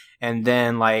guns. And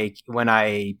then like when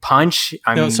I punch,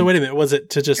 So wait a minute. Was it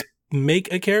to just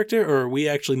make a character, or are we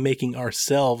actually making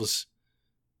ourselves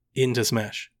into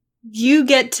Smash? You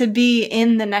get to be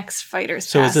in the next Fighter's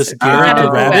Pass. So is this Garrett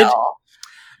the rabbit?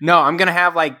 No, I'm going to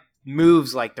have like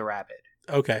moves like the rabbit.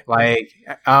 Okay. Like,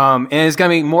 and it's gonna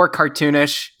be more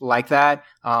cartoonish like that.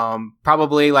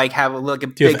 Probably like have a look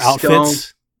at big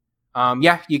outfits.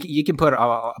 Yeah, you can put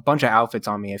a bunch of outfits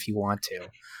on me if you want to.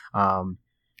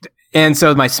 And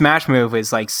so my smash move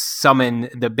is like summon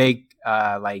the big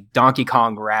like Donkey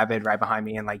Kong rabbit right behind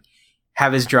me and like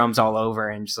have his drums all over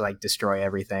and just like destroy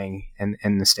everything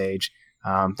in the stage.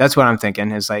 That's what I'm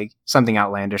thinking is like something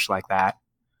outlandish like that.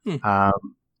 I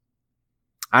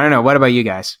don't know. What about you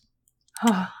guys?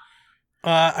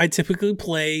 I typically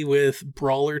play with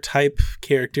brawler type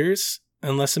characters,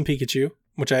 unless I'm Pikachu,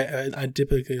 which I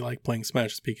typically like playing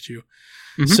Smash as Pikachu.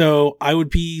 Mm-hmm. So I would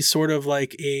be sort of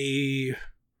like a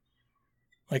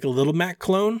Little Mac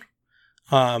clone.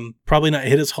 Probably not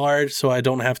hit as hard, so I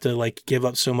don't have to like give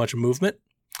up so much movement.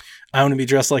 I want to be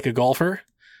dressed like a golfer,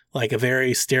 like a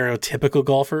very stereotypical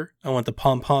golfer. I want the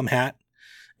pom-pom hat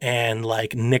and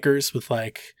like knickers with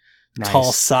like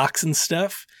tall socks and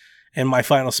stuff. And my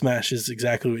final smash is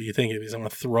exactly what you think it is. I'm going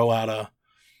to throw out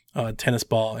a tennis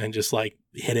ball and just like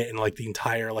hit it, and like the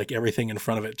entire, like everything in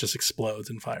front of it just explodes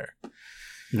in fire.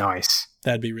 Nice.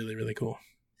 That'd be really, really cool.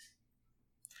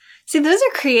 See, those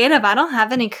are creative. I don't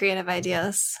have any creative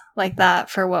ideas like that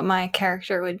for what my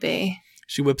character would be.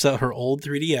 She whips out her old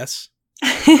 3DS.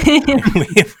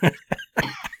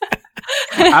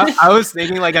 I was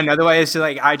thinking like another way is to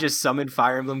like I just summoned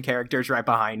Fire Emblem characters right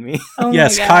behind me. Oh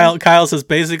yes, Kyle says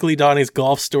basically Donnie's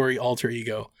golf story alter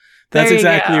ego. That's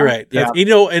exactly right. That's,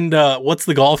 yeah. And What's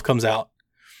the Golf comes out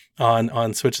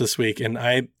on Switch this week, and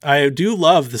I do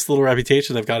love this little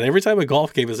reputation I've got. Every time a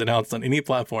golf game is announced on any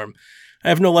platform, I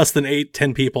have no less than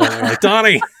 8-10 people that are like,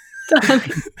 Donnie,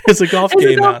 there's a golf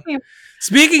game out.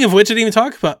 Speaking of which, I didn't even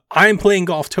talk about, I'm playing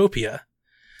Golftopia.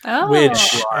 Oh.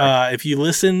 Which, if you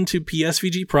listen to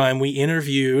PSVG Prime, we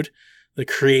interviewed the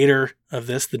creator of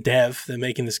this, the dev that's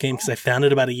making this game, because I found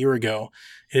it about a year ago.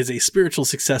 It is a spiritual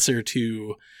successor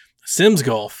to Sims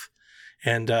Golf.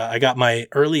 And I got my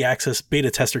early access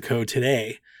beta tester code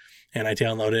today, and I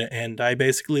downloaded it, and I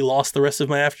basically lost the rest of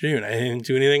my afternoon. I didn't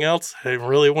do anything else. I didn't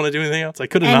really want to do anything else. I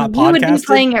could have not podcasted. You would be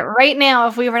playing it right now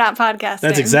if we were not podcasting.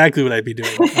 That's exactly what I'd be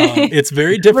doing. It's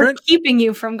very different. We're keeping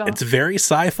you from golf. It's very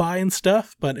sci-fi and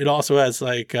stuff, but it also has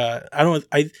like I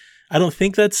don't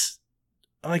think that's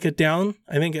like a down.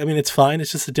 I mean it's fine.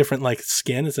 It's just a different like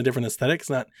skin. It's a different aesthetic. It's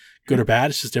not good or bad.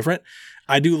 It's just different.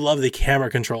 I do love the camera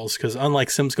controls because unlike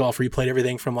Sims Golf, where you played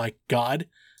everything from like God.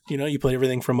 You play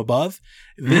everything from above.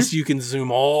 This you can zoom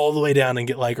all the way down and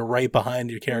get like right behind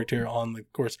your character on the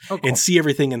course and see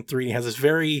everything in 3D. It has this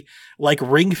very like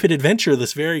Ring Fit Adventure,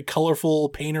 this very colorful,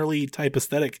 painterly type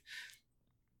aesthetic.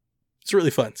 It's really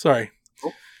fun. Sorry.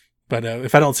 Cool. But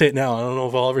if I don't say it now, I don't know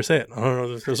if I'll ever say it. I don't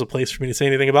know if there's a place for me to say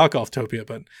anything about Golftopia,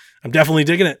 but I'm definitely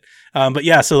digging it. But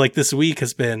yeah, so like this week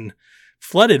has been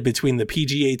flooded between the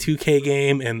PGA 2K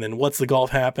game and then What's the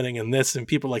Golf happening and this, and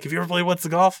people are like, have you ever played What's the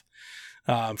Golf?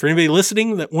 For anybody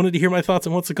listening that wanted to hear my thoughts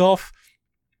on What's the Golf,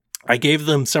 I gave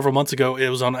them several months ago. It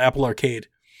was on Apple Arcade,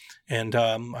 and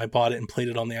I bought it and played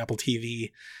it on the Apple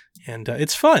TV, and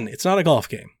it's fun. It's not a golf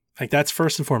game. Like, that's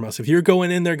first and foremost. If you're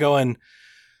going in there going,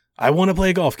 I want to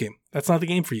play a golf game, that's not the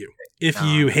game for you. If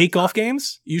you hate golf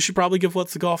games, you should probably give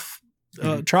What's the Golf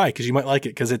a try, because you might like it,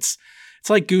 because it's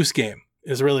like Goose Game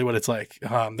is really what it's like.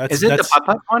 Is it the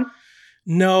putt-putt one?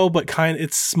 No, but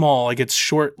it's small. Like it's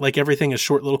short. Like everything is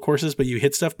short little courses, but you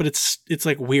hit stuff. But it's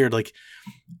like weird. Like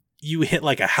you hit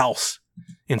like a house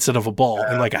instead of a ball,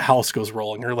 and like a house goes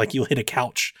rolling, or like you hit a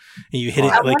couch and you hit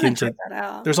it like into.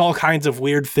 There's all kinds of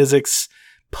weird physics,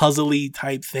 puzzly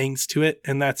type things to it,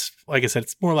 and that's like I said,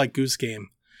 it's more like Goose Game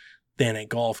than a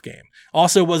golf game.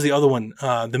 Also, was the other one,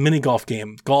 the mini golf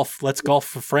game, Let's Golf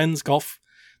for Friends,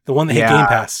 the one that hit Game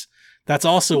Pass. That's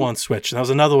also on Switch. And that was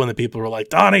another one that people were like,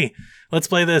 Donnie, let's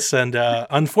play this. And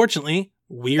unfortunately,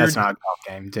 weird. That's not a golf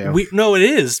game, too. No, it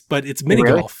is, but it's mini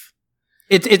golf.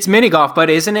 It's mini golf, but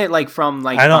isn't it like from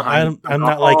like I'm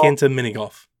not like into mini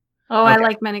golf. Oh, okay. I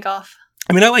like mini golf.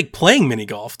 I mean, I like playing mini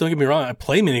golf. Don't get me wrong. I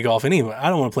play mini golf anyway. I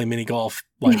don't want to play mini golf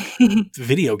like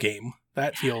video game.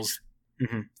 That feels,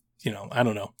 I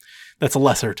don't know. That's a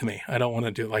lesser to me. I don't want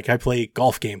to do like I play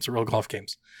golf games, real golf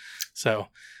games. So,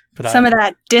 but some of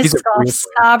that disc golf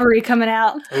snobbery coming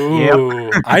out. Ooh,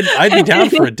 yep. I'd be down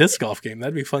for a disc golf game.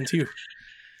 That'd be fun too.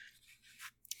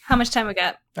 How much time we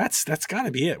got? That's got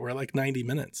to be it. We're like 90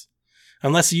 minutes.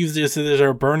 Unless there's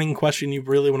a burning question you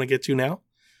really want to get to now.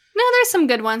 No, there's some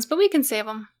good ones, but we can save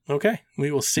them. Okay.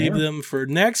 We will save them for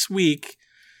next week.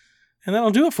 And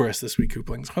that'll do it for us this week,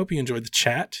 Kooplings. Hope you enjoyed the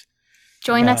chat.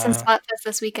 Join us in Splatfest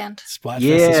this weekend. Splatfest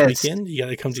this weekend. You got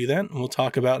to come do that. And we'll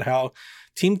talk about how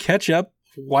Team Ketchup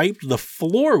wiped the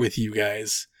floor with you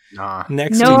guys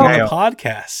next week on the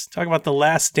podcast. Talk about the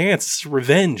last dance.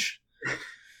 Revenge.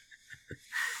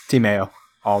 Team Mayo.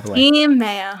 All the way. Team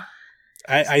Mayo.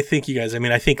 I think you guys,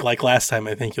 I think like last time,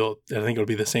 I think it'll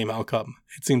be the same outcome.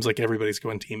 It seems like everybody's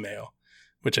going Team Mayo,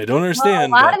 which I don't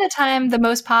understand. Well, a lot of the time, the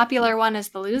most popular one is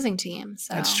the losing team.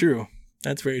 So that's true.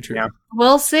 That's very true. Yeah.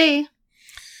 We'll see.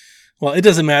 Well, it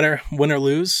doesn't matter win or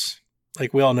lose.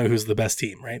 Like we all know who's the best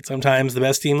team, right? Sometimes the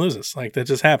best team loses. Like that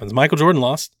just happens. Michael Jordan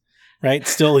lost, right? He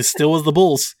still was the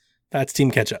Bulls. That's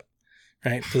Team Ketchup,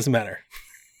 right? Doesn't matter.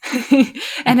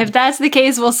 And if that's the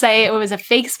case, we'll say it was a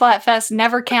fake Splatfest,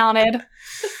 never counted.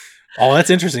 Oh, that's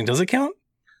interesting. Does it count?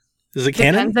 Is it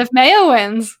canon? Depends if Mayo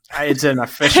wins. It's an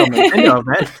official Nintendo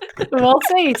event. We'll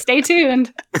see. Stay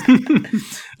tuned.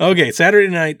 Okay, Saturday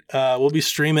night, we'll be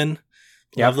streaming.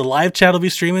 The live chat will be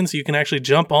streaming, so you can actually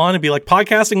jump on and be like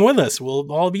podcasting with us. We'll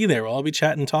all be there. We'll all be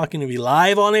chatting, talking, and be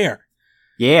live on air.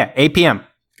 Yeah, 8 p.m.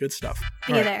 Good stuff.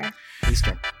 Be there.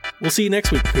 Eastern. We'll see you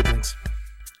next week, Kooplings.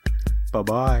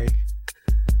 Bye-bye.